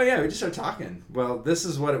 Oh, yeah, we just start talking. Well, this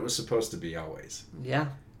is what it was supposed to be always. Yeah.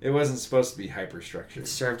 It wasn't supposed to be hyper-structured. It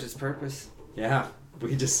served its purpose. Yeah.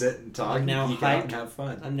 We just sit and talk and geek out and have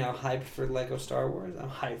fun. I'm now hyped for Lego Star Wars. I'm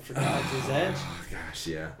hyped for Galaxy's Edge. Oh, gosh,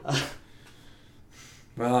 yeah.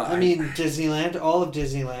 Well, I mean, Disneyland, all of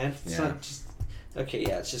Disneyland. It's yeah. not just... Okay,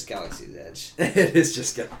 yeah, it's just Galaxy's Edge. It is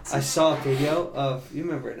just Galaxy's I saw a video of... You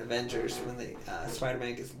remember in Avengers when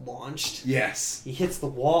Spider-Man gets launched? Yes. He hits the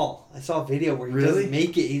wall. I saw a video where he really? doesn't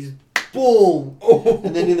make it. He's... Boom! Oh.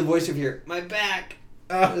 And then in the voice of here, my back!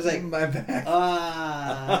 I was like... My back.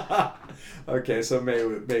 Okay, so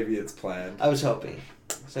maybe it's planned. I was hoping.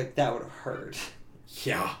 It's like, that would have hurt.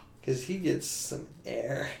 Yeah. Because he gets some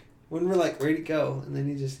air. When we're like, ready to go, and then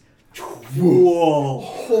he just... Whoa!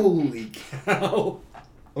 Holy cow!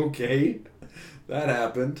 Okay. That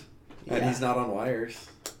happened. Yeah. And he's not on wires.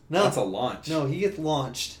 No. That's a launch. No, he gets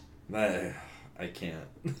launched. I can't.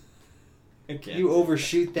 I can't. You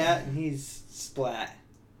overshoot that, and he's splat.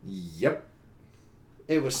 Yep.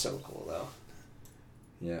 It was so cool, though.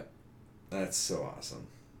 Yeah. That's so awesome.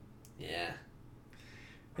 Yeah.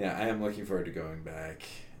 Yeah, I am looking forward to going back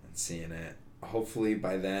and seeing it. Hopefully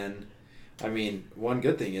by then, I mean, one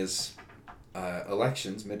good thing is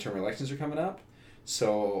midterm elections are coming up,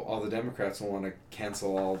 so all the Democrats will want to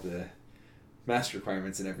cancel all the mask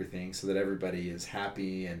requirements and everything so that everybody is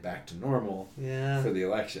happy and back to normal for the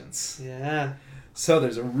elections. Yeah. So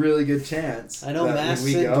there's a really good chance I know that masks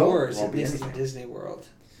when we indoors go, at Disney World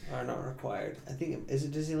are not required. I think, is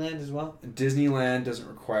it Disneyland as well? Disneyland doesn't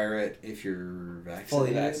require it if you're vaccinated.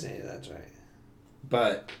 Fully vaccinated, that's right.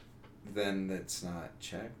 But then it's not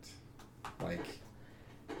checked. Like...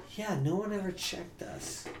 Yeah, no one ever checked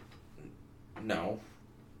us. No.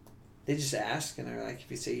 They just ask, and they're like,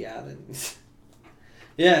 if you say yeah, then...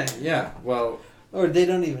 Yeah. Yeah, well... Or they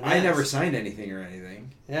don't even ask. I never signed anything or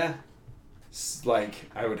anything. Yeah. Like,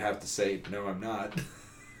 I would have to say, no, I'm not.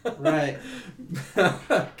 Right.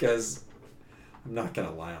 Because I'm not going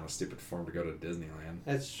to lie on a stupid form to go to Disneyland.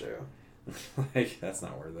 That's true. Like, that's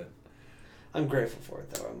not worth it. I'm grateful for it,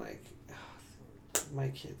 though. I'm like, oh, my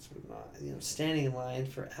kids would not... standing in line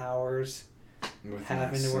for hours,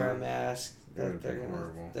 having to wear a mask, they're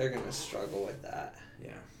gonna struggle with that.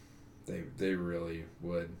 Yeah. They really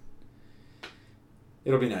would.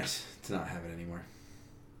 It'll be nice to not have it anymore.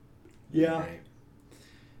 Yeah. Right.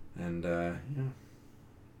 And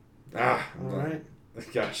yeah. All right.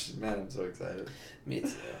 Gosh, man, I'm so excited. Me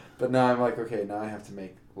too. But now I'm like, okay, now I have to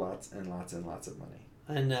make lots and lots and lots of money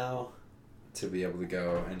I know. to be able to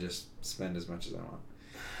go and just spend as much as I want.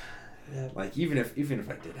 Yeah. Like even if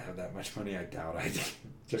I did have that much money, I doubt I'd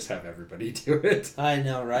just have everybody do it. I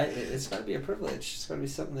know, right? It's got to be a privilege. It's got to be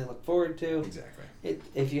something they look forward to. Exactly.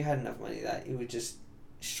 If you had enough money, that it would just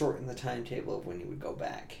shorten the timetable of when you would go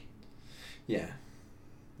back. Yeah.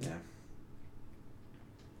 Yeah.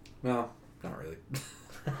 Well, not really.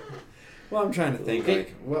 Well, I'm trying to think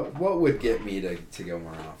like what would get me to go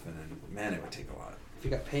more often, and man, it would take a lot. If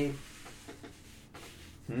you got paid.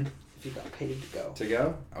 Hmm? If you got paid to go. To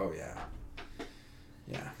go? Oh yeah.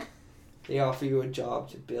 Yeah. They offer you a job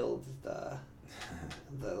to build the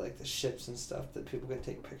ships and stuff that people can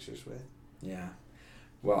take pictures with. Yeah.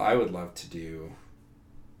 Well, I would love to do,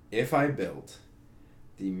 if I built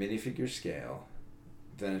the minifigure scale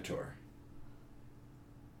Venator,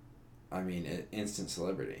 I mean, instant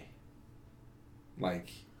celebrity.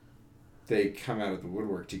 Like, they come out of the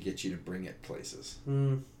woodwork to get you to bring it places.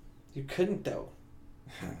 You couldn't, though.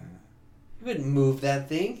 You wouldn't move that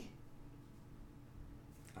thing.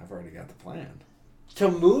 I've already got the plan.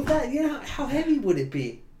 To move that? You know, how heavy would it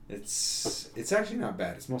be? It's actually not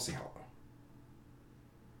bad. It's mostly hollow.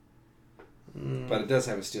 Mm. But it does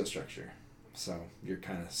have a steel structure. So you're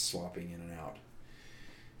kind of swapping in and out.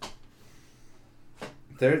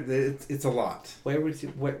 It's a lot. Where would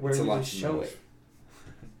you show it?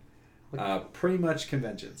 Pretty much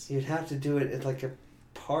conventions. You'd have to do it at like a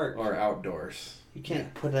park. Or outdoors. You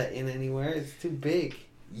can't put that in anywhere. It's too big.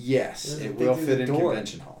 Yes, it will fit in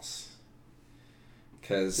convention halls.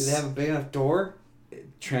 Do they have a big enough door?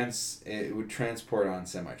 It would transport on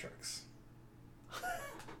semi-trucks.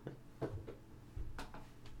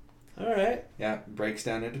 All right. Yeah, breaks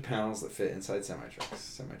down into panels that fit inside semi-trucks,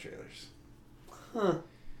 semi-trailers. Huh.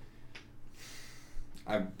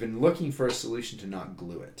 I've been looking for a solution to not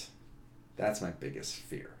glue it. That's my biggest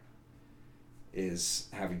fear, is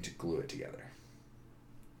having to glue it together.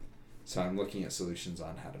 So I'm looking at solutions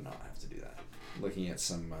on how to not have to do that. Looking at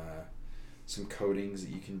some coatings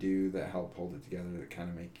that you can do that help hold it together, that kind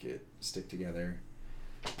of make it stick together.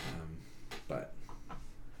 But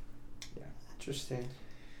yeah. Interesting.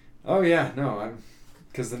 Oh yeah, no,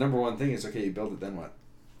 because the number one thing is, okay, you build it, then what?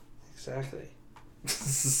 Exactly.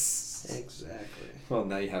 Exactly. Well,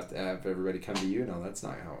 now you have to have everybody come to you. No, that's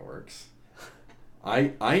not how it works.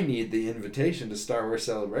 I need the invitation to Star Wars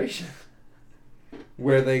Celebration,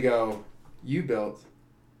 where they go, you built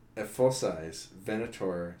a full-size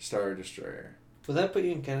Venator Star Destroyer. Will that put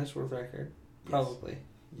you in Guinness World Record? Probably.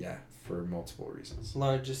 Yes. Yeah, for multiple reasons.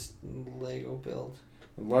 Largest Lego build.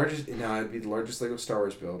 It'd be the largest Lego Star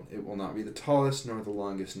Wars build. It will not be the tallest, nor the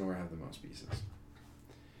longest, nor have the most pieces.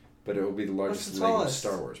 But it will be the largest Lego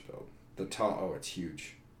Star Wars build. It's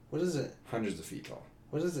huge. What is it? Hundreds of feet tall.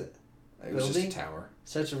 What is it? It was just a tower.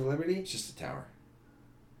 Statue of Liberty? It's just a tower.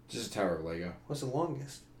 Just a tower of Lego. What's the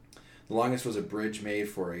longest? The longest was a bridge made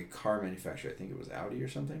for a car manufacturer. I think it was Audi or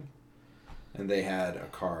something. And they had a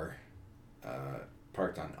car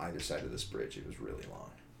parked on either side of this bridge. It was really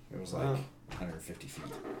long. It was like 150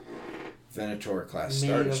 feet. Venator class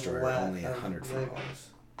Star Destroyer, only 100 feet long.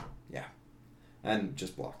 Yeah. And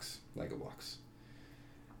just blocks. Lego blocks.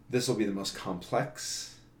 This will be the most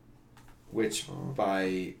complex, which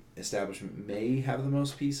by establishment may have the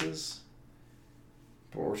most pieces.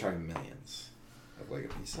 But we're talking millions of Lego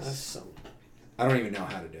pieces. I don't even know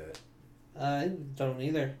how to do it. I don't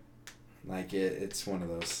either. Like, it's one of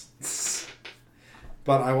those.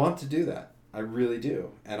 But I want to do that. I really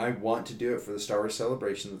do. And I want to do it for the Star Wars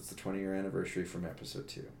Celebration. That's the 20-year anniversary from Episode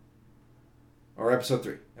 2. Or Episode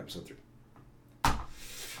 3. Episode 3.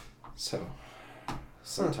 So,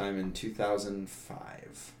 sometime in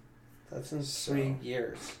 2005. That's in 3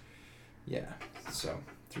 years. Yeah. So,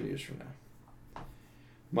 3 years from now.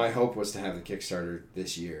 My hope was to have the Kickstarter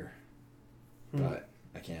this year. But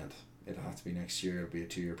I can't. It'll have to be next year. It'll be a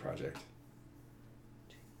 2-year project.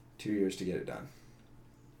 2 years to get it done.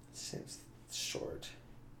 Seems short.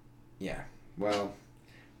 Yeah. Well,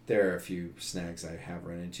 there are a few snags I have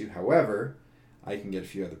run into. However, I can get a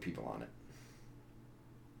few other people on it.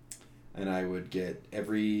 And I would get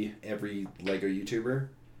every Lego YouTuber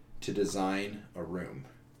to design a room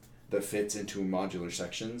that fits into modular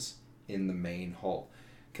sections in the main hull.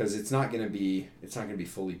 Because it's not going to be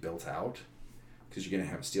fully built out, because you're going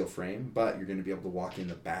to have a steel frame, but you're going to be able to walk in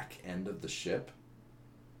the back end of the ship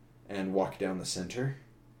and walk down the center,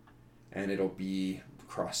 and it'll be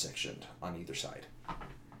cross-sectioned on either side.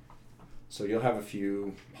 So you'll have a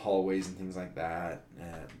few hallways and things like that,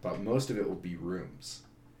 but most of it will be rooms.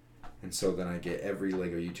 And so then I get every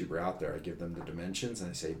Lego YouTuber out there, I give them the dimensions, and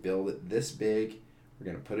I say, build it this big, we're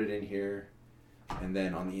going to put it in here, and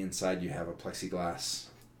then on the inside you have a plexiglass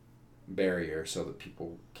barrier so that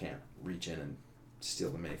people can't reach in and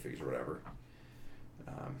steal the minifigs or whatever.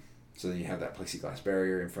 So then you have that plexiglass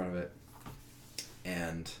barrier in front of it,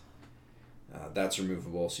 and that's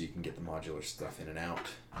removable so you can get the modular stuff in and out.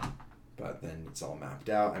 But then it's all mapped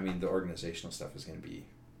out. I mean, the organizational stuff is going to be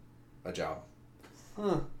a job.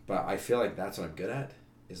 Huh. But I feel like that's what I'm good at,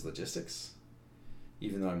 is logistics,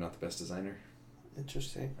 even though I'm not the best designer.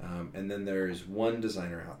 Interesting. And then there's one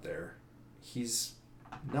designer out there. He's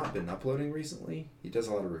not been uploading recently. He does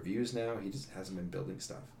a lot of reviews now. He just hasn't been building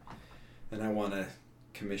stuff. And I want to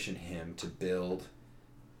commission him to build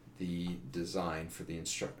the design for the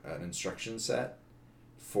an instruction set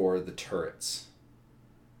for the turrets.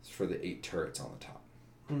 For the 8 turrets on the top.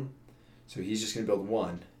 So he's just going to build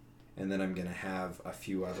one, and then I'm going to have a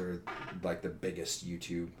few other, like the biggest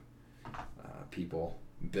YouTube people,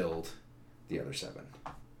 build the other 7.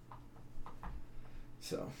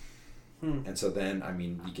 So, and so then, I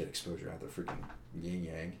mean, you get exposure out the freaking yin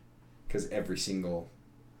yang, because every single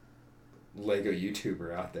Lego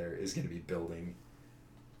YouTuber out there is going to be building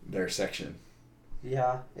their section.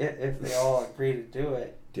 Yeah, if they all agree to do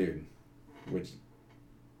it. Dude,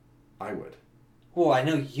 I would. Well, I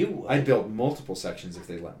know you would. I'd build multiple sections if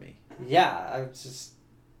they let me. Yeah, I was just...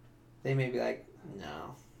 They may be like,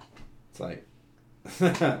 no. It's like,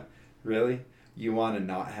 really? You want to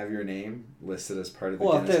not have your name listed as part of the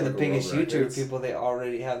Well, if Guinness they're the Book of biggest World YouTube Records? people, they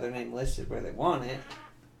already have their name listed where they want it.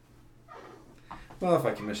 Well, if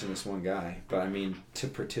I commission this one guy. But I mean, to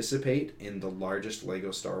participate in the largest Lego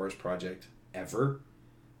Star Wars project ever,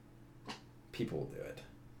 people will do it.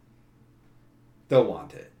 They'll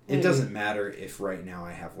want it. It doesn't matter if right now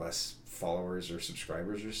I have less followers or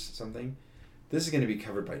subscribers or something. This is going to be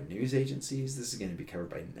covered by news agencies. This is going to be covered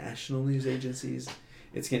by national news agencies.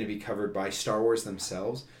 It's going to be covered by Star Wars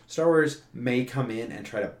themselves. Star Wars may come in and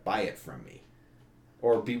try to buy it from me.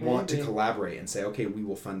 Or want to collaborate and say, okay, we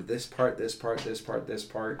will fund this part, this part, this part, this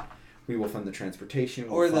part. We will fund the transportation.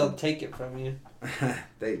 Or they'll take it from you.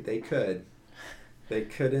 They could. They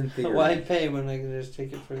could in theory. Why pay when I can just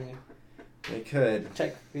take it from you? They could.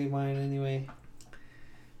 Technically mine anyway.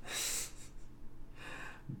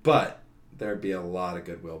 But there'd be a lot of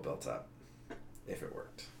goodwill built up if it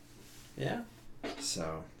worked. Yeah.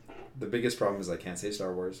 So the biggest problem is I can't say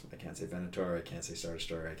Star Wars, I can't say Venator, I can't say Star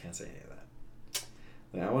Destroyer, I can't say any of that.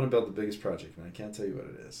 Like, I want to build the biggest project, and I can't tell you what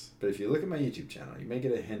it is. But if you look at my YouTube channel, you may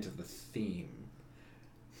get a hint of the theme.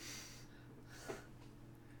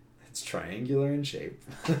 It's triangular in shape.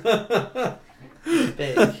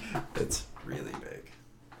 Big. It's really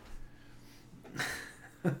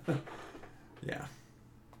big. Yeah.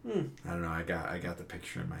 I don't know. I got the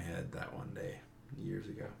picture in my head that one day years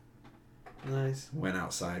ago. Nice. Went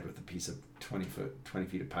outside with a piece of 20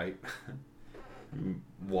 feet of pipe,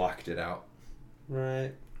 walked it out.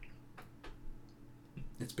 Right.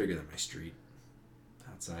 It's bigger than my street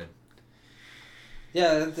outside.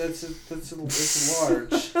 Yeah, it's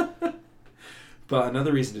large. But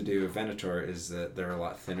another reason to do a Venator is that they're a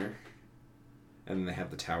lot thinner, and then they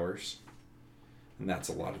have the towers, and that's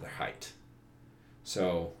a lot of their height.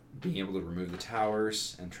 So being able to remove the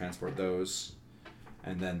towers and transport those,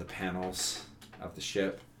 and then the panels of the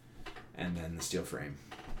ship, and then the steel frame,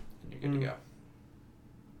 and you're good to go.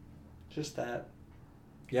 Just that.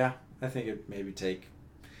 Yeah, I think it'd maybe take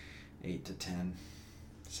 8 to 10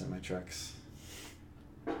 semi-trucks.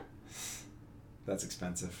 That's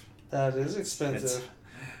expensive. That is expensive.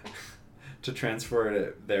 To transport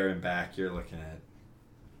it there and back, you're looking at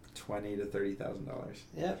 $20,000 to $30,000.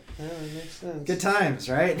 Yep, that makes sense. Good times,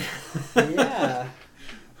 right? Yeah.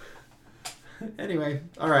 Anyway,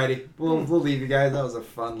 alrighty. We'll leave you guys. That was a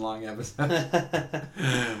fun, long episode.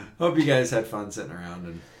 Hope you guys had fun sitting around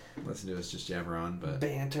and listening to us just jabber on. But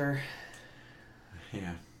Banter.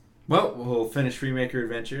 yeah. Well, we'll finish Freemaker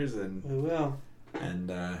Adventures and We will. and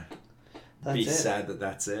That's be it. sad that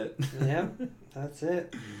that's it. Yep, that's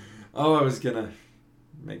it. Oh, I was gonna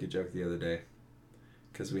make a joke the other day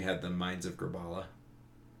because we had the Mines of Grabala,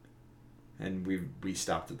 and we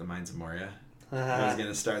stopped at the Mines of Moria. I was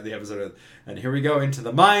gonna start the episode with, and here we go into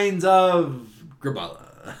the Mines of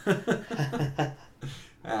Grabala.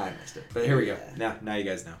 I missed it, but here we go. Now you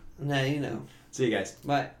guys know. Now you know. See you guys.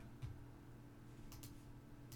 Bye.